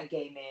and black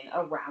gay men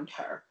around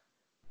her.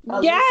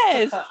 A list to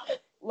Yes. come.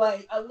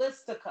 Like a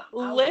list to come.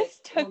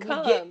 List to When we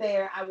get come.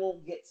 there, I will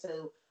get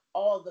to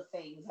all the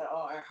things that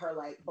are her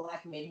like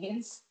black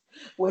minions,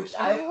 which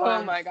I Oh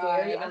find my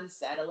very God.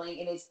 unsettling,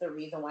 and it's the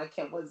reason why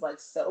Kim was like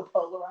so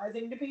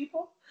polarizing to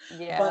people. But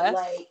Yes.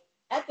 like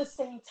at the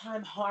same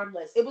time,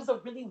 harmless. It was a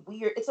really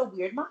weird. It's a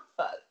weird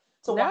mindfuck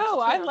to watch No,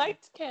 I Kim.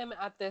 liked Kim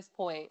at this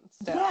point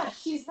Yeah, still.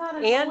 she's not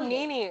And annoying.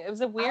 Nene. It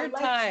was a I weird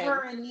liked time.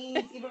 her and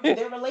Nene's even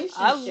their I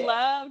relationship.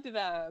 loved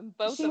them,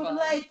 both She of would be them.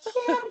 like,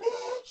 Kim,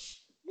 bitch,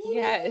 Nene,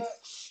 Yes.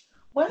 bitch,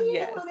 what are you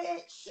Yes. doing,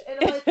 bitch? And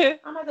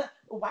I'm like,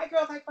 white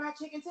girls like fried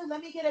chicken too.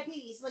 Let me get a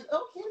piece. Like,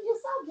 oh, Kim, you're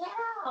so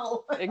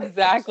ghetto. Like, it's just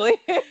Exactly.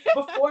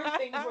 before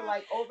things were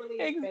like overly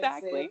offensive,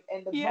 Exactly.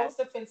 and the Yes. most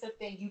offensive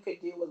thing you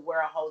could do was wear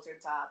a halter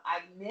top.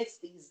 I miss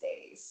these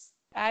days.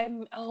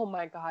 Oh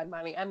my God,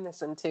 mommy, I miss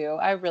them too.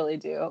 I really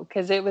do.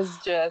 Because it was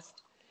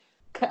just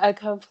a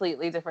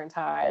completely different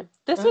time.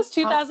 This was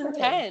How fitting.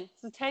 2010.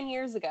 So 10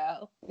 years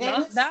ago. And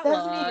Not it that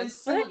doesn't even long.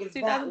 seem like it's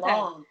that 2010.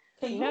 long.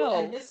 Can you?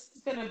 And No. this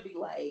is gonna be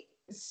like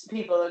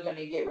people are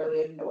gonna get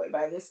really annoyed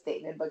by this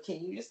statement, but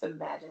can you just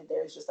imagine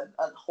there's just a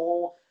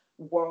whole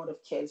world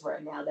of kids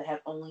right now that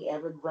have only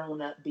ever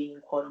grown up being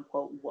quote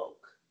unquote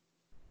woke?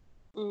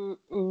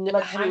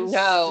 Like I'm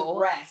No.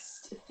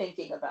 stressed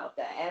thinking about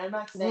that, and I'm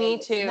not saying Me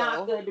it's not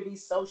too. good to be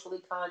socially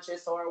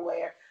conscious or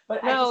aware,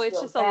 but I No, just it's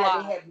feel just a bad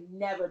they lot. have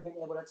never been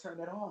able to turn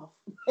it off.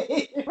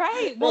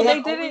 Right. Well, They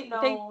have they only didn't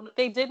known.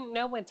 they didn't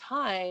know a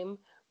time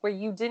where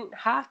you didn't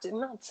have to. I'm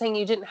not saying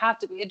you didn't have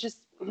to be. It just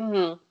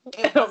I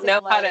It don't wasn't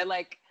know how to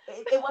like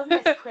like it wasn't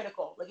as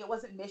critical. Like it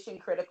wasn't mission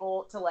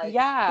critical to like because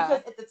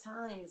yeah. at the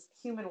times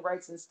human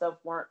rights and stuff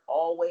weren't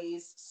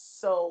always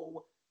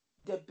so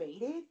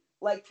debated.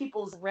 Like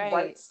people's Right.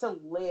 rights to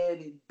live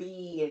and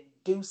be and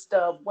do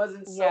stuff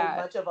wasn't so Yeah.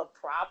 much of a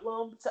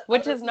problem to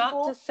Which other is not to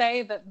people.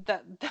 say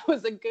that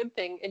was a good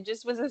thing. It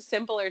just was a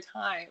simpler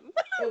time.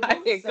 It I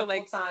was a think, simple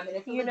like, time, and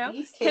I feel you like know,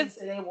 these kids because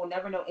today will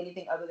never know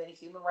anything other than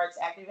human rights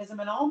activism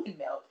and almond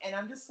milk. And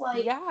I'm just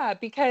like, yeah,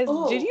 because did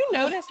oh, you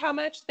notice how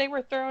much they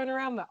were throwing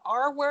around the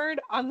R word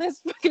on this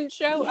fucking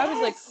show? I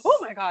was like, oh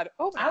yes. my God,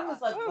 oh my I was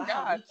God, like, oh wow,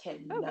 God,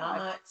 we oh God.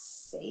 cannot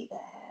say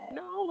that.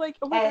 No, like,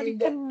 oh my God, you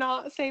And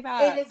cannot say and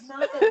that. it's not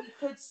that we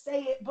could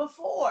say it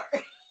before.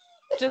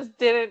 Just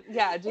didn't,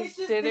 yeah, It just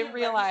just didn't didn't register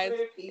realize to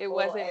it people.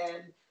 wasn't,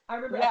 And I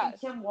remember, I think yes.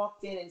 Kim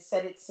walked in and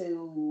said it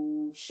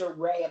to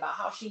Sheree about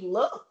how she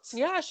looked.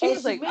 Yeah, she And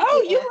was she like, meant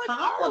 "Oh, it in you a look R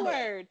compliment.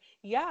 word."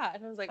 Yeah,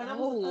 and I was like, And I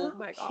was "Oh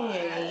like, my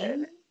okay,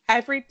 God."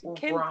 Every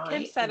Kim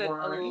right, said it a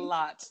right.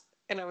 lot,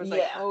 and I was like,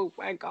 Yeah. "Oh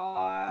my Yeah,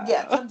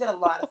 God." Kim did a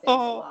lot of things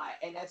a lot.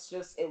 And that's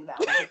just, it, that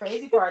was the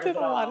crazy She part of did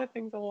it a lot all. of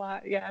things a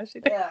lot. Yeah, she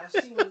did. Yeah,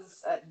 she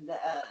was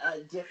a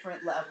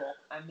different level.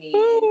 I mean,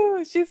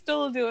 Ooh, she's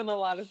still doing a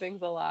lot of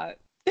things a lot.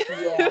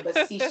 yeah, but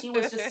see, she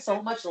was just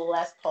so much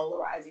less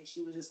polarizing.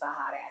 She was just a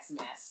hot ass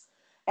mess.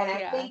 And I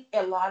Yeah. think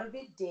a lot of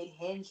it did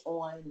hinge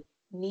on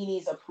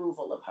Nini's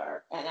approval of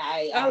her. And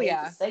I Oh hate to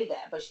yeah. say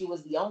that, but she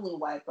was the only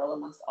white girl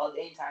amongst all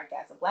the entire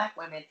cast of black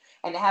women.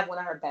 And to have one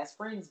of her best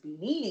friends be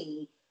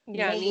Nini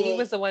Yeah, made Nene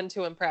was it, the one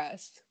to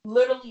impress.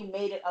 literally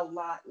made it a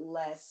lot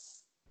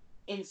less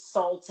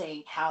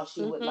insulting how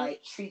she would Mhm.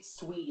 like treat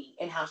Sweetie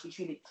and how she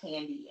treated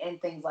Candy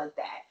and things like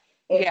that.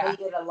 It Yeah. made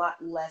it a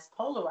lot less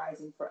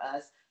polarizing for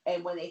us.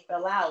 And when they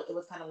fell out, it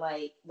was kind of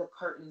like the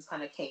curtains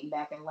kind of came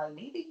back and like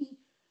maybe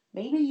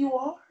you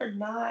are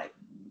not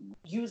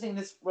using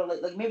this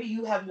like maybe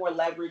you have more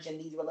leverage in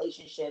these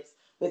relationships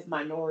with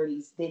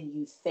minorities than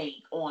you think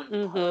on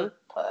Mhm.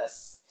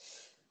 purpose.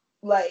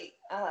 Like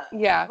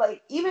Yeah.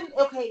 like even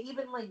okay,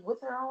 even like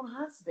with her own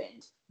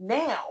husband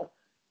now,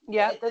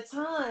 Yep. at the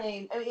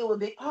time, I mean, it was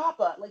Big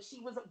Papa. Like she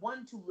was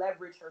one to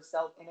leverage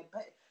herself and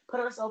put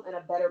herself in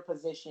a better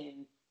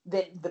position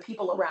than the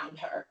people around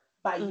her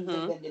by using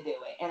Mhm. them to do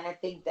it. And I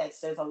think that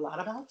says a lot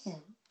about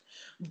him.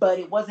 But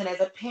it wasn't as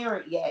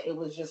apparent yet. It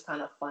was just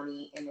kind of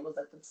funny, and it was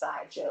like the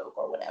side joke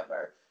or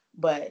whatever.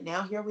 But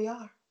now here we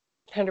are.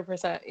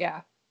 100%.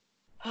 Yeah.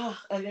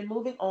 And then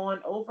moving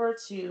on over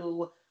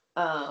to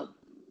um,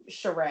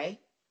 Sheree.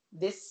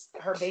 This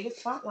her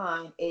biggest plot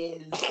line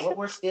is what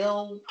we're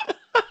still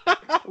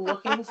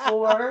looking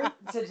for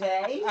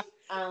today.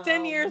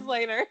 10 years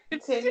later.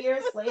 10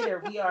 years later,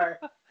 we are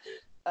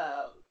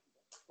uh,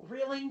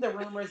 reeling the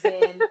rumors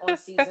in on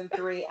season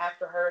 3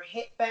 after her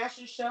hit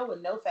fashion show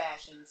with no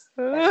fashions.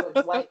 That's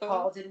what Dwight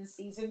called it in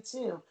season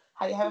 2.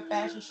 How you have a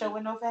fashion show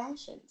with no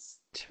fashions?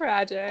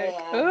 Tragic.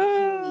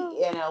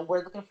 And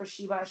we're looking for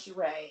Sheba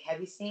Sheree. Have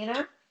you seen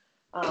her?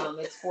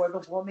 It's for the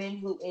woman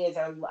who is.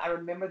 I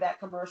remember that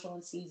commercial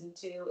in season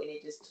 2, and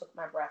it just took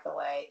my breath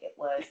away. It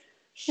was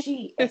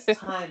she is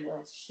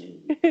timeless.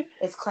 She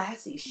is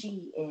classy.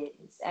 She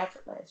is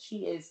effortless.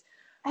 She is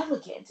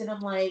elegant, and I'm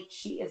like,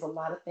 she is a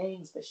lot of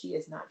things, but she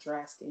is not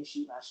dressed in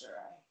Sheba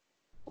Sheree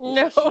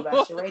because Sheba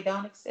No. Sheree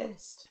don't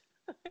exist.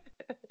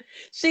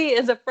 She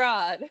is a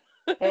fraud.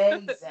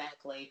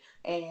 Exactly,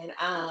 and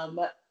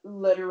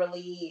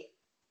literally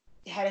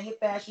had a hit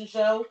fashion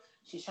show.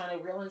 She's trying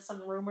to reel in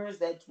some rumors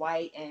that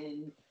Dwight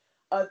and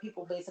other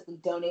people basically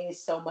donated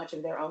so much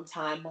of their own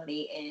time,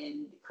 money,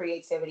 and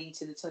creativity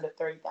to the tune of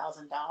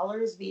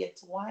 $30,000 via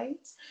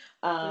Dwight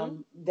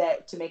Hmm?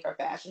 that to make her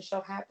fashion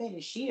show happen.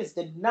 And she is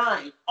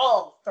denying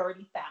all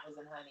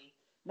 30,000, honey.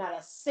 Not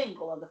a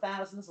single of the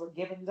thousands were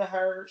given to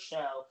her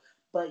show.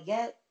 But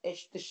yet,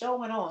 the show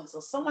went on,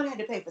 so someone had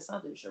to pay for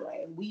something,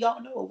 Sheree, and we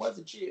all know it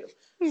wasn't you.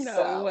 No, it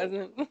So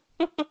wasn't.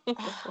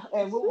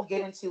 and we will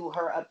get into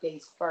her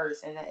updates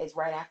first, and that is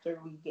right after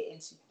we get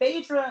into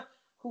Phaedra,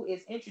 who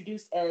is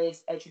introduced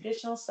as a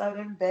traditional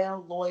Southern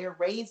Belle lawyer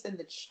raised in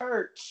the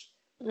church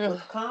with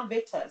Ugh. a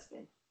convict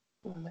husband.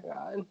 Oh my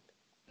God.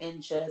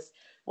 And just,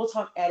 we'll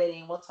talk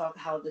editing, we'll talk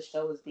how the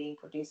show is being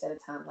produced at a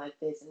time like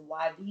this, and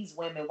why these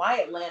women, why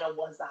Atlanta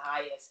was the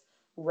highest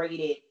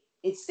rated,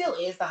 it still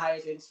is the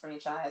highest rated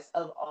franchise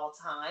of all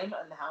time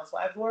in the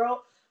Housewives world.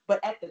 But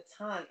at the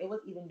time, it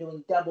was even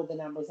doing double the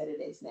numbers that it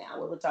is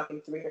now. We were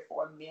talking 3 or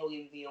 4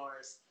 million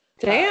viewers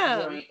Damn.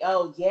 during.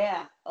 Oh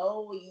yeah.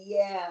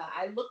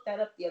 I looked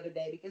that up the other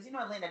day because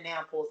Atlanta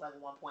now pulls like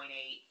 1.8,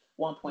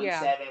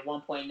 Yeah. 1.7,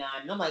 1.9,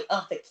 and I'm like,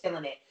 oh, they're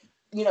killing it.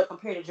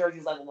 Compared to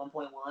Jersey's like a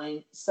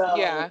 1.1. So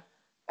Yeah.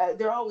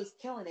 they're always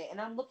killing it.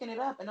 And I'm looking it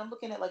up, and I'm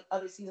looking at like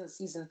other seasons,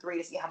 season 3,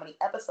 to see how many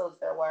episodes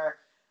there were.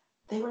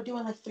 They were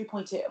doing like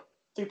 3.2,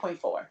 3.4,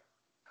 four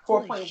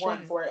Holy point one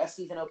shit. for a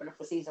season opener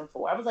for season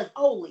 4. I was like,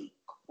 holy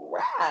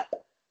crap.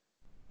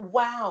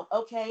 Wow.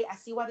 Okay. I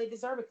see why they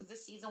deserve it because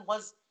this season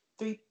was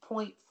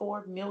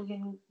 3.4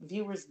 million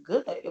viewers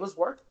good. It was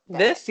worth This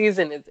that.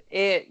 season is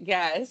it.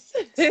 Yes.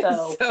 It's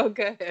So, so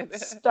good.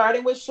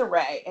 starting with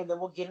Sheree, and then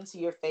we'll get into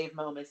your fave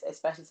moments,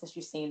 especially since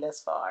you've seen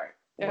thus far.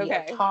 We are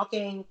Okay.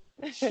 talking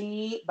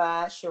She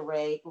by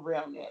Sheree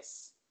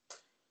realness.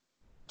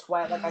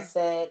 Dwight, like I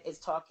said, is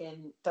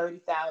talking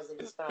 30,000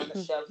 he spent on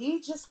the show. He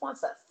just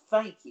wants a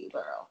thank you,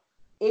 girl.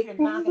 If you're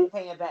not going to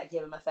pay him back,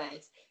 give him a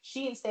thanks.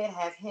 She instead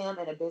has him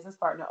and a business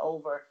partner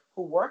over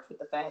who worked with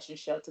the fashion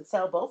show to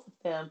tell both of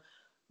them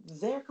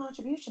their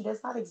contribution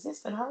does not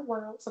exist in her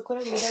world, so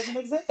clearly it doesn't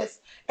exist.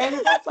 And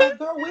the wife's like,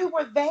 girl, we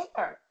were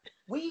there.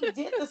 We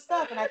did the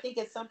stuff. And I think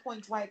at some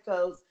point Dwight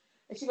goes,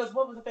 and she goes,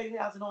 what was the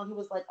 30,000 on? He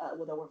was like,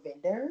 well, there were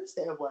vendors,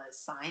 there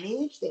was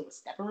signage, there was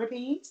stepper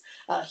repeats.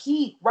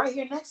 He, right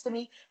here next to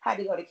me, had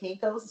to go to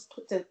Kinko's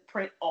to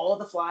print all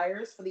the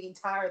flyers for the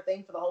entire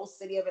thing for the whole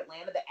city of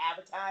Atlanta, the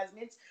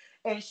advertisements.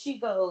 And she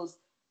goes,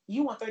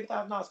 you want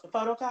 $30,000 for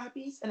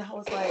photocopies? And I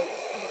was like,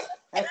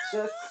 that's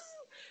just...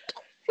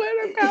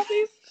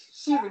 Photocopies.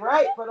 She's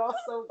right, but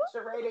also,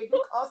 Sheree, they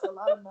do cost a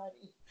lot of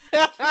money.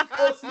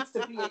 Kinko's used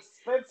to be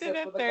expensive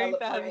for the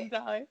color print.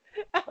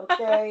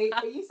 Okay,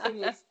 it used to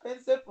be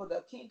expensive for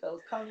the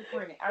Kinko's color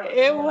print. I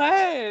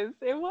remember.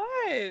 It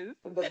was.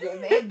 But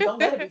man, don't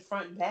let it be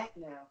front and back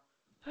now.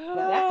 Now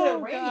that could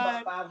have ran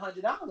you about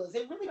 $500.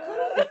 It really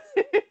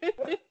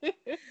could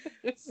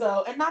have.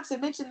 So, and not to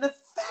mention the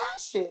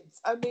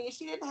fashions. I mean,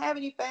 she didn't have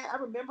any I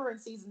remember in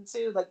season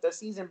 2, like the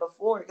season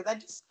before, because I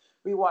just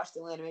rewatched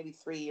Atlanta maybe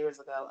 3 years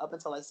ago, up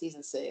until like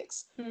season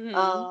 6,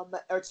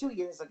 or 2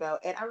 years ago.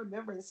 And I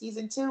remember in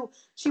season 2,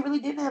 she really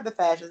didn't have the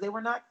fashions. They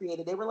were not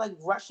created. They were like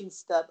rushing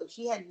stuff, but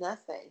she had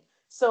nothing.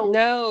 So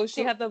no,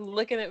 she had them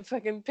looking at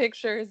fucking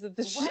pictures of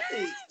the shit.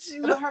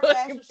 But her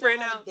fashion show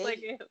had a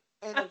date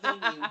and a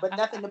venue, but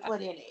nothing to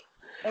put in it.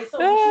 And so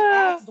when she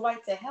asked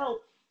Dwight to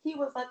help, he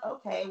was like,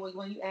 okay, well,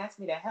 when you ask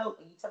me to help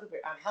and you tell people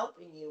I'm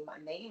helping you, my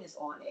name is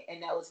on it.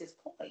 And that was his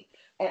point.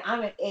 And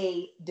I'm an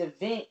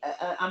event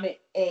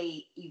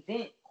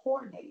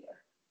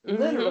coordinator.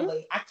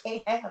 Literally, I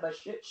can't have a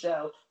shit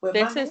show with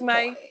my name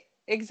on it.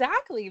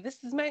 Exactly.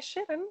 This is my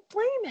shit. I don't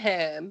blame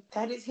him.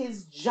 That is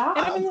his job.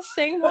 And I'm in the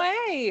same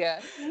way.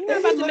 You're not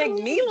about to make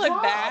me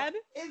look bad.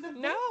 Is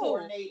event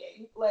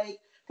coordinating. Like,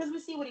 because we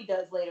see what he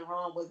does later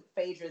on with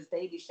Phaedra's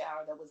baby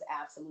shower that was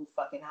absolute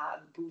fucking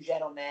hot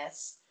bougette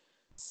mess.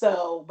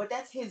 So, but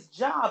that's his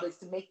job, is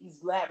to make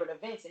these elaborate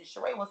events. And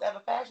Sheree wants to have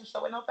a fashion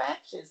show with no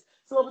fashions.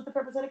 So what was the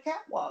purpose of the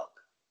catwalk?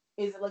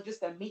 Is it like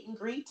just a meet and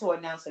greet to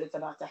announce that it's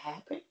about to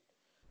happen?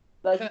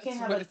 Like, that's, you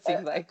can't have it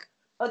seems like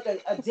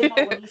a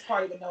demo release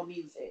party with no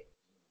music.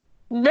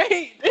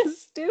 Right.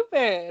 It's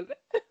stupid.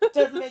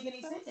 Doesn't make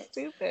any sense.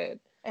 Stupid.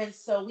 And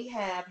so we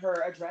have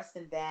her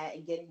addressing that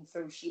and getting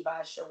through She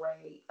by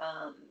Sheree.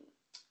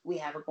 We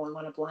have her going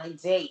on a blind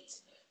date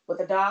with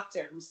a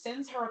doctor who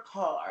sends her a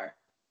car.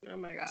 Oh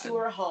my God. To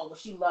her home, which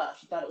she loved.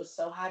 She thought it was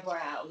so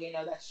highbrow. You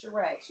know, that's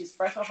Sheree. She's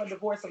fresh off a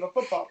divorce of a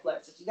football player,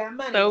 so she got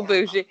money. So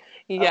bougie.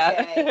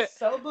 Yeah. Okay,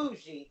 so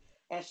bougie.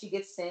 And she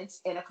gets sent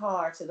in a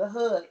car to the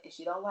hood, and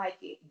she don't like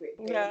it.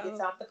 Barely gets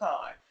out the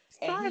car.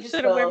 And I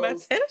should have worn my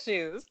tennis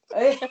shoes.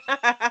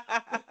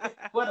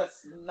 What a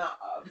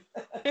snob.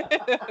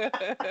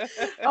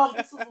 Oh,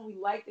 this is when we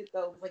liked it,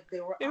 though. It was like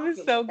they were arguing. It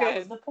was so good. That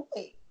was the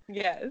point.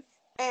 Yes.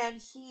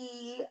 And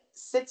he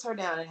sits her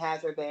down and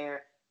has her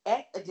there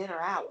at a dinner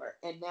hour.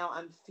 And now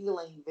I'm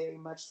feeling very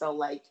much so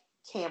like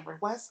Cameron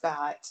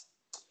Westcott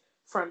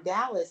from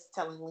Dallas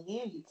telling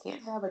Leanne, you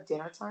can't have a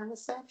dinner time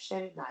reception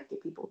and not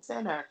get people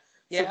dinner.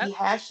 Yeah. So he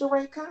has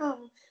Sheree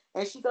come,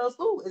 and she goes,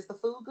 ooh, is the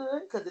food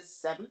good? Because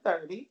it's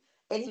 7:30.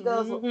 And he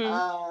goes,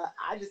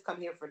 I just come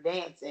here for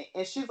dancing.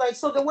 And she's like,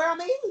 so then where am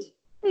I eating?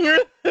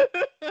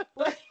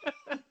 Like,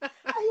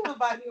 how you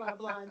invite me on a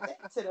blind date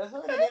to the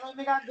hood and they don't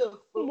even got good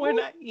food? We're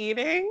not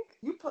eating?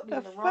 You put me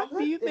in the wrong hood. What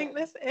do you think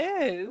this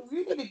is?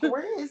 You need to,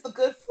 where is the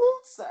good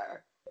food,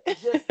 sir?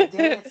 Just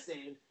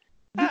dancing.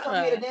 You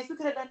come here to dance. We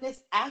could have done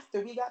this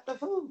after we got the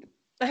food.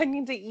 I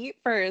need to eat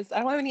first. I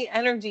don't have any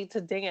energy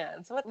to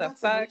dance. What the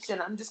fuck?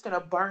 I'm just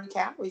gonna burn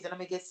calories and I'm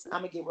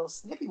gonna get real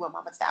snippy when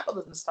my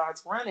metabolism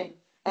starts running.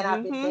 And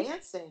I've been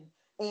dancing,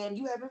 and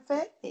you haven't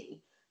fed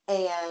me,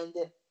 and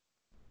it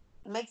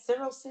makes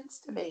zero sense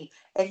to me.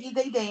 And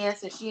they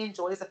dance, and she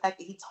enjoys the fact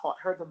that he taught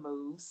her the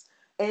moves,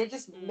 and it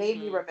just made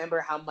me remember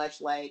how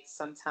much, like,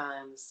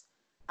 sometimes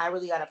I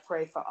really gotta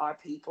pray for our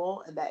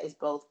people, and that is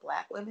both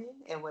Black women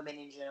and women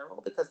in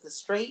general, because the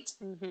straight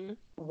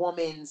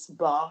woman's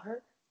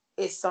bar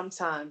is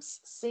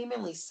sometimes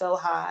seemingly so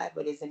high,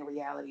 but is in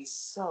reality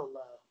so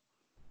low.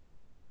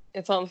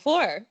 It's on the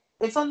floor.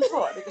 It's on the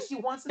floor because she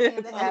wants a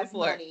man that has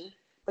money,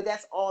 but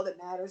that's all that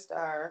matters to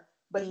her.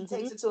 But he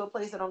takes her to a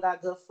place that don't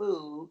got good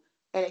food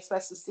and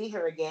expects to see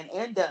her again,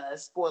 and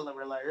does,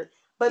 spoiler alert.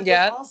 But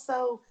then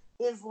also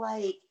is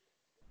like,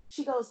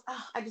 she goes,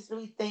 oh, I just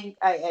really think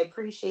I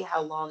appreciate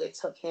how long it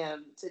took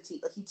him to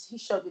teach. Like, he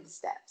showed me the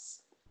steps.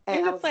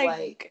 And I was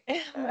like,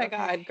 oh my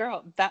God,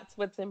 girl, that's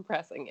what's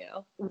impressing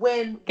you.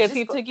 Because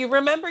he took you,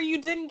 remember,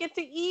 you didn't get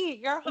to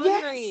eat. You're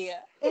hungry.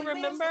 Yes.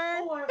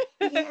 Remember?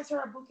 He hands her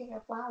a bouquet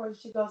of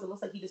flowers. She goes, it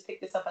looks like he just picked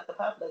this up at the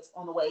Publix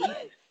on the way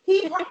in.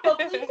 He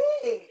probably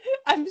did.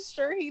 I'm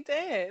sure he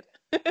did.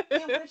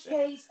 In which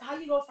case, how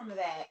you go from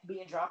that,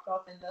 being dropped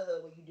off in the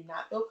hood where you do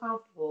not feel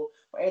comfortable,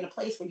 or in a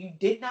place where you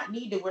did not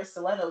need to wear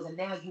stilettos, and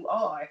now you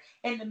are,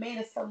 and the man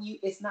is telling you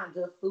it's not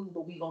good food,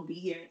 but we're going to be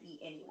here and eat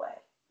anyway.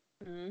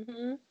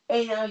 And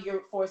now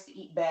you're forced to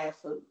eat bad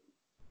food.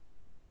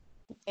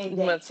 and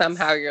But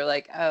somehow dance. you're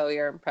like, oh,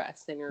 you're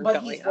impressed and you're But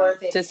going he's up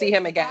worth it to see because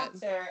him he's a again.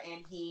 dancer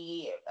and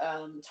he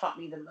taught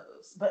me the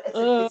moves. But it's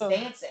Oh,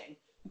 dancing.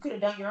 You could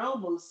have done your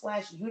own moves.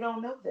 Slash, you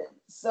don't know them.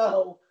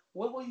 So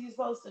what were you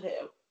supposed to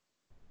do?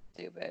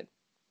 stupid.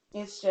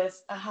 It's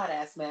just a hot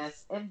ass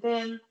mess. And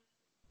then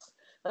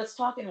let's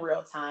talk in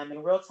real time.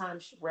 In real time,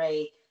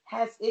 Sheree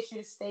has issued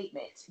a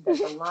statement that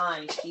the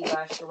line She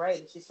by Sheree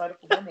that she started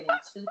for women in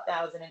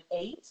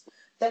 2008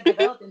 that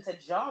developed into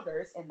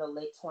joggers in the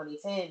late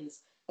 2010s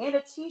and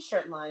a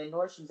t-shirt line in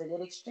Nordstrom's that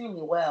did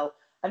extremely well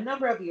a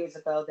number of years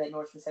ago that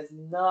Nordstrom's has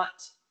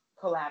not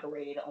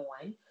collaborated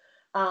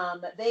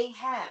on. They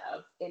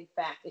have, in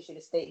fact, issued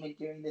a statement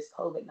during this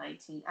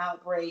COVID-19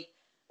 outbreak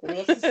that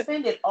they have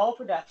suspended all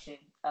production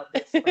of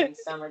their spring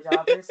summer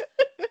joggers,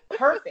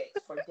 perfect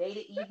for day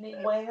to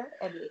evening wear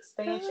and the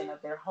expansion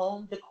of their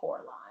home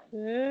decor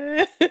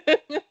line.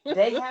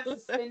 They have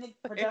suspended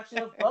production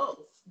of both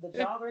the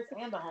joggers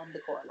and the home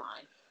decor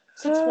line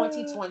to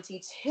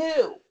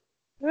 2022.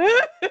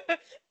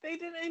 They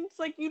didn't. It's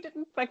like you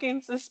didn't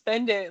fucking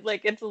suspend it.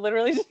 Like it's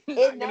literally just It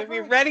not going to be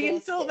never ready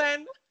until existed.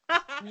 then.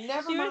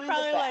 Never She was mind the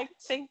probably like,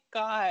 fact. "Thank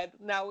God,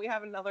 now we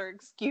have another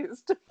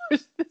excuse to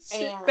push this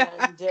shit back."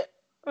 And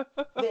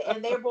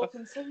and they will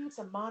continue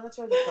to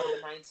monitor the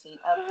COVID-19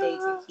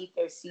 updates and keep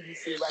their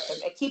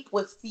keep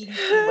with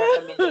CDC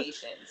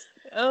recommendations.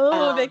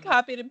 Oh, they Um,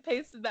 copied and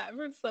pasted that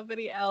from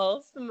somebody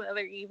else in the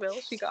other email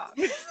she got.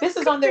 this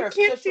is on I their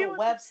can't deal official with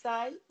it.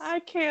 website. I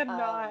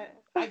cannot.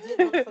 I did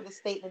look for the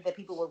statement that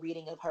people were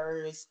reading of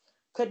hers,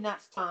 could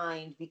not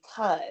find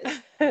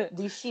because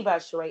the She by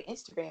Sheree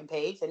Instagram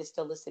page that is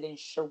still listed in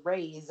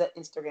Sheree's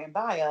Instagram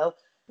bio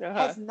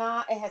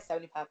Uh-huh. it has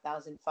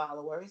 75,000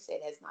 followers.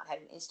 It has not had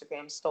an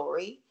Instagram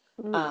story.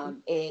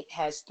 Mm. It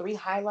has 3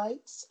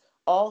 highlights.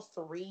 All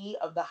 3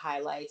 of the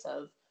highlights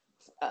of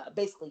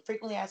basically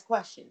frequently asked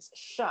questions,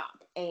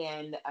 shop,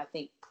 and I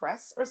think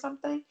press or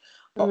something.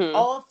 Mm-hmm.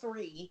 All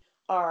 3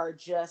 are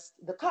just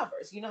the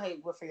covers. You know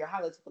how for your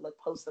highlights, you could like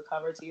post the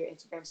cover to your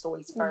Instagram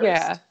stories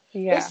Yeah. first. It's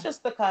Yeah.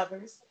 just the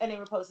covers, and they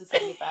were posted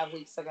 75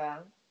 weeks ago.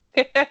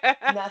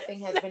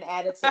 Nothing has been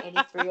added to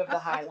any 3 of the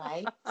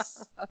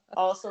highlights.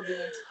 Also,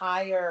 the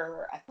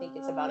entire, I think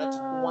it's about a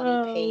 20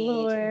 Oh page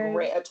Lord.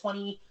 grid, a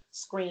 20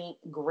 screen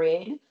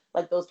grid,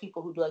 like those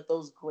people who do like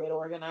those grid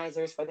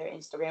organizers for their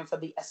Instagram for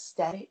the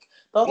aesthetic.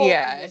 The whole thing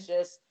Yeah. is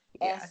just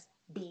Yeah.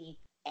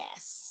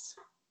 SBS.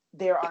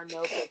 There are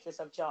no pictures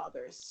of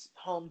joggers,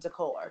 home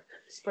decor,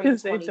 spring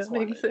Because they don't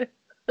 2020. exist.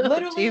 Oh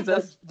Literally,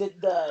 Jesus. the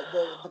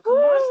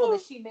commercial that Woo!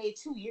 she made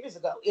 2 years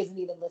ago isn't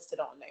even listed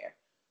on there.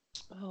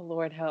 Oh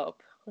Lord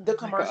help. Oh The my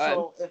God.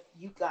 commercial, if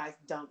you guys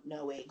don't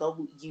know it,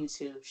 go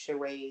YouTube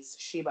Sheree's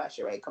She by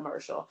Sheree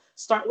commercial.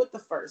 Start with the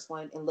first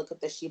one and look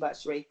at the She by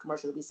Sheree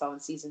commercial that we saw in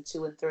season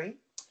 2 and 3.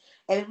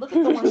 And then look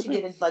at the one she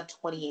did in like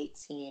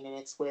 2018. And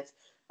it's with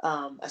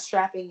a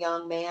strapping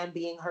young man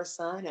being her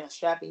son and a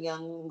strapping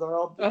young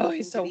girl Oh, he's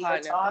looking to so be her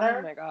hot now. Oh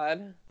daughter, my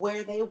God.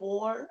 where they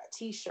wore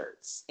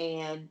t-shirts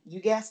and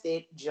you guessed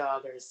it,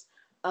 joggers.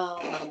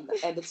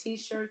 And the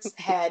t-shirts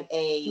had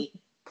a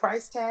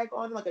price tag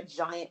on, like a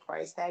giant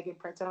price tag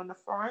imprinted on the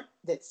front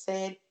that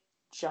said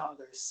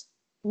joggers.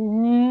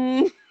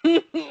 No.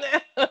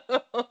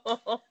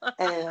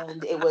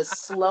 And it was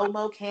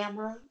slow-mo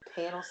camera,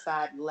 panel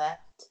side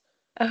left,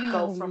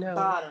 go Oh from no.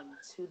 bottom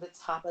to the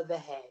top of the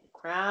head,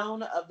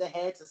 crown of the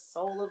head to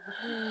sole of the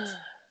feet,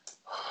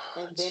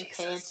 Oh, and then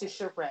pan to Jesus.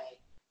 Sheree,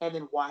 and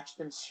then watch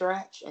them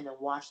stretch, and then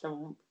watch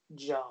them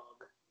jog.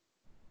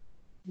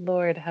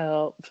 Lord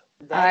help.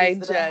 That I is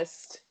the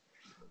best. just.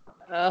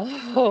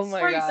 Oh my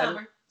Spring God.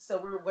 summer.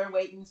 So we're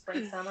waiting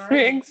spring summer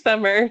Spring, again.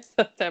 summer,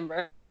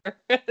 September.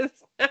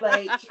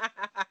 Like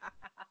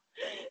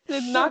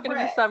It's not going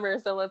to be charette. summer,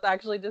 so let's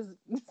actually just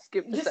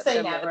skip to Just say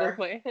September at this never.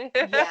 point.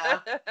 Yeah.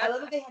 I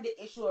love that they had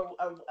to issue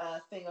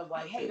a thing of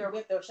like, hey girl, we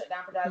have to shut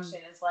down production.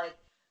 It's like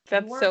you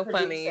That's weren't so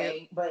funny.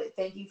 producing, but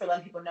thank you for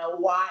letting people know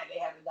why they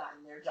haven't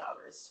gotten their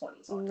joggers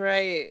 2020.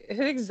 Right.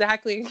 Who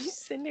exactly are you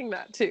sending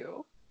that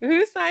to?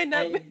 Who signed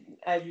up?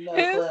 I have no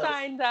Who clue.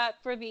 signed up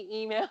for the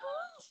email?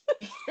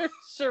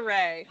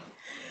 Sheree.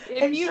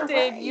 If And you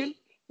did, Sheree,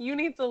 you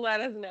need to let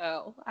us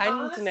know. I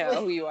need to know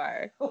honestly, who you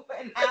are.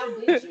 and how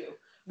did you?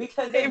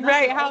 Because there's nothing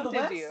Right, on how the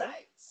did you?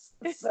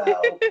 websites.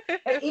 So,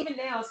 and even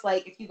now, it's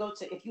like if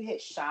you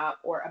hit shop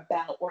or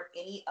about or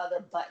any other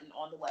button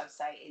on the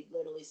website, it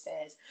literally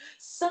says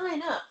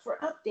sign up for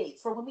updates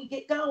for when we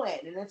get going.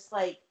 And it's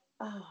like,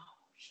 oh,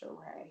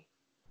 Sheree.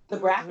 The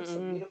graphics are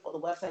Mm. beautiful. The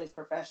website is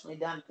professionally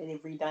done. And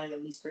they've redone it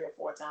at least 3 or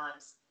 4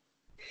 times.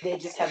 They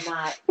just have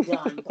not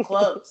done the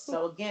clothes.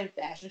 So again,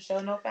 fashion show,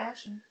 no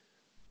fashion.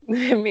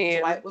 I mean,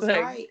 Dwight was like,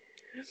 right.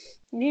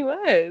 he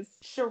was.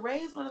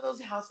 Sheree is one of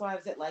those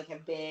housewives that like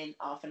have been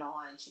off and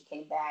on. She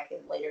came back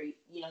in later,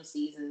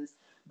 seasons.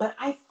 But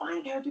I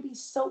find her to be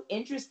so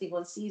interesting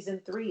on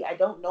season 3. I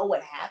don't know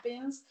what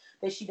happens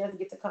that she doesn't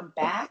get to come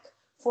back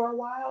for a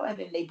while, and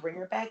then they bring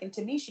her back. And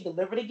to me, she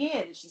delivered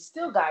again, and she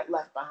still got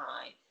left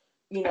behind.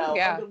 Oh, Her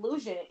yeah.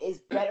 delusion is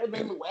better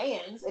than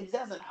Luann's. It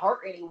doesn't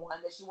hurt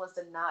anyone that she wants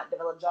to not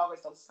develop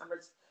joggers till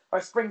summer or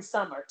spring,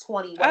 summer,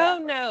 20, Oh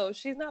whatever. no,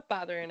 she's not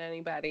bothering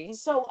anybody.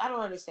 So I don't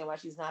understand why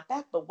she's not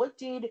back. But what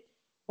do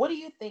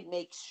you think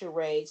makes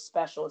Sheree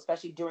special,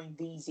 especially during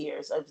these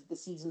years of the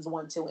seasons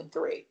 1, 2, and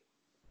 3?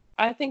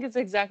 I think it's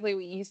exactly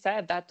what you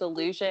said. That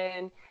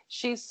delusion.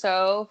 She's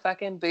so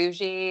fucking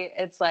bougie.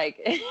 It's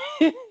like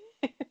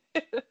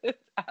it's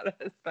out of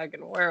this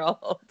fucking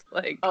world.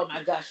 Like Oh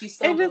my gosh, she's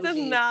so it just is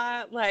bougie.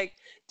 not like.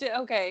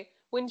 Okay,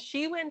 when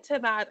she went to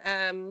that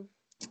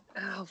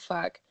oh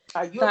fuck,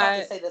 Are you about to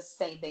that say the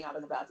same thing I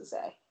was about to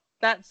say?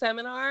 that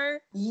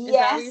seminar, is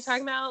that what you're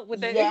talking Yes, about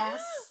with the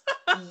yes,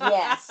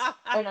 yes.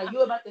 And are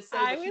you about to say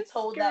I what she was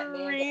told that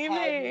man that had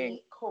screaming.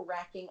 me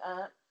cracking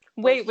up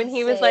when Wait, when he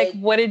he was like,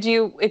 said, "What did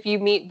you? If you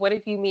meet, what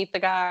if you meet the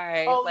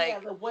guy "Oh yeah,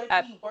 like but what if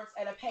at he works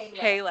at a Payless?" And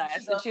she Payless?"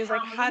 And goes, she was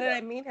like, "How am I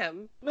 "How meet did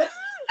him?" I meet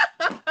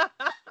him?"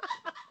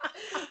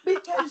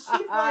 Because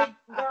she's like,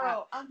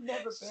 "Girl, I've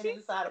never been she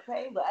inside a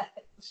Payless."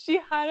 she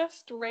had a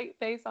straight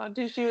face on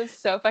too. She was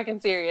so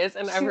fucking serious,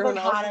 and She was like, everyone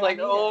else "How was did I like,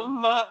 meet "Oh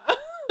him?" my."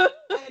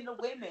 And the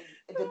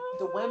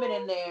women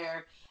in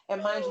there,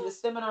 and mind you, the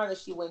seminar that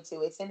she went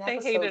to, it's in They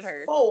episode hated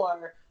her.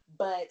 4,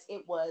 but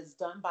it was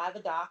done by the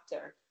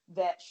doctor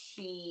that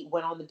she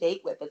went on the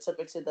date with, that took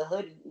her to the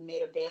hood and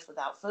made her dance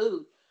without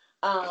food.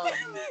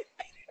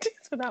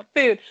 Without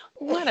food.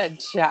 What a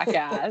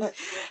jackass.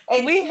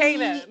 And We hate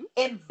he him.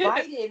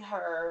 invited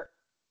her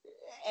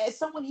as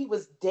someone he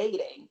was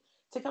dating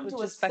to come to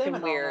Which a is fucking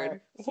seminar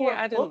weird. for a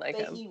I didn't book like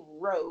that him. he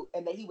wrote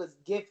and that he was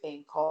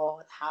gifting,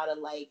 called How to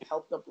Like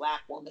Help the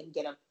Black Woman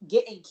Get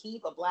and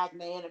Keep a Black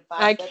Man in Five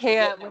I Steps to Get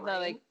can't in a with that.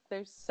 Ring. Like,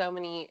 there's so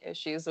many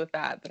issues with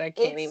that I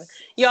can't even. It's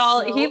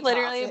Y'all, he so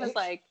literally was toxic.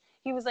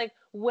 like,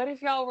 what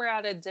if y'all were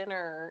at a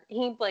dinner?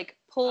 He like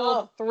pulled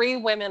Oh, 3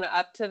 women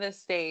up to the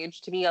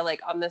stage to be like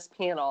on this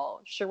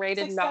panel. Sheree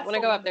did not want to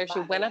successful go up women, there. She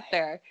by the went up way.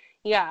 there.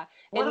 Yeah.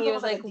 One And of he them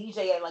was was like like, a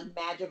DJ at like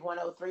Magic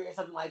 103 or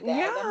something like that.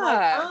 And I'm like,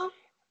 yeah.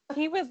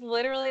 He was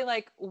literally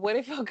like, what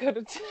if y'all go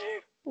to dinner?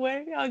 What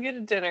if y'all get a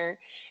dinner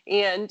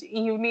and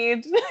you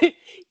need to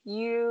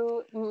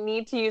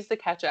use the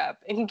ketchup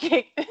and you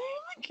get the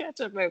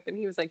ketchup open?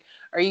 He was like,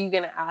 are you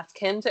gonna ask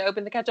him to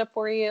open the ketchup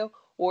for you?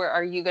 Or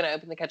are you going to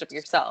open the ketchup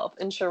yourself?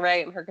 And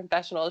Sheree, in her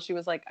confessional, she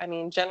was like, I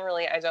mean,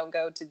 generally, I don't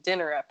go to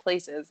dinner at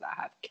places that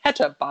have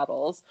ketchup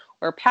bottles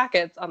or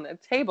packets on the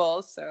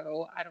table.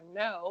 So I don't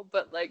know.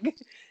 But like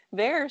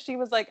there, she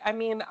was like, I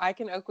mean, I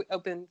can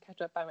open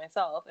ketchup by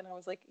myself. And I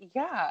was like,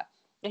 yeah.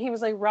 And he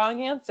was like,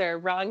 wrong answer,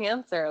 wrong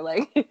answer.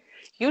 Like,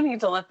 you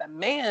need to let the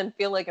man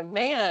feel like a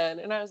man.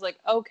 And I was like,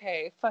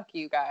 okay, fuck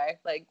you, guy.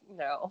 Like,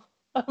 no,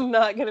 I'm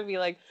not going to be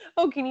like,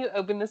 oh, can you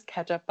open this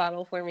ketchup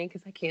bottle for me?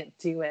 Because I can't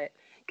do it.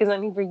 Because I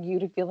need for you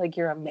to feel like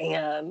you're a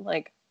man.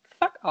 Like,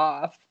 fuck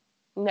off.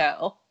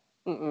 No.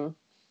 Mm-mm.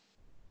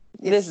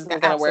 This it's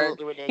isn't gonna work.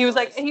 absolutely He was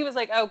like, ridiculous.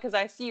 oh, because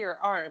I see your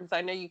arms.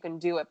 I know you can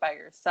do it by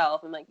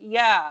yourself. I'm like,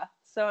 yeah.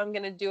 So I'm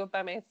gonna do it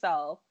by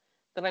myself.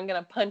 Then I'm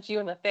gonna punch you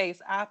in the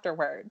face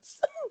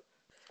afterwards.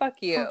 Fuck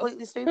you.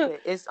 Completely stupid.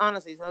 It's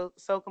honestly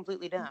so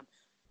completely dumb.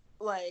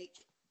 Like,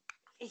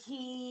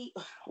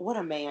 what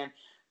a man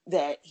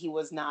that he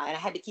was not. And I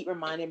had to keep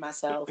reminding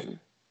myself,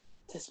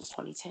 this was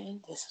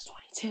 2010, this was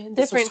 2010,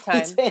 this was Different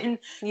time. 2010.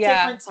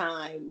 Yeah. Different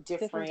time,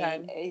 Different different.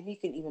 time. And you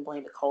can even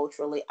blame it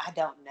culturally. I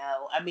don't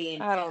know. I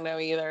mean, I don't know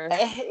either.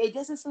 it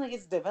doesn't seem like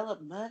it's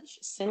developed much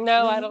since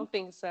No, I then. don't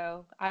think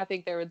so. I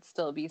think there would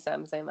still be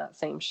some saying that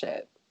same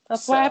shit.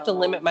 That's why I have to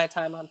limit So, my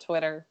time on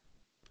Twitter.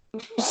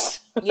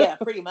 yeah,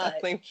 pretty That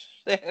much. same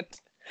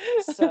shit.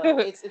 So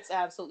it's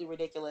absolutely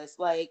ridiculous.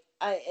 Like,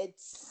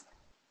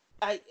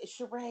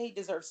 Sheree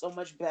deserves so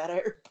much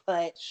better,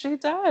 but She and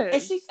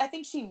does. I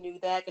think she knew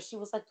that because she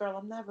was like, "Girl,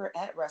 I'm never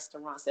at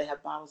restaurants that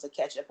have bottles of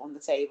ketchup on the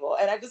table."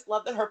 And I just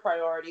love that her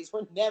priorities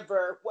were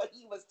never what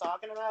he was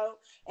talking about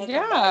and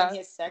combating Yeah.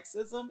 his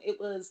sexism. It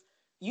was,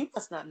 you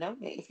must not know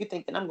me if you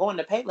think that I'm going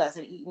to Payless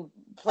and eating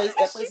at she,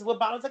 places with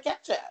bottles of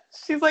ketchup.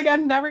 she's like,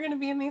 I'm never going to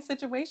be in these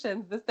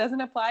situations. This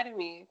doesn't apply to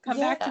me. Come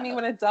back to me Yeah,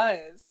 when it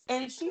does.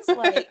 and she's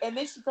like, and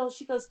then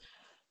she goes,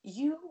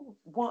 "You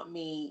want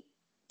me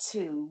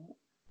to?"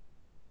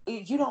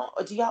 You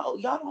don't, y'all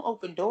don't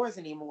open doors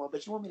anymore,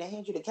 but you want me to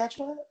hand you the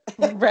ketchup?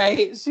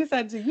 Right. She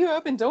said, do you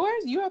open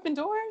doors? You open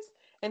doors?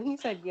 And he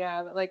said,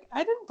 yeah. But like,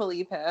 I didn't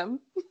believe him,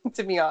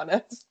 to be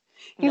honest.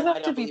 He's No, I not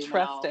to don't be believe him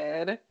at all.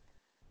 trusted.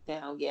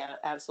 No, yeah,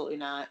 absolutely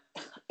not.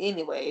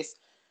 Anyways,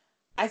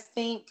 I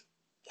think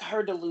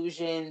her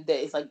delusion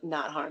that is like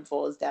not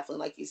harmful is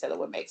definitely, like you said,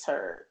 what makes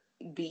her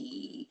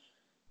be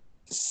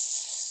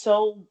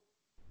so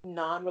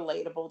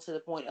non-relatable to the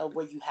point of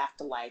where you have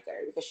to like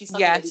her, because she's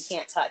something that we Yes.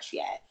 can't touch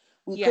yet.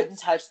 We couldn't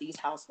Yes. touch these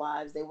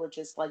housewives. They were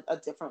just like a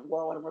different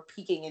world, and we're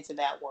peeking into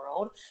that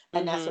world.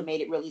 And that's Mm-hmm. what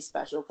made it really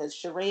special, because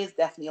Sheree is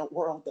definitely a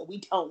world that we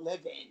don't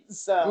live in.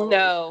 So,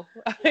 No.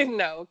 I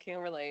know. Can't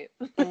relate.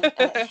 and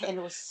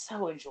it was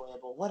so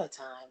enjoyable. What a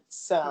time.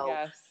 So,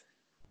 Yes.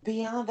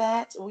 beyond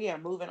that, we are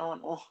moving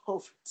on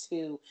over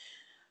to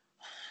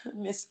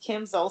Miss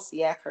Kim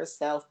Zolciak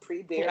herself, All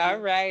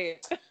pre-Bearden.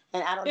 right.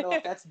 And I don't know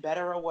if that's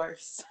better or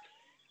worse.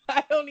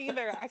 I don't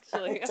either, I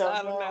actually. don't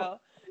I don't know. know.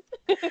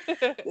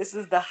 This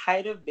is the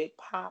height of Big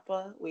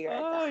Papa. We are at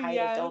the Oh, height of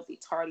yes. Don't Be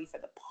Tardy for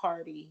the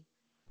Party.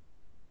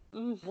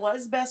 Mm,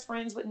 Was best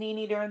friends with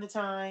Nene during the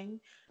time.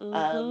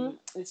 mm-hmm.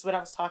 It's what I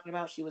was talking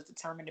about. She was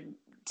determined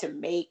to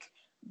make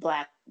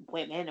black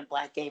women and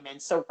black gay men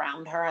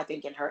surround her. I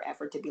think in her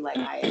effort to be like,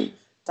 I am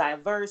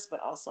diverse, but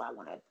also I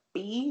want to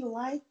be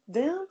like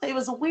them. It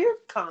was a weird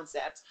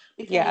concept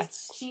because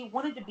Yes. she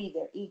wanted to be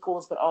their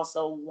equals, but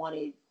also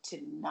wanted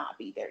to not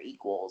be their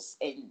equals,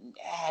 and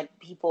had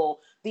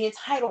people. The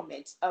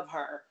entitlement of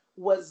her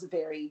was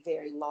very,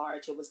 very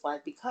large. It was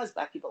like, because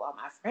black people are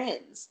my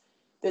friends,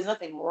 there's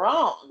nothing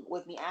wrong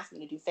with me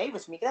asking you to do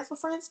favors for me. 'Cause that's what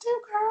friends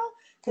do, girl.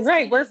 Because Right.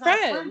 Candy We're is not a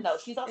friend, though.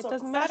 friends. She's It also a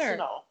doesn't matter.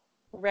 professional.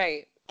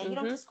 Right. And you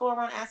don't Mm-hmm. just go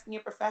around asking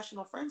your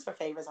professional friends for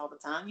favors all the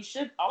time. You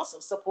should also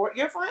support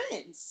your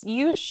friends.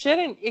 You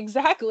shouldn't.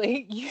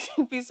 Exactly. You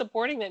should be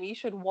supporting them. You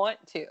should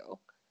want to.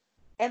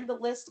 And the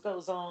list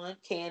goes on.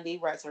 Candy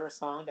writes her a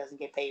song, doesn't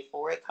get paid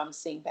for it, comes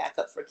sing back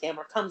up for Kim,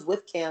 or comes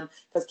with Kim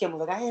because Kim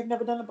was like, I have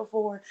never done it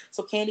before.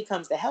 So Candy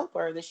comes to help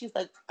her. Then she's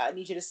like, I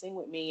need you to sing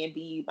with me and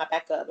be my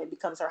backup, and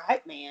becomes her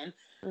hype man.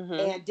 Mm-hmm.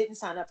 And didn't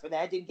sign up for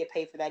that, didn't get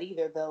paid for that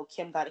either, though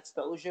Kim got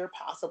exposure,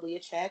 possibly a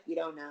check, we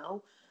don't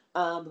know.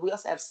 We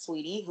also have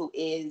Sweetie, who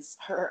is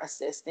her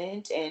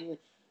assistant, and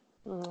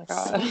Oh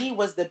my Sweetie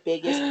was the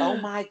biggest, oh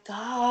God. my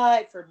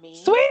God, for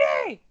me.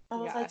 Sweetie! I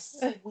was like,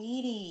 Yeah.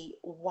 Sweetie,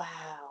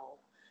 wow.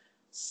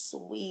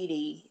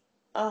 Sweetie.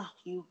 Oh,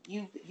 you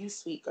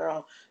sweet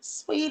girl.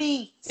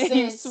 Sweetie,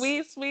 You sis.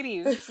 sweet, sweetie,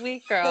 you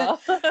sweet girl.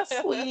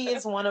 Sweetie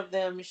is one of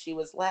them. She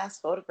was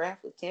last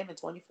photographed with Kim in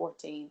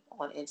 2014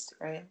 on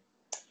Instagram.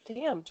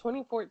 Damn,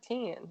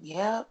 2014.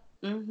 Yep.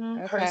 Her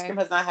Instagram Okay.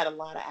 has not had a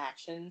lot of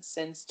action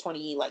since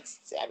 20 like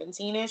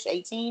 17ish,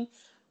 18,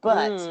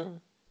 but Mm.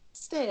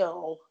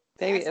 still,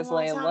 Baby that's a is long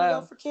laying time ago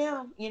low. for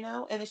Kim, you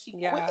know. And then she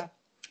Yeah.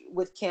 quit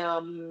with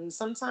Kim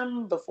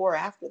sometime before or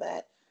after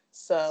that. She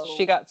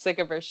So got sick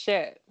of her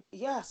shit.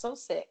 yeah, so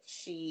sick.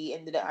 She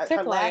ended up, her Sick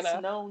long last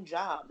enough. known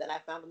job that I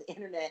found on the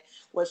internet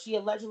was she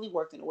allegedly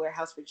worked in a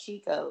warehouse for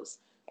Chico's.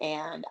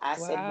 And I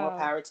said, more Wow.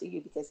 power to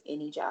you, because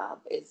any job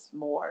is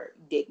more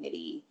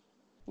dignity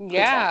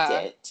Yeah.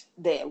 protected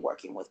than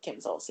working with Kim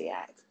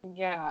Zolciak.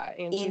 Yeah.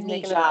 And she's Any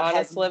making an job has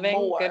honest living.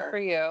 Good for more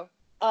you.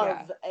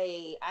 Yeah. of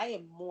a, I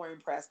am more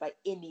impressed by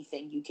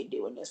anything you can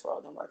do in this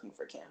world than working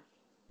for Kim.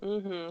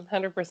 Mm-hmm.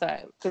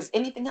 100%. Because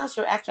anything else,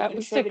 you're actually That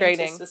was contributing to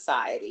degrading.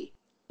 society.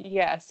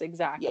 Yes, Yeah,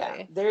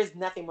 exactly. there is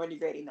nothing more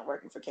degrading than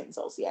working for Kim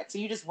Zolciak. So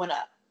you just went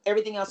up.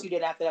 Everything else you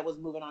did after that was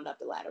moving on up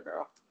the ladder,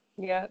 girl.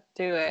 Yeah,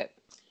 do it.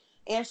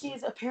 And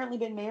she's apparently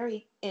been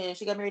married, and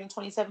she got married in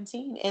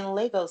 2017 in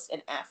Lagos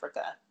in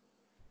Africa.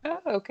 Oh,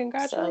 So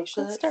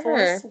congratulations good to for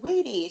her.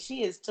 Sweetie.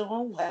 She is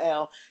doing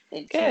well,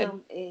 and Good.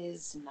 Kim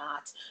is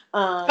not.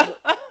 Um,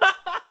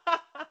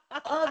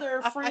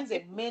 Other friends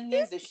and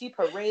minions that she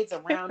parades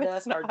Kim around is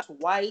us are not.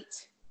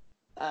 Dwight,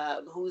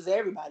 who's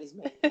everybody's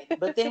minion.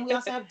 But then we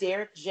also have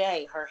Derek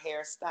J, her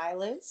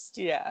hairstylist,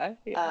 Yeah,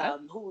 yeah.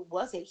 who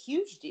was a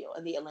huge deal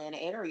in the Atlanta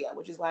area,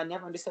 which is why I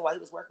never understood why he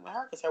was working with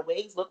her, because her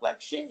wigs look like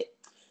shit.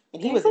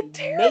 And he They was a look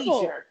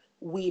terrible. major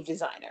weave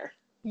designer.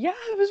 Yeah,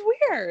 it was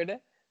weird.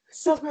 It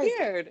So was crazy.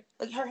 weird.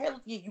 Like her hair,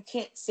 you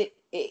can't sit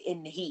it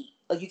in the heat.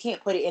 Like you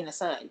can't put it in the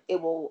sun.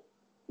 It will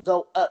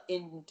go up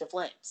into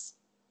flames.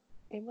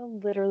 It will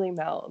literally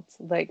melt.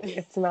 Like,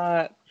 it's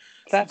not.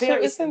 It's That shit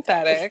very was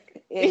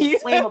synthetic synthetic. and Yeah,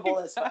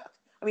 flammable as fuck.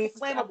 I mean,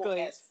 flammable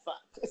exactly. as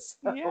fuck.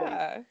 So,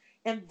 Yeah.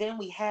 and then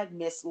we had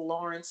Miss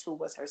Lawrence, who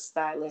was her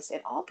stylist,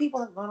 and all people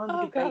have gone on to do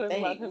Oh, God, great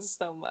I love him things.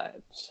 so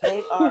much.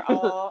 They are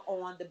all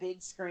on the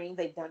big screen.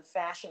 They've done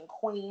Fashion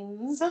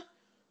Queens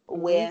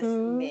with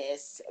Mm-hmm.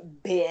 Miss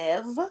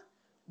Biv.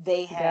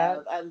 They Yep.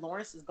 have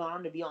Lawrence has gone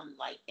on to be on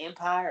like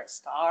Empire or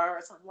Star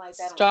or something like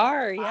that on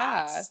Star,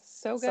 yeah. Fox.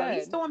 So So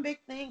he's good. doing big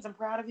things. I'm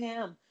proud of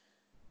him.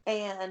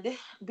 And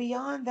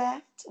beyond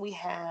that, we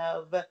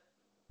have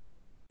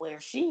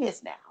where she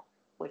is now,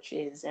 which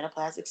is in a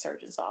plastic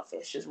surgeon's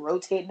office, just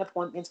rotating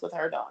appointments with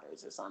her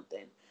daughters or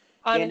something.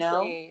 You know?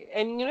 Honestly,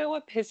 and you know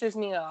what pisses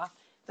me off?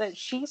 That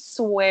she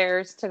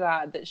swears to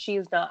God that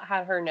she's not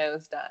had her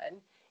nose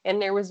done. And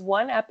there was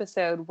one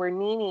episode where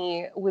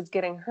Nene was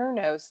getting her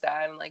nose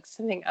done, like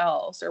something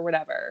else or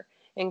whatever.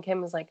 And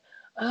Kim was like,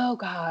 oh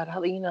God,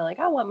 like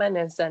I want my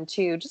nose done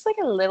too, just like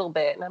a little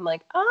bit. And I'm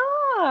like,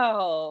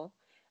 oh,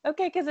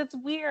 okay, because it's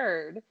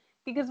weird.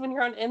 Because when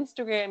you're on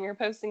Instagram, you're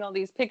posting all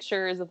these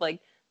pictures of like,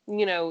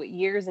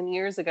 years and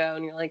years ago,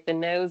 and you're like, the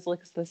nose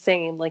looks the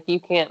same. Like, you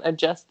can't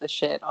adjust the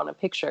shit on a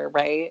picture,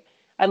 right?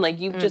 And like,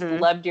 you've just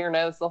Mm-hmm. loved your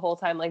nose the whole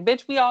time. Like,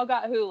 bitch, we all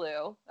got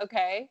Hulu,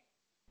 okay?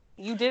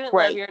 You didn't love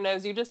Right. your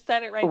nose. You just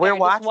said it right there. We're I just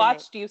watching it.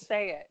 watched you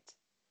say it.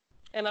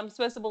 And I'm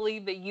supposed to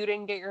believe that you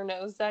didn't get your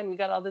nose done. You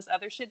got all this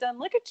other shit done.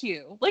 Look at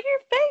you. Look at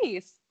your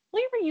face.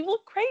 Look at you.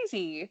 Look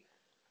crazy.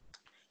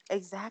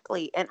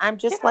 Exactly. And I'm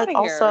Get just out like,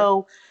 of here.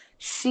 also,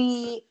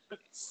 she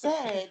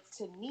said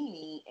to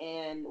Nene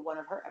in one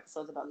of her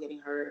episodes about getting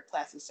her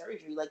plastic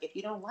surgery, like, if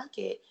you don't like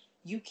it,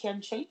 you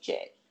can change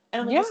it.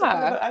 And I'm like, you're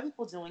supportive of Yeah. other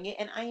people doing it,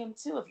 and I am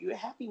too. If you're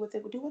happy with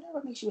it, well, do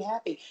whatever makes you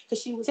happy.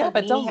 Because she was Yeah, like, but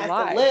Nene don't has to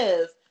lie.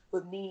 live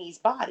with Nene's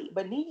body.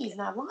 But Nene's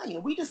not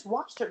lying. We just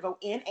watched her go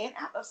in and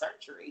out of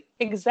surgery.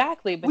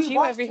 Exactly. But We you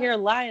over watched her. here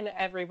lying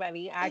to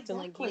everybody, acting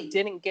like you Exactly.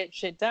 didn't get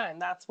shit done.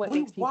 That's what We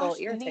makes people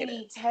watched irritated.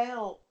 Nene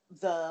tell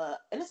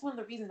and it's one of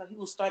the reasons that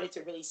people started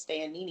to really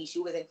stand Nene. She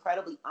was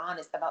incredibly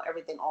honest about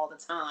everything all the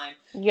time.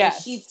 And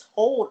she Yes.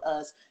 told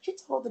us, she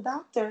told the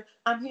doctor,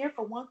 I'm here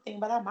for one thing,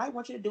 but I might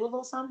want you to do a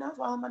little something else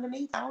while I'm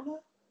underneath. I don't know.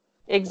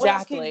 What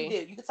else can you do?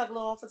 Exactly. You can tuck a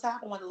little off the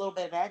top. I want a little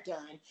bit of that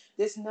done.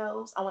 This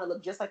nose, I want to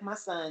look just like my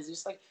son's.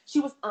 Just like she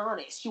was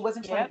honest. She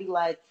wasn't trying to Yep. be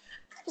like,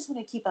 I just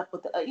want to keep up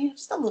with the,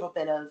 just a little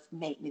bit of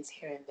maintenance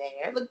here and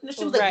there. Look,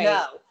 she was like, Right.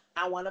 no,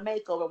 I want a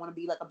makeover. I want to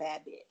be like a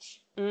bad bitch.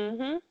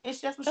 Mm-hmm. And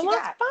that's what And she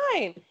that's got.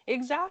 fine.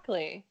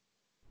 Exactly.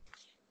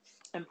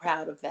 I'm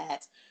proud of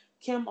that.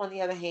 Kim, on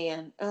the other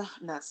hand,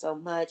 not so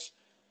much.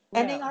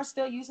 And they No. are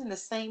still using the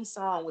same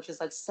song, which is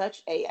like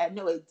such a. I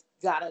know it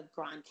gotta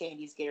grind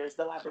Candy's gears,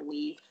 though. I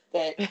believe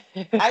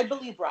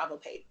Bravo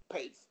paid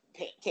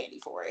Candy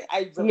for it.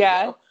 I really do.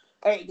 Yeah. All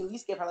right, at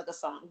least give her like a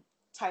song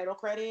title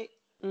credit.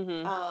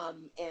 Mm-hmm.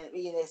 And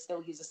they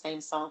still use the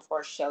same song for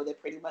a show that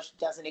pretty much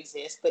doesn't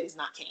exist, but is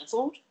not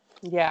canceled.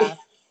 Yeah.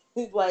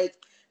 Like,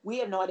 we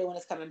have no idea when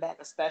it's coming back,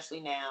 especially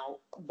now.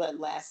 But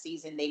last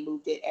season they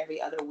moved it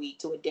every other week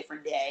to a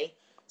different day,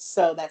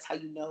 so that's how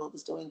you know it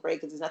was doing great.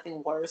 Because there's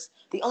nothing worse.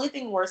 The only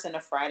thing worse than a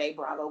Friday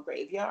Bravo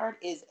graveyard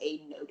is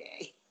a no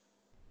day.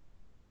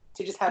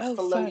 To just have Oh,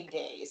 floating fuck.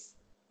 days.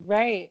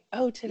 Right.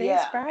 Oh, today's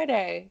Yeah,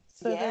 Friday.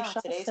 So there's yeah.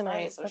 shots Today's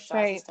Friday, tonight. so That's Shaz is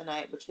right.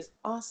 tonight, which is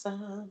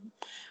awesome.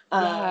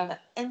 Yeah.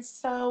 And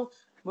so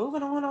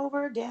moving on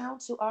over down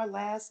to our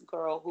last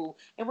girl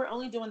and we're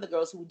only doing the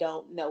girls who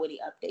don't know any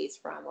updates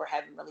from or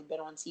haven't really been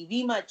on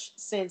TV much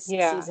since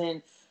Yeah.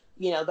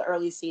 the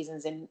early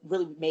seasons, and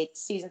really made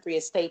season 3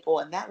 a staple,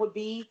 and that would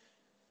be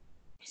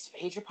Miss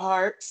Phaedra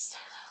Parks.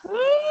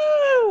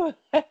 Woo!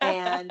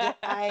 And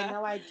I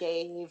know I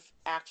gave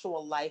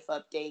actual life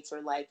updates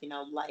or life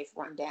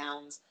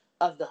rundowns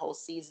of the whole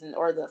season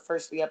or the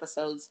first 3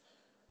 episodes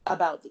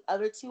about the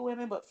other two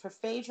women, but for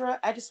Phaedra,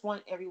 I just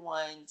want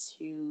everyone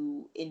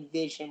to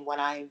envision what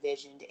I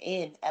envisioned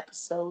in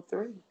episode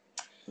 3. And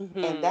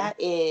Mm-hmm. that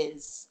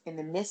is in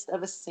the midst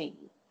of a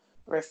scene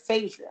where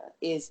Phaedra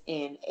is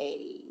in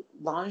a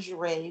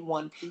lingerie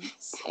one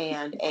piece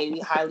and a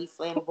highly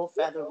flammable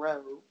feather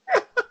robe.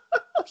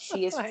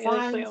 She is Highly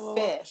frying flammable.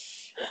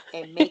 fish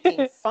and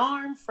making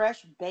farm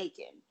fresh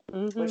bacon,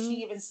 where she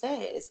Mm-hmm. even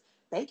says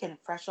bacon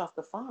fresh off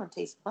the farm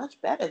tastes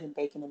much better than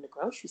bacon in the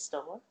grocery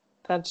store.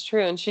 That's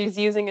true. And she's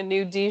using a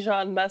new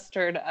Dijon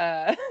mustard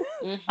To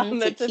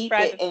to keep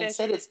fry it, the and fish.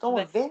 said it's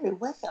going But very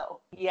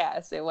well.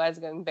 yes, it was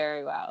going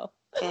very well.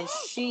 And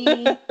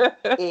she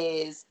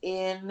is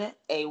in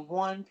a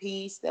one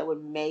piece that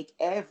would make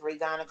every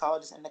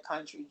gynecologist in the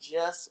country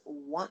just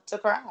want to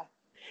cry.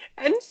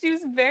 And she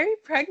was very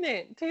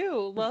pregnant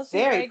too. Well,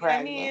 Very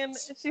I mean, pregnant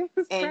she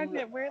was and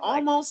pregnant. We're like,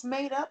 almost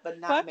made up, but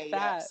not fuck made up.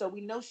 that. So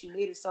we know she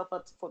made herself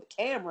up for the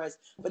cameras,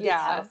 but didn't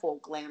have a Yeah. full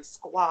glam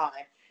squad.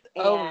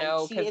 Oh And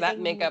no, she because is that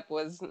makeup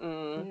was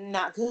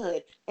not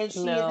good. And she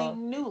is a no.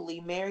 newly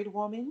married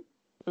woman.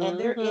 And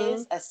there Mm-hmm.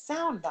 is a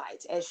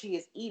soundbite as she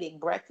is eating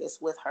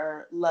breakfast with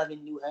her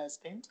loving new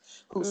husband,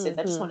 who says,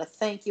 I just Mm-hmm. want to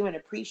thank you and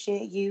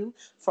appreciate you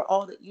for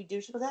all that you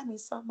do. She goes, that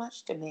means so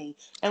much to me.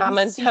 And How we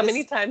many see how many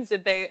this times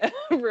did they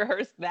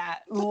rehearse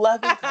that?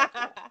 loving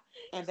couple.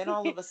 And then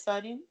all of a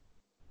sudden,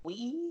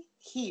 we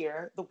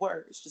hear the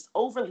words just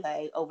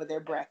overlay over their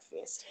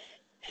breakfast.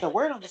 The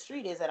word on the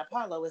street is that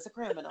Apollo is a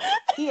criminal.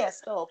 He has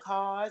stole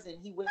cars and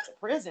he went to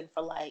prison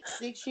for like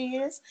 6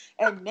 years.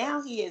 And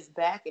now he is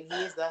back and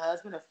he is the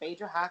husband of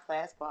Phaedra High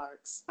Class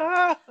Parks.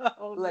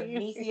 Oh,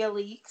 Lanithia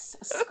Leaks,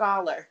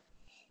 scholar.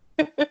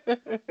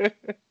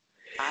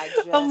 I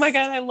oh my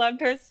god, just, I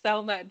loved her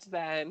so much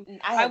then.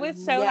 I I have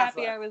was so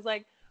happy. never I was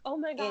like, oh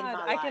my in god,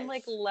 my I can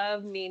like life.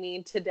 love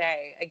Nene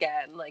today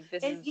again. Like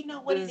And you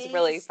know what this it is is?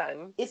 really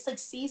fun. It's like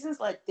seasons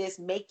like this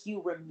make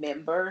you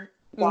remember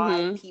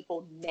why Mm-hmm.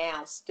 people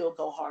now still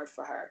go hard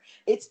for her.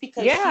 It's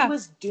because she Yeah,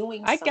 was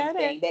doing I get it.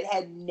 something that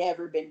had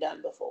never been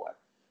done before.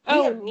 We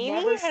Oh, have Nene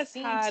never has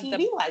seen had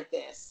TV like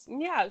this.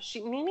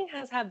 Nene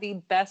has had the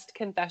best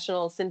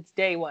confessional since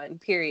day one,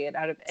 period,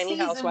 out of any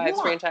Season Housewives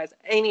one. franchise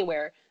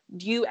anywhere.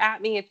 You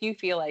at me if you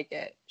feel like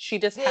it. She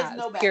just There's has,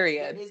 no better. There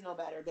period. is no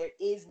better. There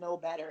is no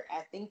better.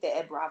 I think that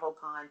at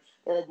BravoCon,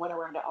 they like went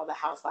around to all the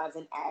housewives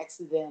and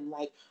asked them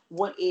like,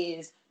 "What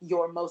is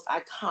your most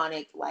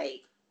iconic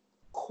like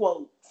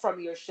quote from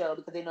your show?"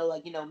 Because they know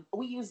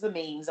we use the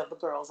memes of the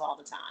girls Oh all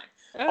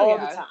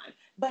the yeah. time.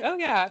 But Oh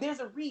yeah. there's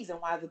a reason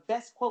why the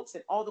best quotes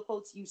and all the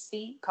quotes you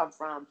see come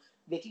from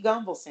Vicki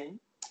Gunvalson,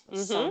 Mm-hmm.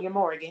 Sonia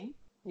Morgan,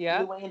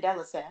 Yep. Luann de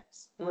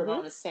Lesseps, Mm-hmm.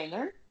 Ramona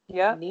Singer,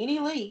 Yep.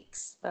 Nene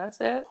Leakes, That's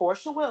it.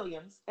 Portia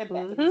Williams, and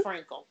Bethany Mm-hmm.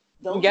 Frankel.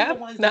 Those are the Yep.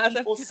 ones that That's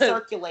people a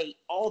circulate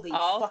all the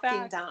all fucking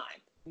facts.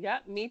 time.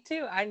 Yep, me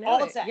too. I know All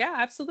the it. time. Yeah,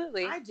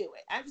 absolutely. I do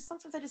it.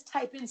 Sometimes I just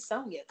type in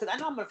Sonia because I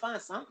know I'm gonna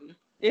find something.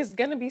 It's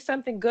gonna be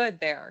something good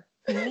there.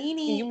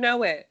 Nene You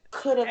know it.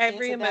 could have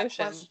Every answered that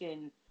emotion.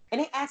 question And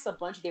they asked a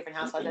bunch of different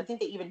housewives. I think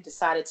they even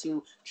decided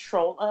to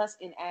troll us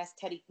and ask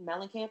Teddy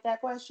Mellencamp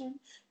that question.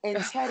 And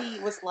Teddy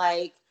was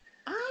like,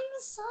 I'm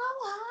so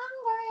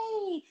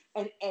hungry.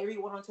 And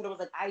everyone on Twitter was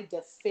like, I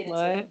definitively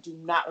What? do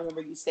not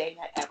remember you saying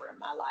that ever in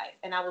my life.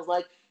 And I was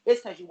like,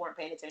 it's because you weren't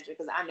paying attention,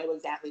 because I know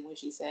exactly when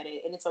she said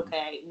it. And it's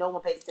okay. No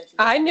one pays attention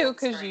to I Teddy knew on the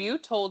because screen. you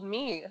told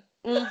me.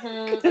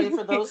 And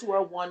for those who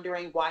are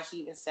wondering why she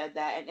even said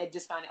that, and it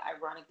just found it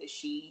ironic that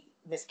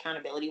Miss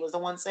Accountability was the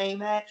one saying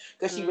that,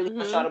 because she really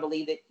wants y'all to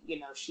believe that,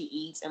 she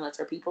eats and lets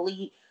her people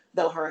eat,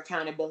 though her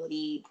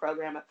accountability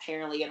program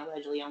apparently and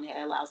allegedly only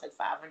allows like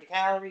 500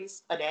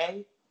 calories a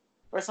day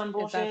or some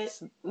bullshit.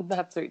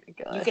 That's You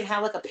ridiculous. can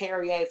have like a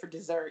Perrier for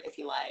dessert if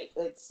you like.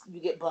 You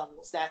get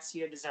bubbles. That's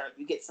your dessert.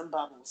 You get some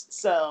bubbles.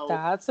 So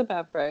That's a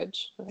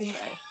beverage. Okay.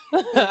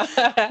 So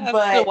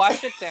but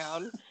wash it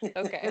down.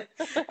 Okay.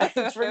 I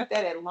can drink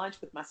that at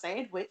lunch with my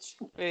sandwich.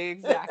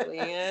 Exactly.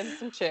 And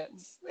some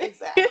chips.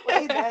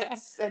 Exactly.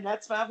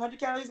 That's 500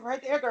 calories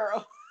right there,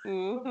 girl.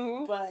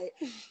 Mm-hmm. But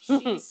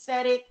she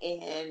said it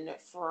in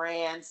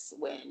France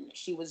when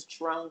she was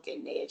drunk,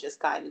 and they had just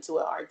gotten into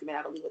an argument,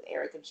 I believe, with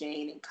Erica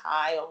Jane and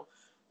Kyle,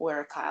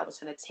 where Kyle was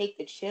trying to take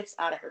the chips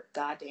out of her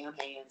goddamn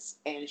hands.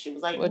 And she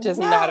was like, Which is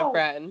not a no,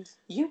 friend.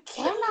 you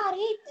cannot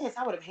eat this.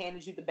 I would have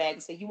handed you the bag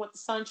and said, you want the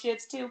sun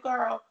chips too,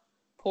 girl?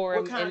 Pour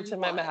What them kind into you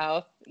my want?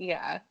 mouth.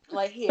 Yeah.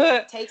 Like,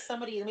 here, take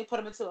some of these. Let me put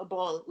them into a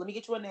bowl. Let me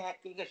get you a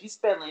napkin because you're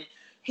spilling.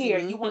 Here,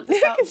 you want the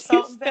I can see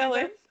salt and spilling.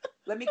 vinegar?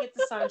 Let me get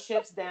the sun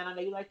chips down. I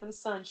know you like them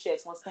sun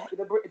chips. Wants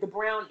the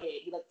brown head.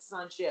 You like the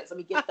sun chips. Let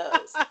me get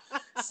those.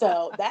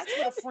 So that's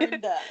what a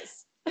friend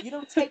does. You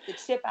don't take the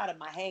chip out of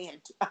my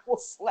hand. I will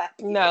slap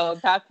you. No,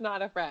 that's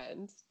not a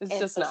friend. It's And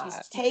just so she's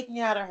not. taking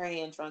it out of her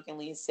hand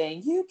drunkenly and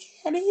saying, you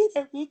can't eat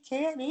it. You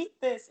can't eat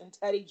this. And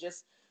Teddy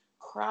just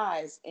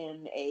cries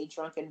in a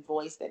drunken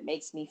voice that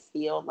makes me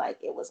feel like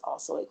it was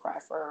also a cry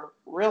for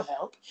real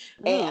help.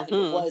 And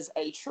it was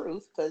a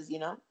truth because,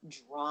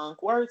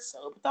 drunk words,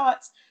 sober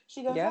thoughts.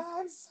 She goes, Yep.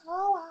 I'm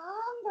so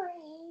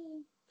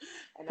hungry.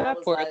 And I That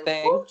was poor like,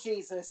 thing. oh,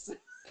 Jesus.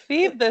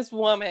 Feed this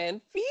woman.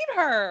 Feed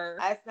her.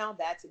 I found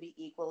that to be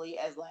equally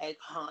as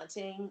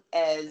haunting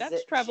as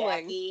That's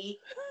troubling. Jackie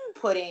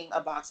putting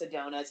a box of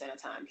donuts in a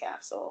time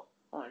capsule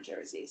on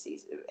Jersey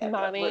season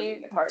Mommy,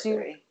 reunion part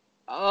 3.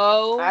 I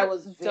oh,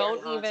 was very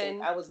don't haunted.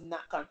 even. I was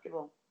not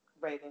comfortable,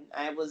 Raven.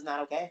 I was not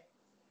okay.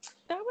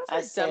 That was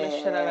I the dumbest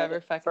shit I've said,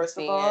 ever fucking first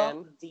of all,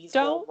 seen. these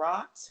will Don't.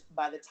 rot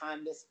by the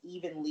time this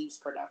even leaves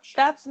production.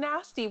 That's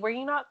nasty. Were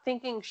you not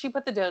thinking she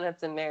put the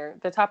donuts in there?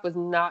 The top was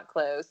not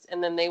closed,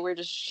 and then they were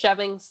just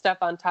shoving stuff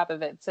on top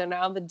of it. So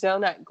now the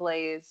donut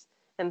glaze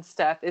and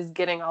stuff is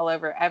getting all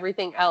over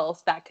everything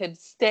else that could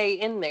stay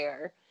in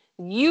there.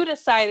 You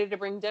decided to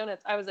bring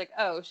donuts. I was like,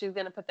 oh, she's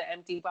going to put the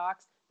empty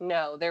box.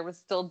 No, there was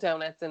still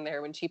donuts in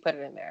there when she put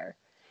it in there.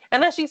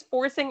 And then she's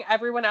forcing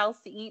everyone else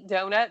to eat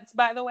donuts,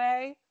 by the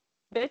way.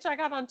 Bitch, I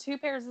got on 2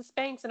 pairs of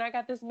Spanx and I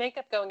got this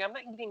makeup going. I'm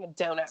not eating a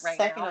donut right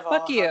Second now. of Fuck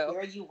all, how you.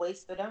 dare you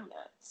waste the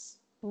donuts?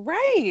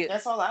 Right.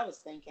 That's all I was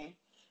thinking.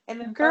 And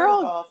then third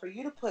of Girl, all, for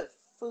you to put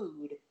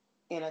food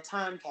in a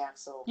time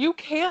capsule you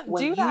can't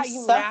when do you that,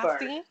 you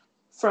suffered nasty.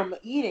 from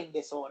eating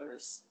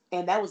disorders,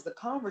 and that was the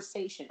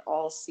conversation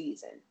all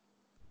season.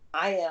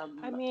 I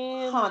I am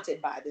mean,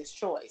 haunted by this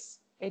choice.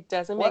 it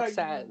doesn't What make are you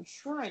sense.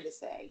 trying to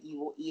say? You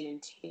will eat in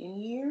 10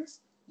 years?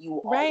 You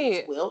always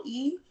Right. will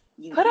eat?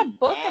 You Put a eat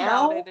book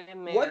about now? it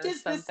in What there or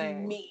does this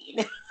something.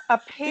 mean? A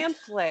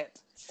pamphlet. Like,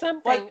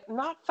 Something.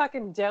 Not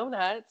fucking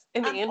donuts.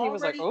 And I'm Andy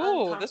was like, already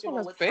oh, this one uncomfortable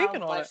has with how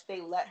bacon on much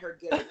they let her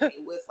get away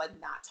it. with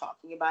not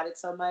talking about it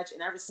so much,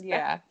 and I respect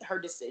Yeah.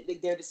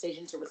 their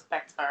decision to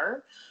respect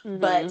her,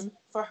 but Mm-hmm.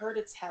 for her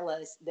to tell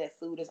us that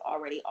food is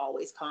already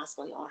always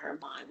constantly on her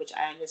mind, which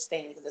I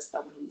understand because as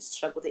someone who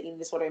struggled with eating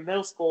disorder in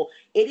middle school,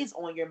 it is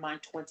on your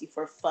mind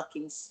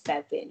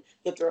 24/7.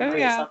 You have to Oh, remind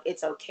yeah. yourself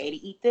it's okay to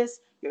eat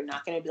this. You're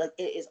not going to be like,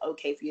 it is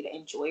okay for you to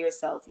enjoy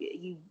yourself.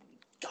 You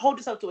hold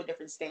yourself to a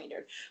different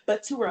standard.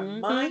 But to Mm-hmm.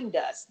 remind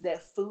us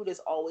that food is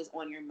always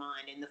on your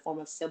mind in the form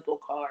of simple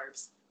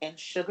carbs and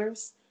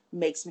sugars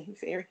makes me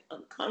very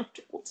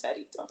uncomfortable,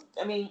 Teddy.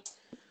 I mean,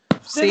 they're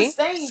the See?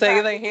 same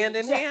Say they hand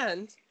practically. in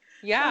hand.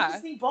 I Yeah.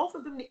 just need both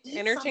of them to eat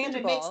something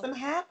that makes Interchangeable. them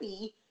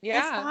happy and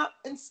Yeah.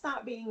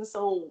 stop being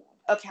so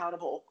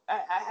accountable.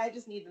 I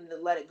just need them to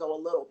let it go a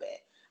little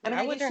bit. I mean,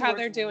 I I guess wonder she how works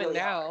they're doing really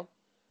hard. now.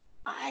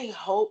 I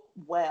hope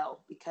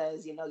well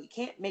because you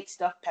can't make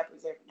stuffed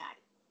peppers every night.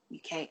 You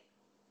can't.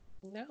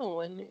 No,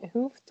 and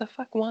who the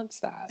fuck wants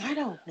that? I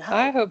don't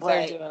I know, hope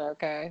they're but doing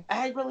okay.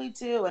 I really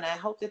do, and I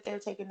hope that they're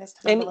taking this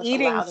time And to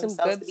eating allow some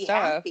themselves good to be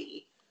stuff.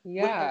 happy with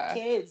their Yeah.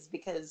 kids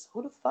because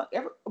who the fuck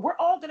ever? We're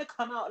all gonna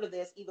come out of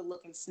this either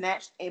looking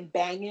snatched and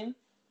banging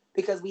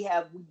because we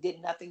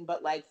did nothing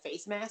but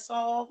face masks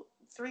all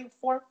 3,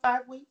 4,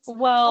 5 weeks,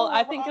 Well,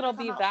 I or we're think all gonna it'll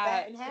come be out fat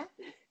that. and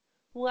happy.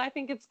 Well, I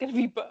think it's going to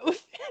be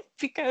both.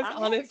 Because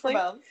I'm happy for honestly,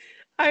 both.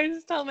 I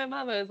just told my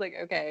mom, I was like,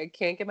 okay, I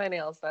can't get my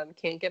nails done,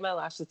 can't get my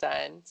lashes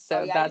done. Oh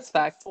So yeah, I that's just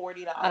spent fucked.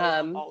 $40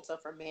 on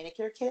Ulta for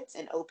manicure kits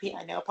and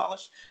OPI nail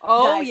polish.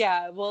 Oh, Guys,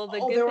 yeah. Well, the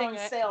oh, good they're thing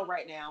on sale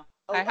right now.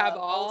 I Oh, have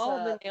all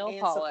Ulta the nail and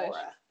polish.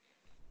 Sephora.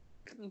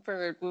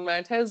 for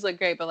my toes look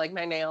great, but like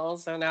my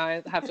nails, so now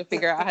I have to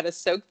figure out how to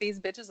soak these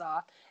bitches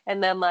off.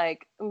 And then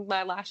like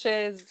my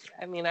lashes,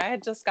 I mean, I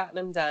had just gotten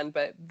them done,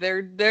 but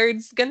they're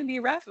gonna be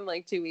rough in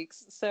like 2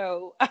 weeks.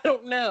 So I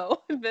don't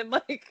know. And then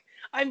like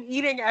I'm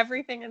eating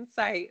everything in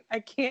sight. I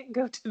can't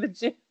go to the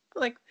gym.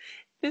 Like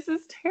this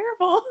is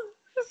terrible.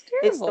 This is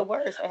It's the terrible.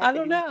 worst. I have I to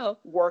don't do know.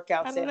 I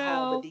workouts don't at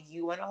home, but know. do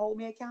you want to hold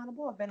me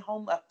accountable? I've been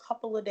home a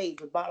couple of days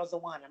with bottles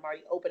of wine. I'm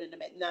already opening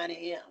them at 9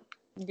 a.m.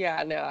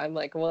 Yeah, no, I'm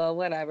like, well,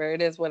 whatever.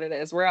 It is what it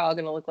is. We're all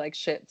going to look like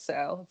shit,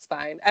 so it's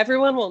fine.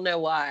 Everyone will know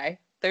why.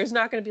 There's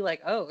not going to be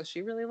like, oh,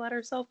 she really let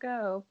herself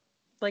go.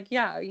 Like,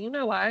 yeah, you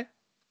know why.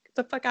 Get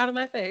the fuck out of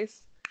my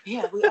face.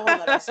 Yeah, we all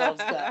let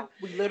ourselves go.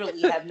 We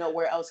literally have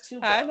nowhere else to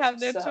I'd go. have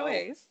no So,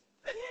 choice.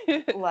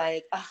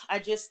 like, I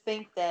just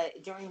think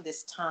that during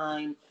this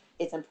time,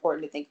 it's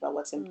important to think about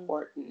what's Mm.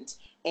 important.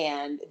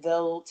 And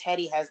though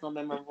Teddy has no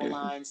memorable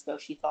lines, though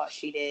she thought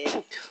she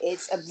did,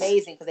 it's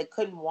amazing because they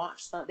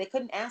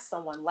couldn't ask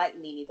someone like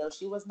Nene, though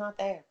she was not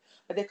there.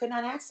 But they could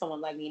not ask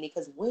someone like Nene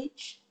because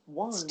which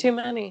It's one too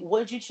many.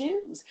 would you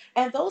choose?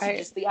 And those are I,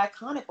 just the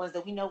iconic ones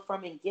that we know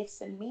from in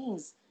gifs and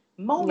memes.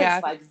 Moments yeah,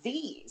 like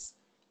these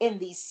in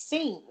these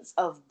scenes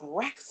of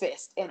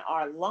breakfast in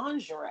our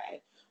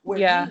lingerie where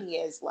yeah. Nene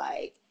is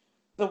like,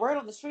 the word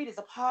on the street is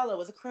Apollo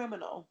is a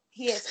criminal.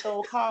 He had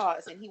stole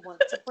cars and he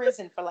went to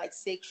prison for like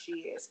 6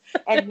 years.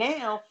 And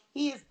now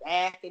he is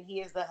back and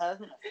he is the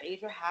husband of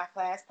Phaedra High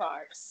Class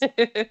Parks.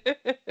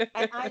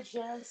 And I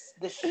just,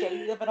 the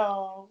shade of it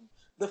all,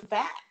 the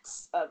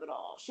facts of it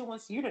all. She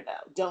wants you to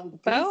know.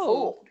 Don't be Both,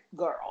 fooled,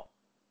 girl.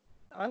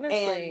 And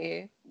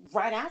honestly.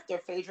 right after,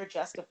 Phaedra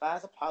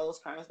justifies Apollo's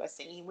crimes by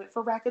saying he went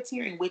for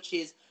racketeering, which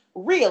is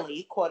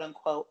really, quote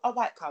unquote, a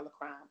white collar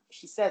crime.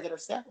 She says it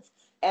herself.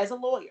 As a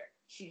lawyer,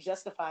 she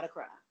justified a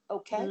crime.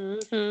 Okay?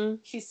 Hmm.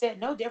 She said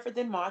no different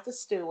than Martha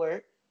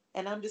Stewart.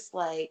 And I'm just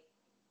like,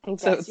 And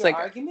so that's it's your like,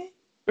 argument?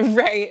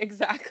 right,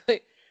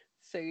 exactly.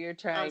 So you're I'm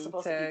trying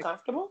supposed to be to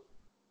comfortable?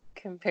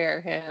 compare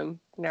him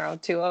now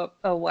to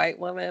a white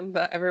woman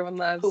that everyone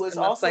loves, Who is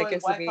and that's also like a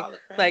supposed to white be collar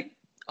criminal? like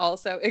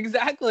also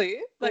exactly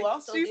Who like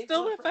also she's did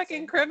still go to a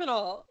fucking prison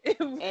criminal and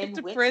went and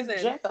to went to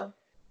prison. jail.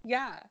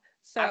 Yeah. I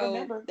So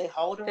remember they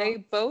hauled her they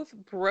off. both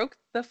broke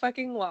the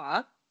fucking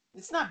law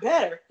It's not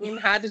better and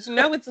had to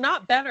know it's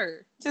not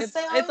better. to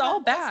say, It's oh, all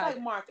that's like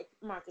bad.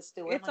 Martha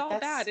Stewart. I'm It's like, all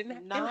bad. that's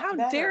And not how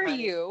better, dare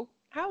honey. you?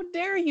 How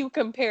dare you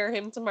compare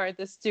him to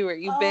Martha Stewart,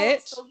 you Oh,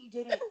 bitch? so he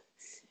didn't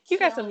You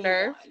got kill some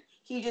nerve. anyone.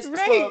 He just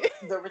Right.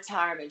 took the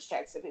retirement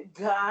checks of it.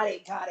 Got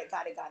it, got it,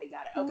 got it, got it,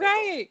 got it. Okay, cool.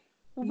 Right.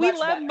 We Much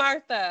love better.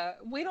 Martha.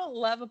 We don't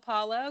love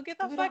Apollo. Get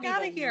the We fuck don't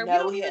out of even here. We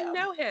know don't even him.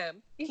 know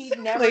him. He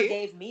never Exactly.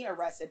 gave me a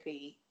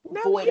recipe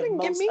No, void he of didn't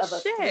give most me of a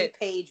three shit.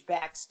 page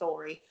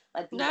backstory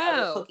like these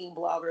other No. cooking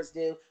bloggers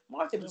do.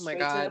 Martha be Oh my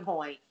straight to the God.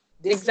 point.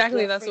 This is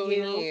Exactly. good for That's what we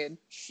you. need.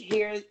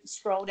 Here,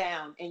 scroll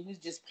down, and you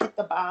just hit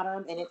the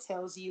bottom, and it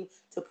tells you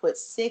to put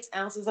 6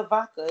 ounces of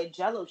vodka in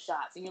Jello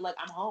shots, and you're like,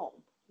 I'm home.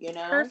 You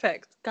know,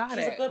 Perfect. Got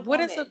she's a it. good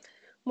woman.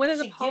 What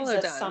has She gives Apollo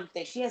us done?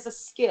 something. She has a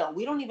skill.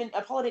 We don't even.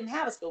 Apollo didn't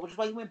have a skill, which is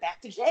why he went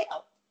back to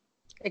jail.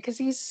 Because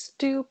he's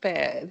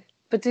stupid.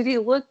 But did he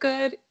look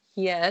good?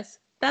 Yes.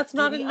 That's Did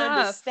not he enough.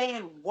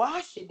 understand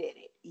why she did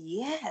it?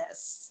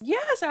 Yes.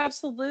 Yes,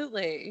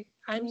 absolutely.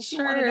 I I'm mean, she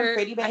wanted them sure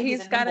pretty babies, he's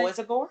and them got a. boys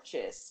are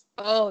gorgeous.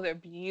 Oh, they're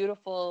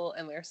beautiful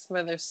and they're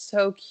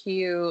so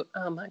cute.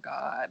 Oh my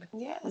God.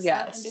 Yes, I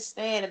Yes.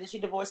 understand. And then she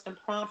divorced him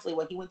promptly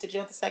when he went to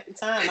jail the second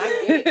time. I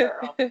get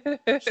it,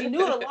 girl. She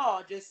knew the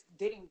law, just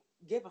didn't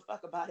give a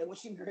fuck about it when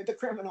she married the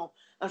criminal.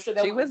 I'm sure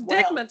that She went was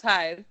well.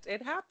 stigmatized.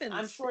 It I'm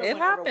happens. sure it It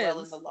went over well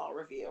in the happens. law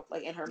review,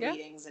 like in her Yeah.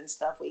 meetings and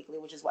stuff weekly,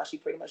 which is why she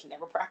pretty much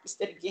never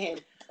practiced it again.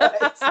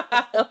 But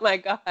Oh my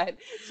God.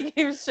 She can't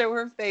even show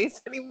her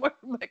face anymore.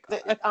 Oh my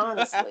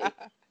honestly, God.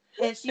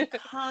 and she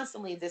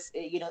constantly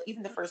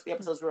even the first 3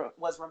 episodes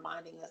was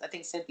reminding us. I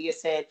think Cynthia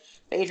said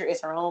Phaedra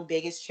is her own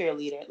biggest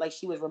cheerleader. Like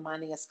she was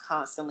reminding us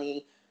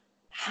constantly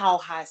how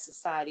high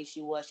society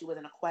she was. She was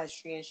an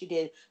equestrian. She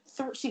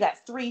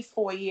got 3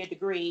 4-year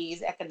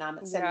degrees,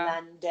 economics in Yeah.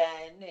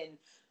 London, and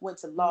went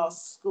to law Mm-hmm.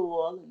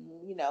 school.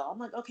 And I'm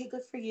like, okay,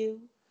 good for you.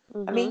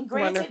 I mean, Mm-hmm.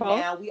 granted, Wonderful.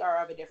 now we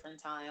are of a different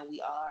time.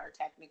 We are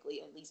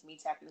technically, at least me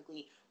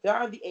technically, we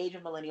are of the age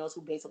of millennials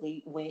who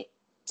basically went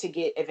to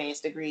get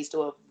advanced degrees to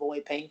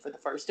avoid paying for the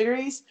first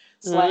degrees,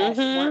 slash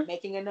Mm-hmm. weren't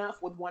making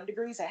enough with one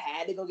degree, so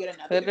had to go get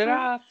another Put it degree.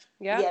 off.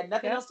 You Yep. had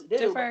nothing Yep. else to do but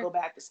Different. go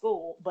back to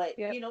school. But,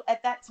 Yep.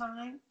 at that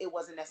time, it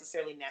wasn't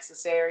necessarily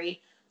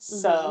necessary. Mm-hmm.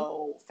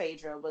 So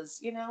Phaedra was,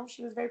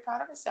 she was very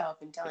proud of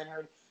herself and telling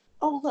her,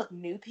 oh, look,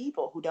 new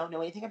people who don't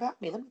know anything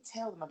about me. Let me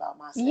tell them about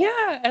myself.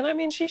 Yeah, and I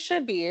mean she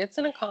should be. It's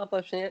an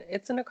accomplishment.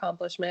 It's an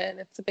accomplishment.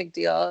 It's a big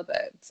deal,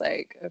 but it's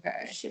like,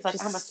 okay. She's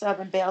like, I'm a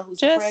Southern belle who's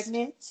Just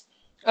pregnant,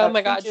 oh a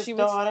my God, preacher's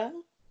daughter,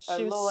 a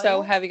she was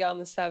so lawyer. heavy on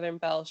the Southern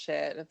Belle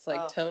shit. It's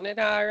like Oh, tone it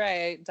all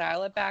right,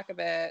 dial it back a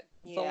bit.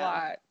 It's a yeah.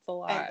 lot. It's a And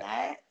lot.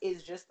 that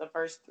is just the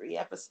first 3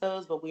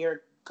 episodes, but we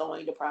are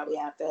going to probably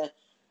have to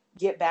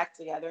get back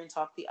together and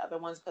talk the other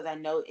ones because I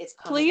know it's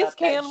coming Please, up that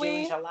can June,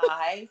 we?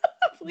 July.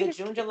 The Please,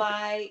 June, can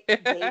July we?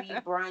 baby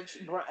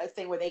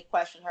thing where they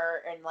question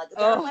her and like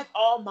they're Oh, like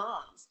all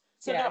moms.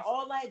 So they're yes.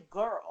 all like,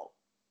 girl,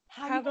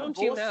 how How you gonna don't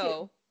you bullshit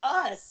know?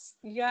 us?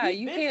 Yeah, We've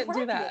you been can't do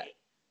pregnant. that.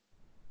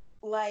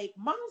 Like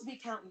moms be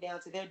counting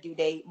down to their due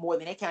date more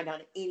than they count down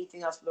to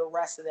anything else for the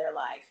rest of their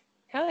life.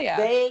 Hell yeah.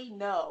 They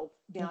know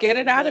down to Get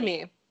the it out of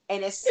minute. me.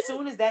 And as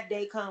soon as that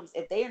day comes,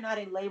 if they are not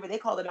in labor, they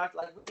call the doctor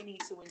like, we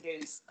need to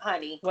induce,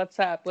 honey. What's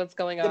up? What's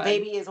going The on?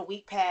 baby is a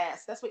week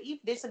past. That's what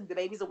the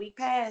baby's a week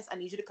past. I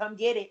need you to come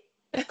get it.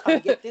 Come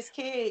get this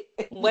kid.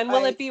 When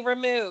will it Like, be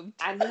removed?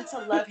 I need to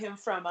love him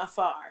from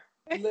afar.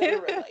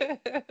 Literally.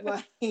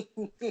 Like,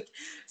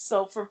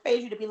 so for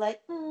Phaedra to be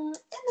like, in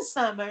the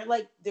summer,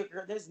 like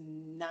there's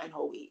 9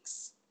 whole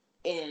weeks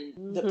in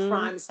the Mm-hmm.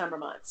 prime summer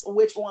months.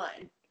 Which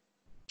one?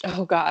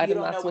 Oh God, You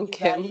and don't know that's what when you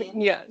got Kim,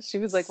 in? yeah, she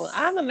was like, "Well,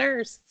 I'm a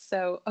nurse,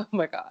 so oh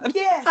my God."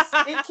 Yes.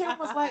 And Kim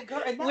was like,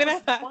 girl, and that when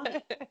was I,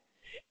 funny.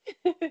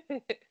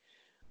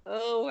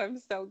 oh, I'm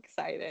so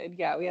excited.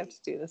 Yeah, we have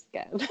to do this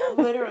again.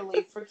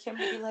 Literally, for Kim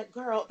to be like,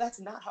 girl,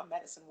 that's not how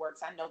medicine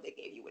works. I know they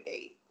gave you a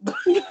date.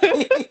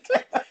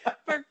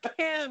 For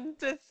Kim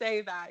to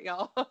say that,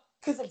 y'all.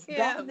 Because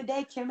back in the Kim.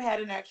 day, Kim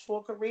had an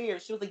actual career.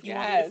 She was like, you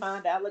want me to Yes.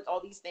 find out like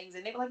all these things?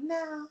 And they were like,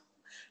 no.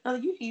 No,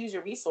 you can use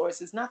your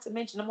resources. Not to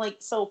mention, I'm like,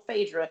 so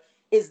Phaedra,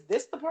 is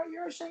this the part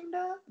you're ashamed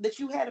of? That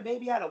you had a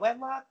baby out of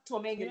wedlock to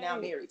a man you're now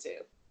Right. married to?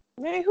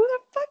 Right, who the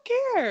fuck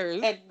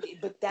cares? And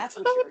but that's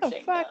what you're What the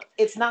ashamed fuck? of.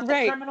 It's not the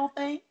Right. criminal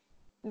thing.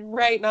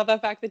 Right. Not the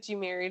fact that you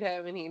married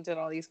him and he did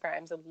all these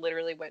crimes and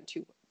literally went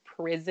to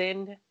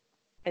prison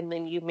and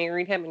then you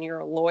married him and you're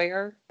a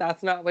lawyer.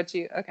 That's not what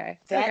you. Okay.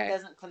 That Okay.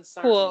 doesn't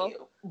concern Cool.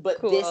 you.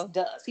 But this Cool.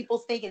 does. People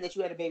thinking that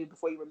you had a baby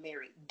before you were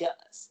married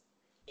does.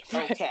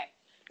 Right. Okay.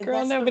 And Girl,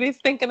 that's the nobody's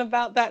thinking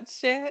about that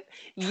shit.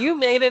 You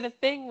made it a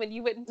thing when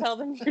you wouldn't tell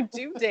them your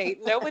due date.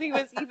 Nobody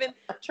was even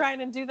trying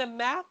to do the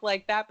math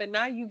like that, but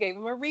now you gave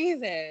them a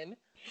reason.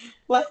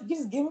 like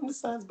just give him the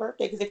son's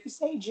birthday. Because if you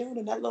say June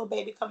and that little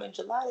baby come in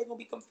July, they're gonna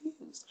be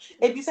confused.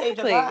 If you say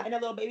July Exactly. and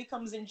that little baby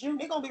comes in June,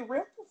 they're gonna be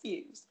real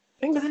confused.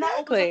 Because then that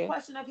opens up Exactly.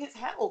 question of his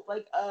health.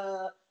 Like,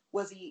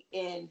 was he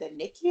in the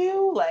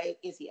NICU? Like,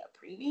 is he a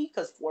preemie?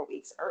 Because 4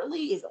 weeks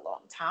early is a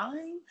long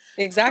time.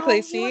 Exactly. No, he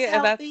was See,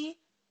 and healthy.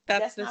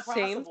 that's That's the not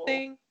same possible.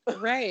 thing.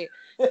 Right.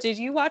 Did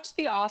you watch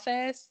The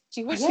Office?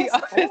 Did you watch The Yes,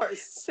 of Office?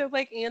 course. So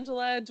like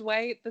Angela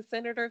Dwight, the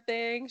senator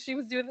thing, she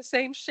was doing the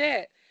same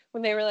shit.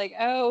 When they were like,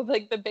 oh,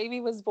 like the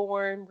baby was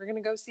born. We're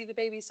gonna go see the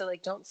baby. So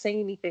like don't say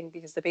anything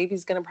because the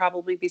baby's gonna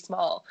probably be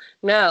small.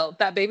 No,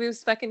 that baby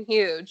was fucking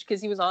huge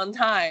because he was on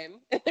time.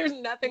 And there's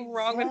nothing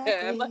wrong with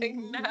him. Like,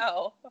 Exactly.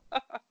 no.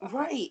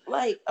 Right.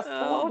 Like a four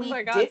Oh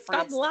my week God. Stop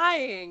difference.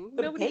 lying.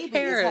 The Nobody baby is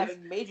cares.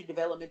 having major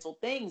developmental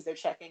things. They're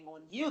checking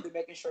on you. They're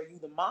making sure you,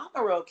 the mom,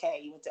 are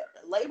okay. You went to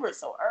labor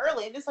so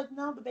early. And it's like,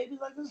 no, the baby's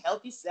like a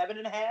healthy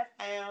 7.5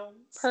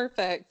 pounds.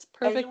 Perfect.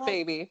 And you're Perfect like,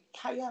 baby.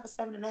 how you have a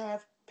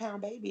 7.5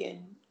 pound baby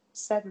in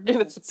 7 If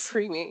it's a months?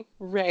 preemie.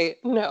 Right.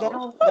 That No.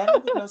 don't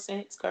make no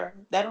sense, girl.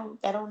 That don't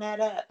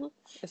add up.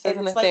 This And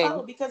isn't it's a like, oh,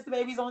 thing. because the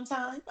baby's on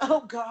time.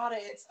 Oh, got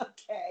it.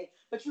 Okay,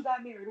 but you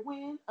got married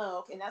when? Oh,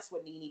 okay. And that's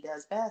what Nene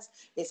does best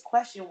is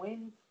question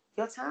when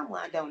your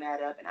timeline don't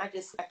add up. And I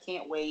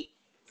can't wait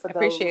for I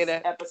appreciate those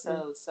it.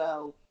 episodes.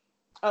 So,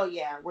 oh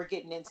yeah, we're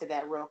getting into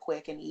that real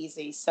quick and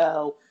easy.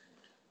 So,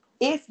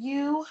 if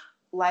you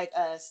like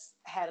us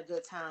had a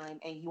good time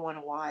and you want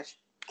to watch,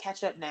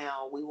 catch up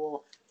now. We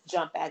will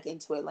jump back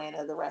into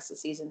Atlanta the rest of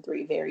season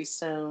 3 very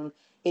soon.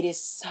 It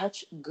is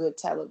such good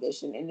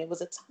television, and it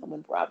was a time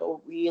when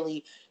Bravo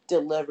really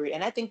delivered.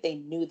 And I think they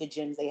knew the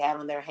gems they had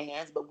on their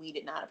hands, but we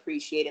did not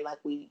appreciate it like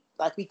we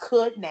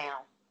could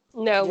now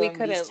No, we during these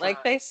couldn't.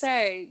 Like they times.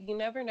 say, you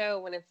never know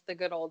when it's the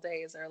good old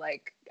days are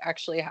like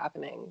actually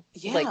happening,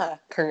 like Yeah.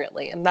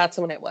 currently. And that's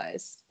when it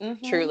was.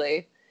 Mm-hmm.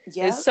 Truly. It's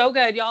Yep. so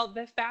good, y'all.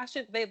 The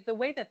fashion, the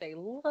way that they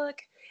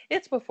look,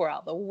 it's before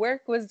all the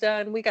work was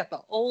done. We got the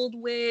old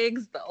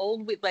wigs,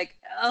 like,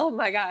 oh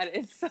my God,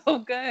 it's so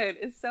good.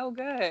 It's so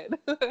good.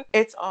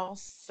 It's all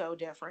so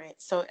different.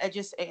 So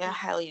I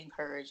highly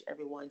encourage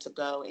everyone to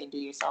go and do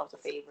yourselves a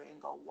favor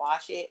and go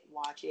watch it,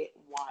 watch it,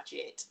 watch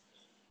it.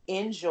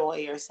 Enjoy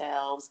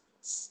yourselves.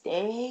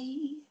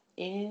 Stay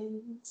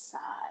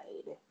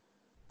inside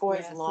for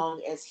as Yes.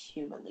 long as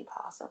humanly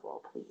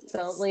possible,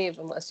 Don't please. leave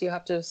unless you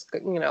have to,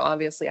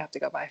 obviously have to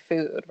go buy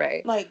food,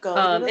 right? Like go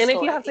to the And if you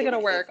store, have to go to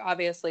even work,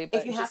 obviously, if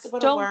but you have to just go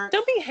to work,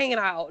 don't be hanging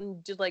out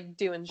and just like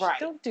doing right.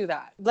 don't do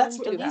that. Let's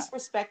Don't at do that. least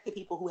respect the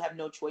people who have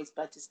no choice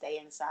but to stay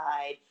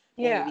inside.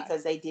 Maybe Yeah.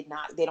 because they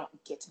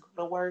don't get to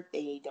go to work,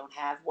 they don't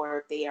have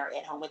work, they are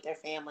at home with their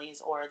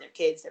families or their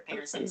kids, their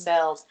parents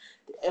themselves,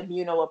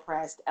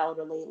 immunooppressed,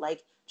 elderly.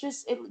 Like,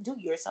 just do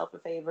yourself a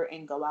favor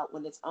and go out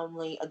when it's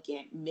only,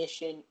 again,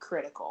 mission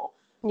critical.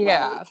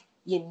 Yeah. Like,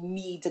 you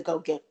need to go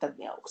get the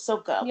milk. So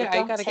go. But Yeah, you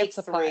don't got to get take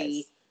three.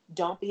 supplies.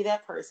 Don't be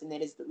that person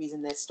that is the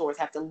reason that stores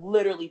have to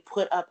literally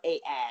put up a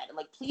ad.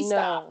 Like, please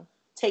stop No.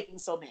 taking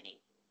so many.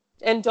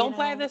 And You don't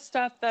buy know? the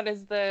stuff that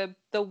is the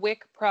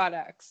WIC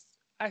products.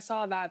 I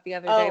saw that the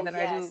other day Oh, that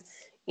I didn't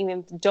yes.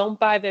 even don't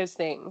buy those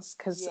things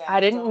because Yeah, I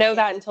didn't don't know get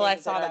that the until I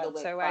things that saw are the them.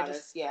 WIC So I just,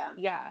 products. Yeah.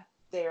 yeah,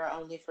 They are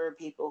only for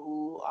people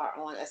who are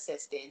on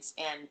assistance,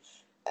 and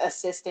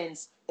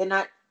assistance, they're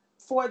not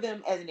for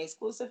them as an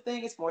exclusive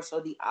thing. It's more so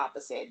the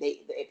opposite.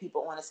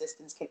 People on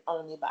assistance can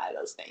only buy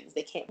those things.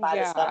 They can't buy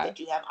the stuff yeah, that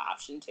you have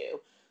option to.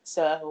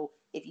 So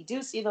if you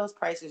do see those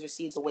prices or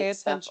see the just pay WIC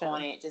stuff on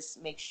attention. it,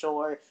 just make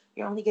sure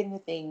you're only getting the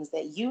things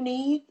that you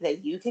need,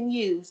 that you can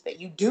use, that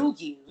you do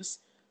use.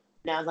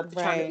 Now, like,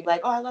 trying to be Right.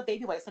 like, oh, I love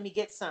baby wipes, let me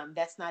get some.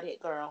 That's not it,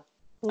 girl.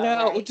 All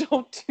No, right,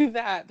 don't do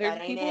that. There's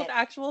that ain't people with it.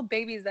 actual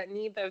babies that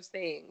need those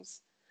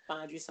things.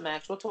 Find you some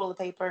actual toilet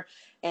paper.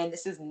 And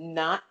this is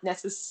not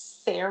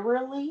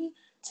necessarily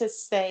to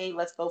say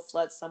let's go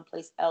flood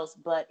someplace else,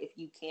 but if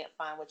you can't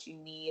find what you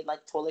need,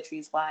 like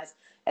toiletries wise,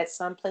 at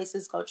some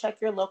places, go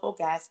check your local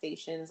gas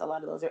stations. A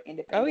lot of those are Oh,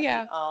 independently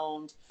yeah,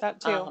 owned,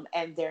 that too.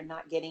 and they're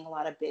not getting a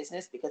lot of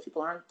business because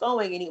people aren't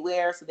going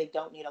anywhere, so they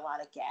don't need a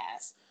lot of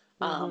gas.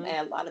 Mm-hmm.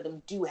 And a lot of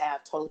them do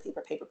have toilet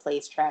paper, paper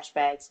plates, trash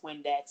bags,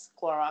 Windex,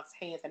 Clorox,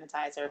 hand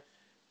sanitizer,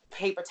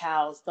 paper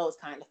towels, those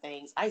kind of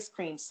things, ice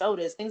cream,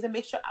 sodas, things that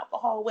mix your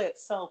alcohol with.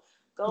 So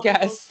go to those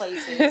Yes.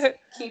 places,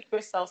 keep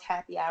yourselves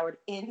happy houred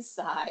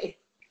inside,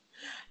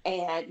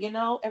 and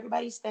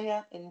everybody stay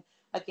up and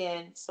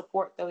again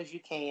support those you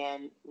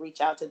can,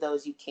 reach out to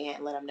those you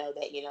can, let them know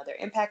that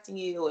they're impacting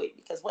you,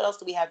 because what else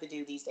do we have to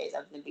do these days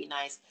other than be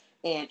nice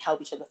and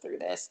help each other through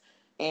this.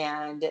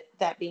 And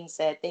that being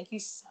said, thank you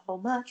so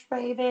much,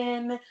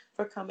 Raven,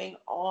 for coming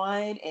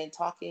on and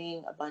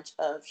talking a bunch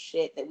of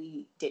shit that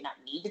we did not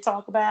need to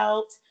talk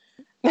about.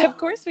 Of um,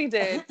 course we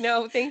did.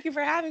 No, thank you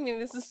for having me.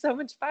 This is so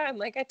much fun.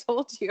 Like I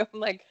told you, I'm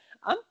like,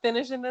 I'm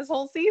finishing this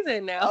whole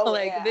season now. oh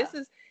Like yeah, this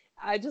is,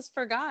 I just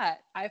forgot.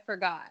 I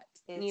forgot.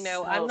 it's I'm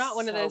so not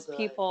one of so those good.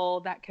 people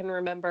that can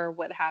remember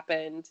what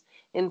happened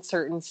in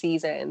certain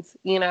seasons.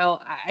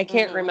 I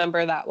can't Mm-hmm.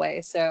 remember that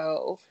way.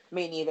 So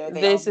Me neither.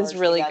 They all this is merge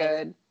really together.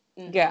 good.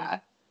 Mm-hmm. Yeah.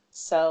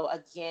 So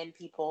again,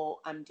 people,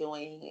 I'm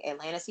doing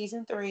Atlanta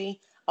season 3.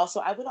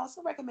 Also, I would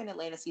also recommend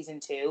Atlanta season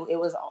 2. It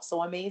was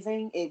also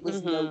amazing. It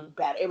was no Mm-hmm.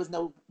 better. It was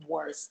no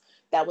worse.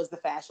 That was the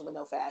fashion with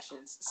no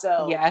fashions.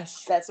 So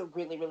Yes. that's a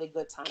really, really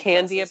good time for us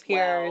Candy as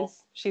well.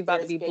 appears. She's about to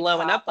There's be Big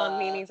blowing up on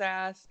Papa. Mimi's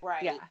ass.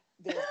 Yeah. Right.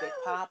 There's Big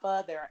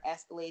Papa. There are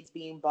Escalades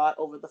being bought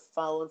over the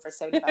phone for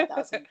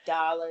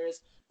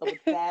 $75,000, but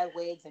with bad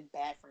wigs and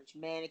bad French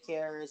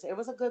manicures. It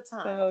was a good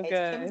time. So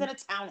Okay. Kim is in good.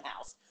 a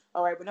townhouse.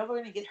 All right. We're never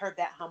going to get her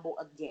that humble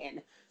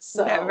again.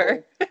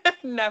 Never. So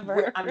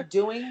Never. I'm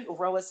doing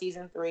RHOA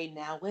season 3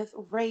 now with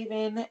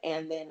Raven,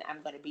 and then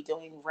I'm going to be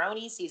doing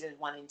Roni seasons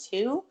 1 and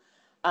 2,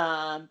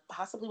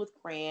 possibly with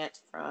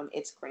Grant from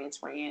It's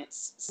Grant's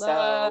Rants. So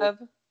Love.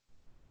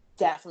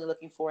 definitely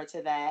looking forward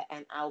to that.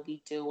 And I'll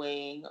be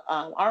doing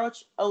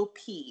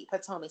RHOP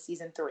Potomac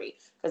season 3,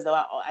 because though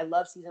I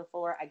love season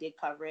 4, I did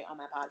cover it on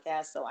my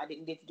podcast, so I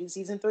didn't get to do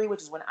season 3,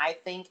 which is when I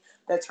think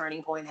the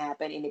turning point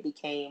happened and it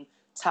became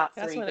top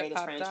That's 3 when it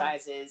greatest popped off.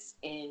 franchises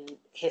in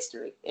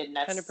history. And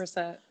that's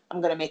 100%. I'm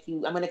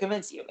gonna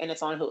convince you, and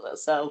it's on Hulu.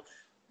 So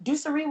do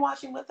some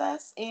rewatching with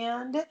us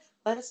and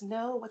let us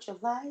know what you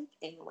like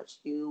and what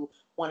you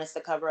want us to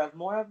cover of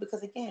more of,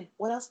 because again,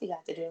 what else we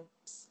got to do?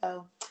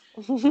 So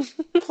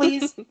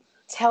please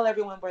tell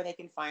everyone where they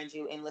can find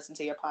you and listen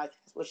to your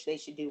podcast, which they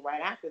should do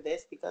right after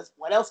this, because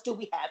what else do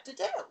we have to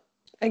do?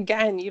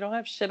 Again, you don't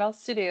have shit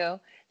else to do.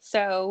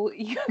 So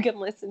you can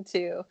listen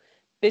to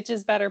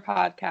Bitches Better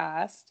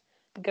podcast.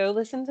 Go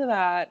listen to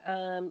that.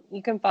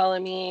 You can follow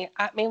me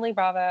at Mainly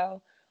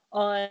Bravo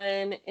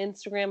on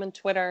Instagram and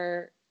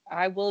Twitter.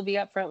 I will be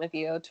upfront with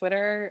you.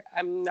 Twitter,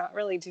 I'm not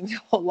really doing a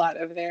whole lot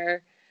over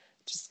there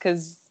just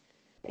because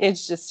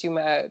it's just too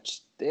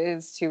much.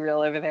 It's too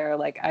real over there.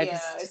 Like Yeah,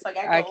 it's like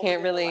I I go over can't there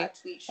to really. like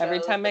tweet Every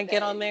shows, time I but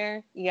get on then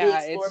there, the yeah,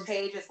 it's explore just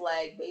page is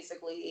like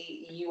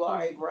basically you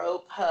are a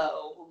broke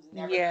hoe who's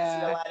never gonna see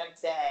the yeah, light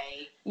of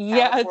day. yeah.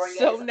 It's California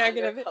so is under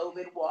negative.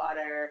 COVID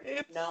water.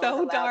 It's No one's so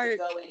allowed to dark.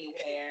 go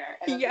anywhere,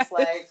 and I'm just Yes.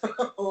 like,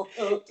 oh,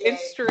 It's okay,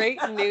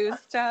 straight news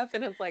stuff,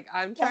 and it's like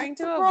I'm trying back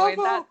to to avoid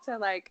Bravo. that. To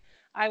like,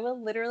 I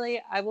will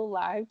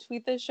live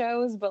tweet the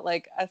shows, but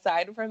like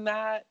aside from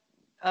that,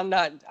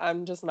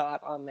 I'm just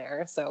not on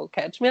there. So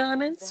catch me on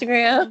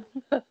Instagram.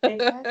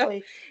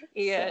 Exactly,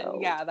 exactly. And So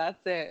yeah,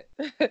 that's it.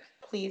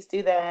 please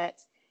do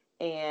that,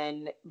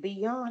 and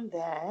beyond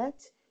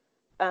that,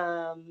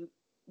 um,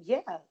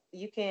 yeah,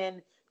 you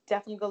can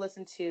definitely go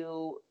listen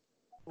to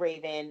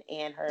Raven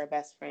and her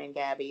best friend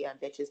Gabby on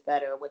Bitches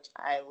Better, which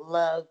I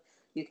love.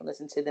 You can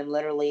listen to them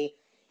literally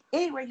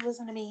anywhere you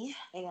listen to me,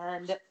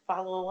 and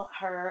follow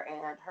her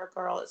and her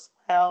girl as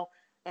well.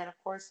 And of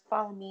course,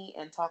 follow me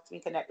and talk to me,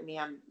 connect with me.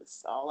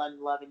 It's all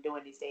I'm loving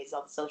doing these days,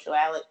 all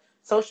the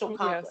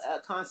Yes.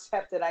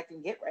 concept that I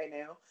can get right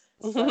now.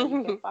 So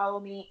you can follow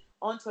me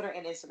on Twitter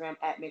and Instagram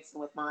at Mixing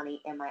with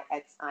Monty,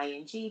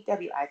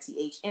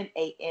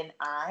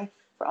 MixingWithMani,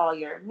 for all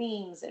your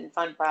memes and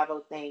fun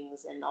Bravo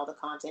things and all the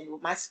content.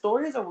 My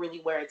stories are really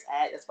where it's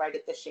at. That's where I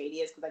get the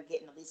shadiest because I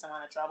get in the least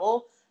amount of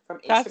trouble from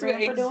That's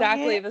Instagram for doing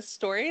exactly. it. The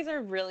stories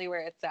are really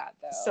where it's at,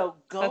 though. So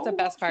That's go the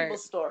best watch part.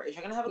 people's stories.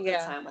 You're gonna have a good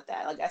Yeah. time with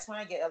that. Like that's when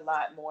I get a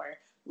lot more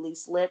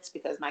loose lips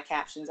because my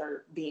captions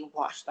are being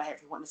watched by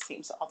everyone, it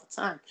seems, all the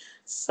time.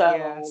 So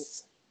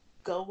Yes.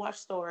 go watch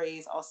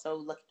stories.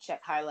 Also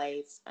check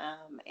highlights.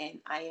 And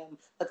I am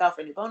look out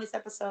for new bonus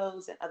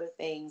episodes and other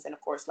things, and of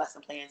course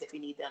lesson plans if you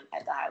need them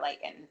at the highlight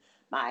and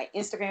my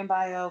Instagram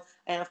bio.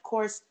 And of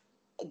course,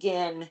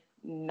 again,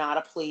 not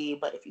a plea,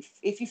 but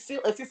if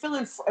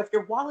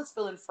your wallet's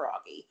feeling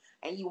froggy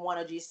and you want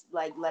to just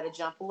like let it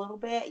jump a little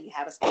bit and you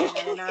have a spare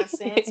 99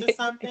 cents or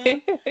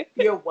something,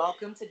 you're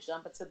welcome to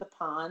jump into the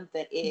pond.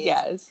 That is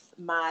Yes.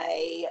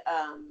 my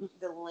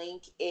the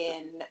link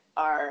in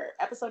our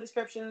episode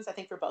descriptions. I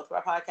think for both of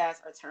our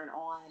podcasts are turned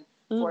on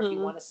for if you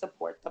want to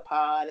support the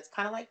pod. It's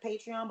kind of like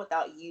Patreon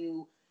without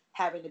you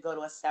having to go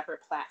to a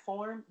separate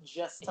platform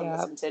just to Yep.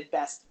 listen to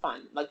best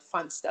fun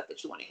stuff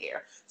that you want to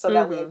hear. So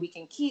that way Mm-hmm. we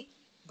can keep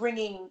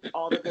bringing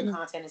all the good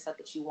content and stuff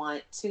that you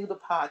want to the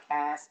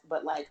podcast,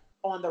 but like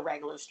on the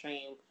regular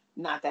stream,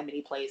 not that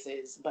many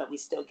places, but we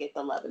still get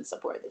the love and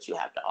support that you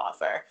have to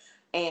offer.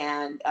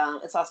 And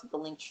it's also the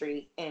link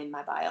tree in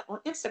my bio on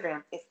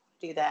Instagram. If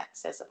you do that, it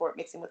says support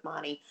mixing with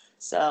Monty.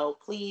 So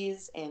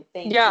please and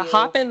thank Yeah, you.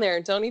 hop in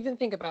there. Don't even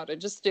think about it.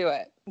 Just do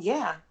it.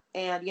 Yeah.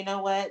 And you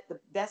know what? The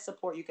best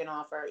support you can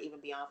offer, even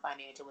beyond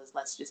financial, is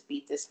let's just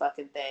beat this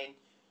fucking thing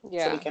so we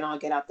Yeah. can all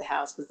get out the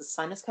house because the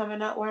sun is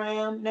coming out where I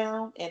am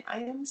now. And I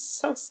am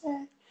so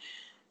sad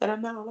that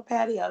I'm not on the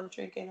patio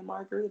drinking a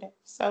margarita.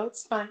 So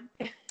it's fine.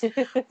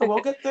 But we'll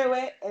get through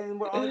it. And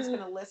we're all just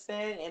going to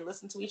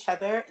listen to each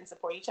other and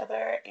support each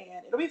other.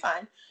 And it'll be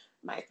fine.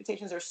 My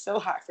expectations are so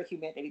high for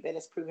humanity that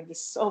it's proven to be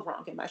so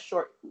wrong in my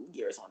short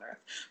years on Earth.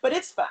 But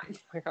it's fine. Oh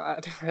my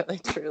God, really,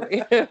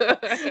 truly.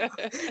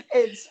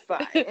 It's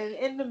fine. And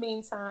in the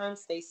meantime,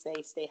 stay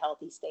safe, stay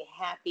healthy, stay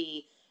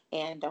happy,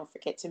 and don't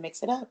forget to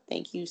mix it up.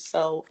 Thank you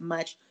so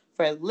much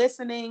for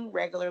listening.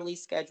 Regularly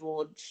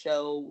scheduled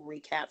show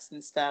recaps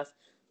and stuff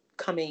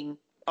coming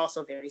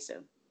also very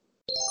soon.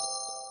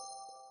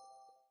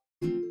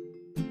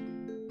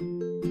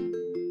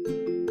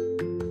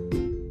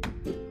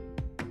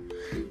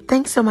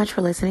 Thanks so much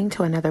for listening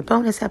to another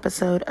bonus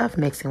episode of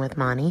Mixing with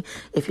Monty.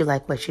 If you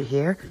like what you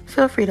hear,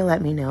 feel free to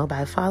let me know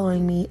by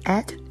following me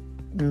at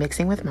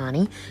Mixing with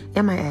Monty,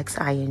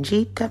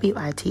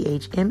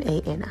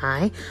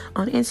 MixingWithMani,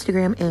 on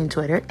Instagram and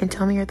Twitter, and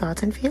tell me your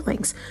thoughts and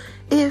feelings.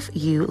 If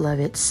you love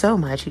it so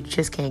much you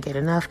just can't get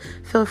enough,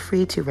 feel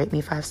free to rate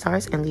me 5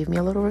 stars and leave me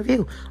a little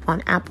review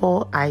on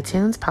Apple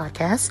iTunes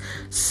podcasts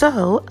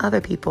so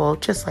other people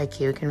just like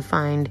you can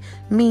find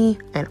me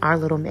and our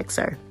little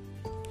mixer.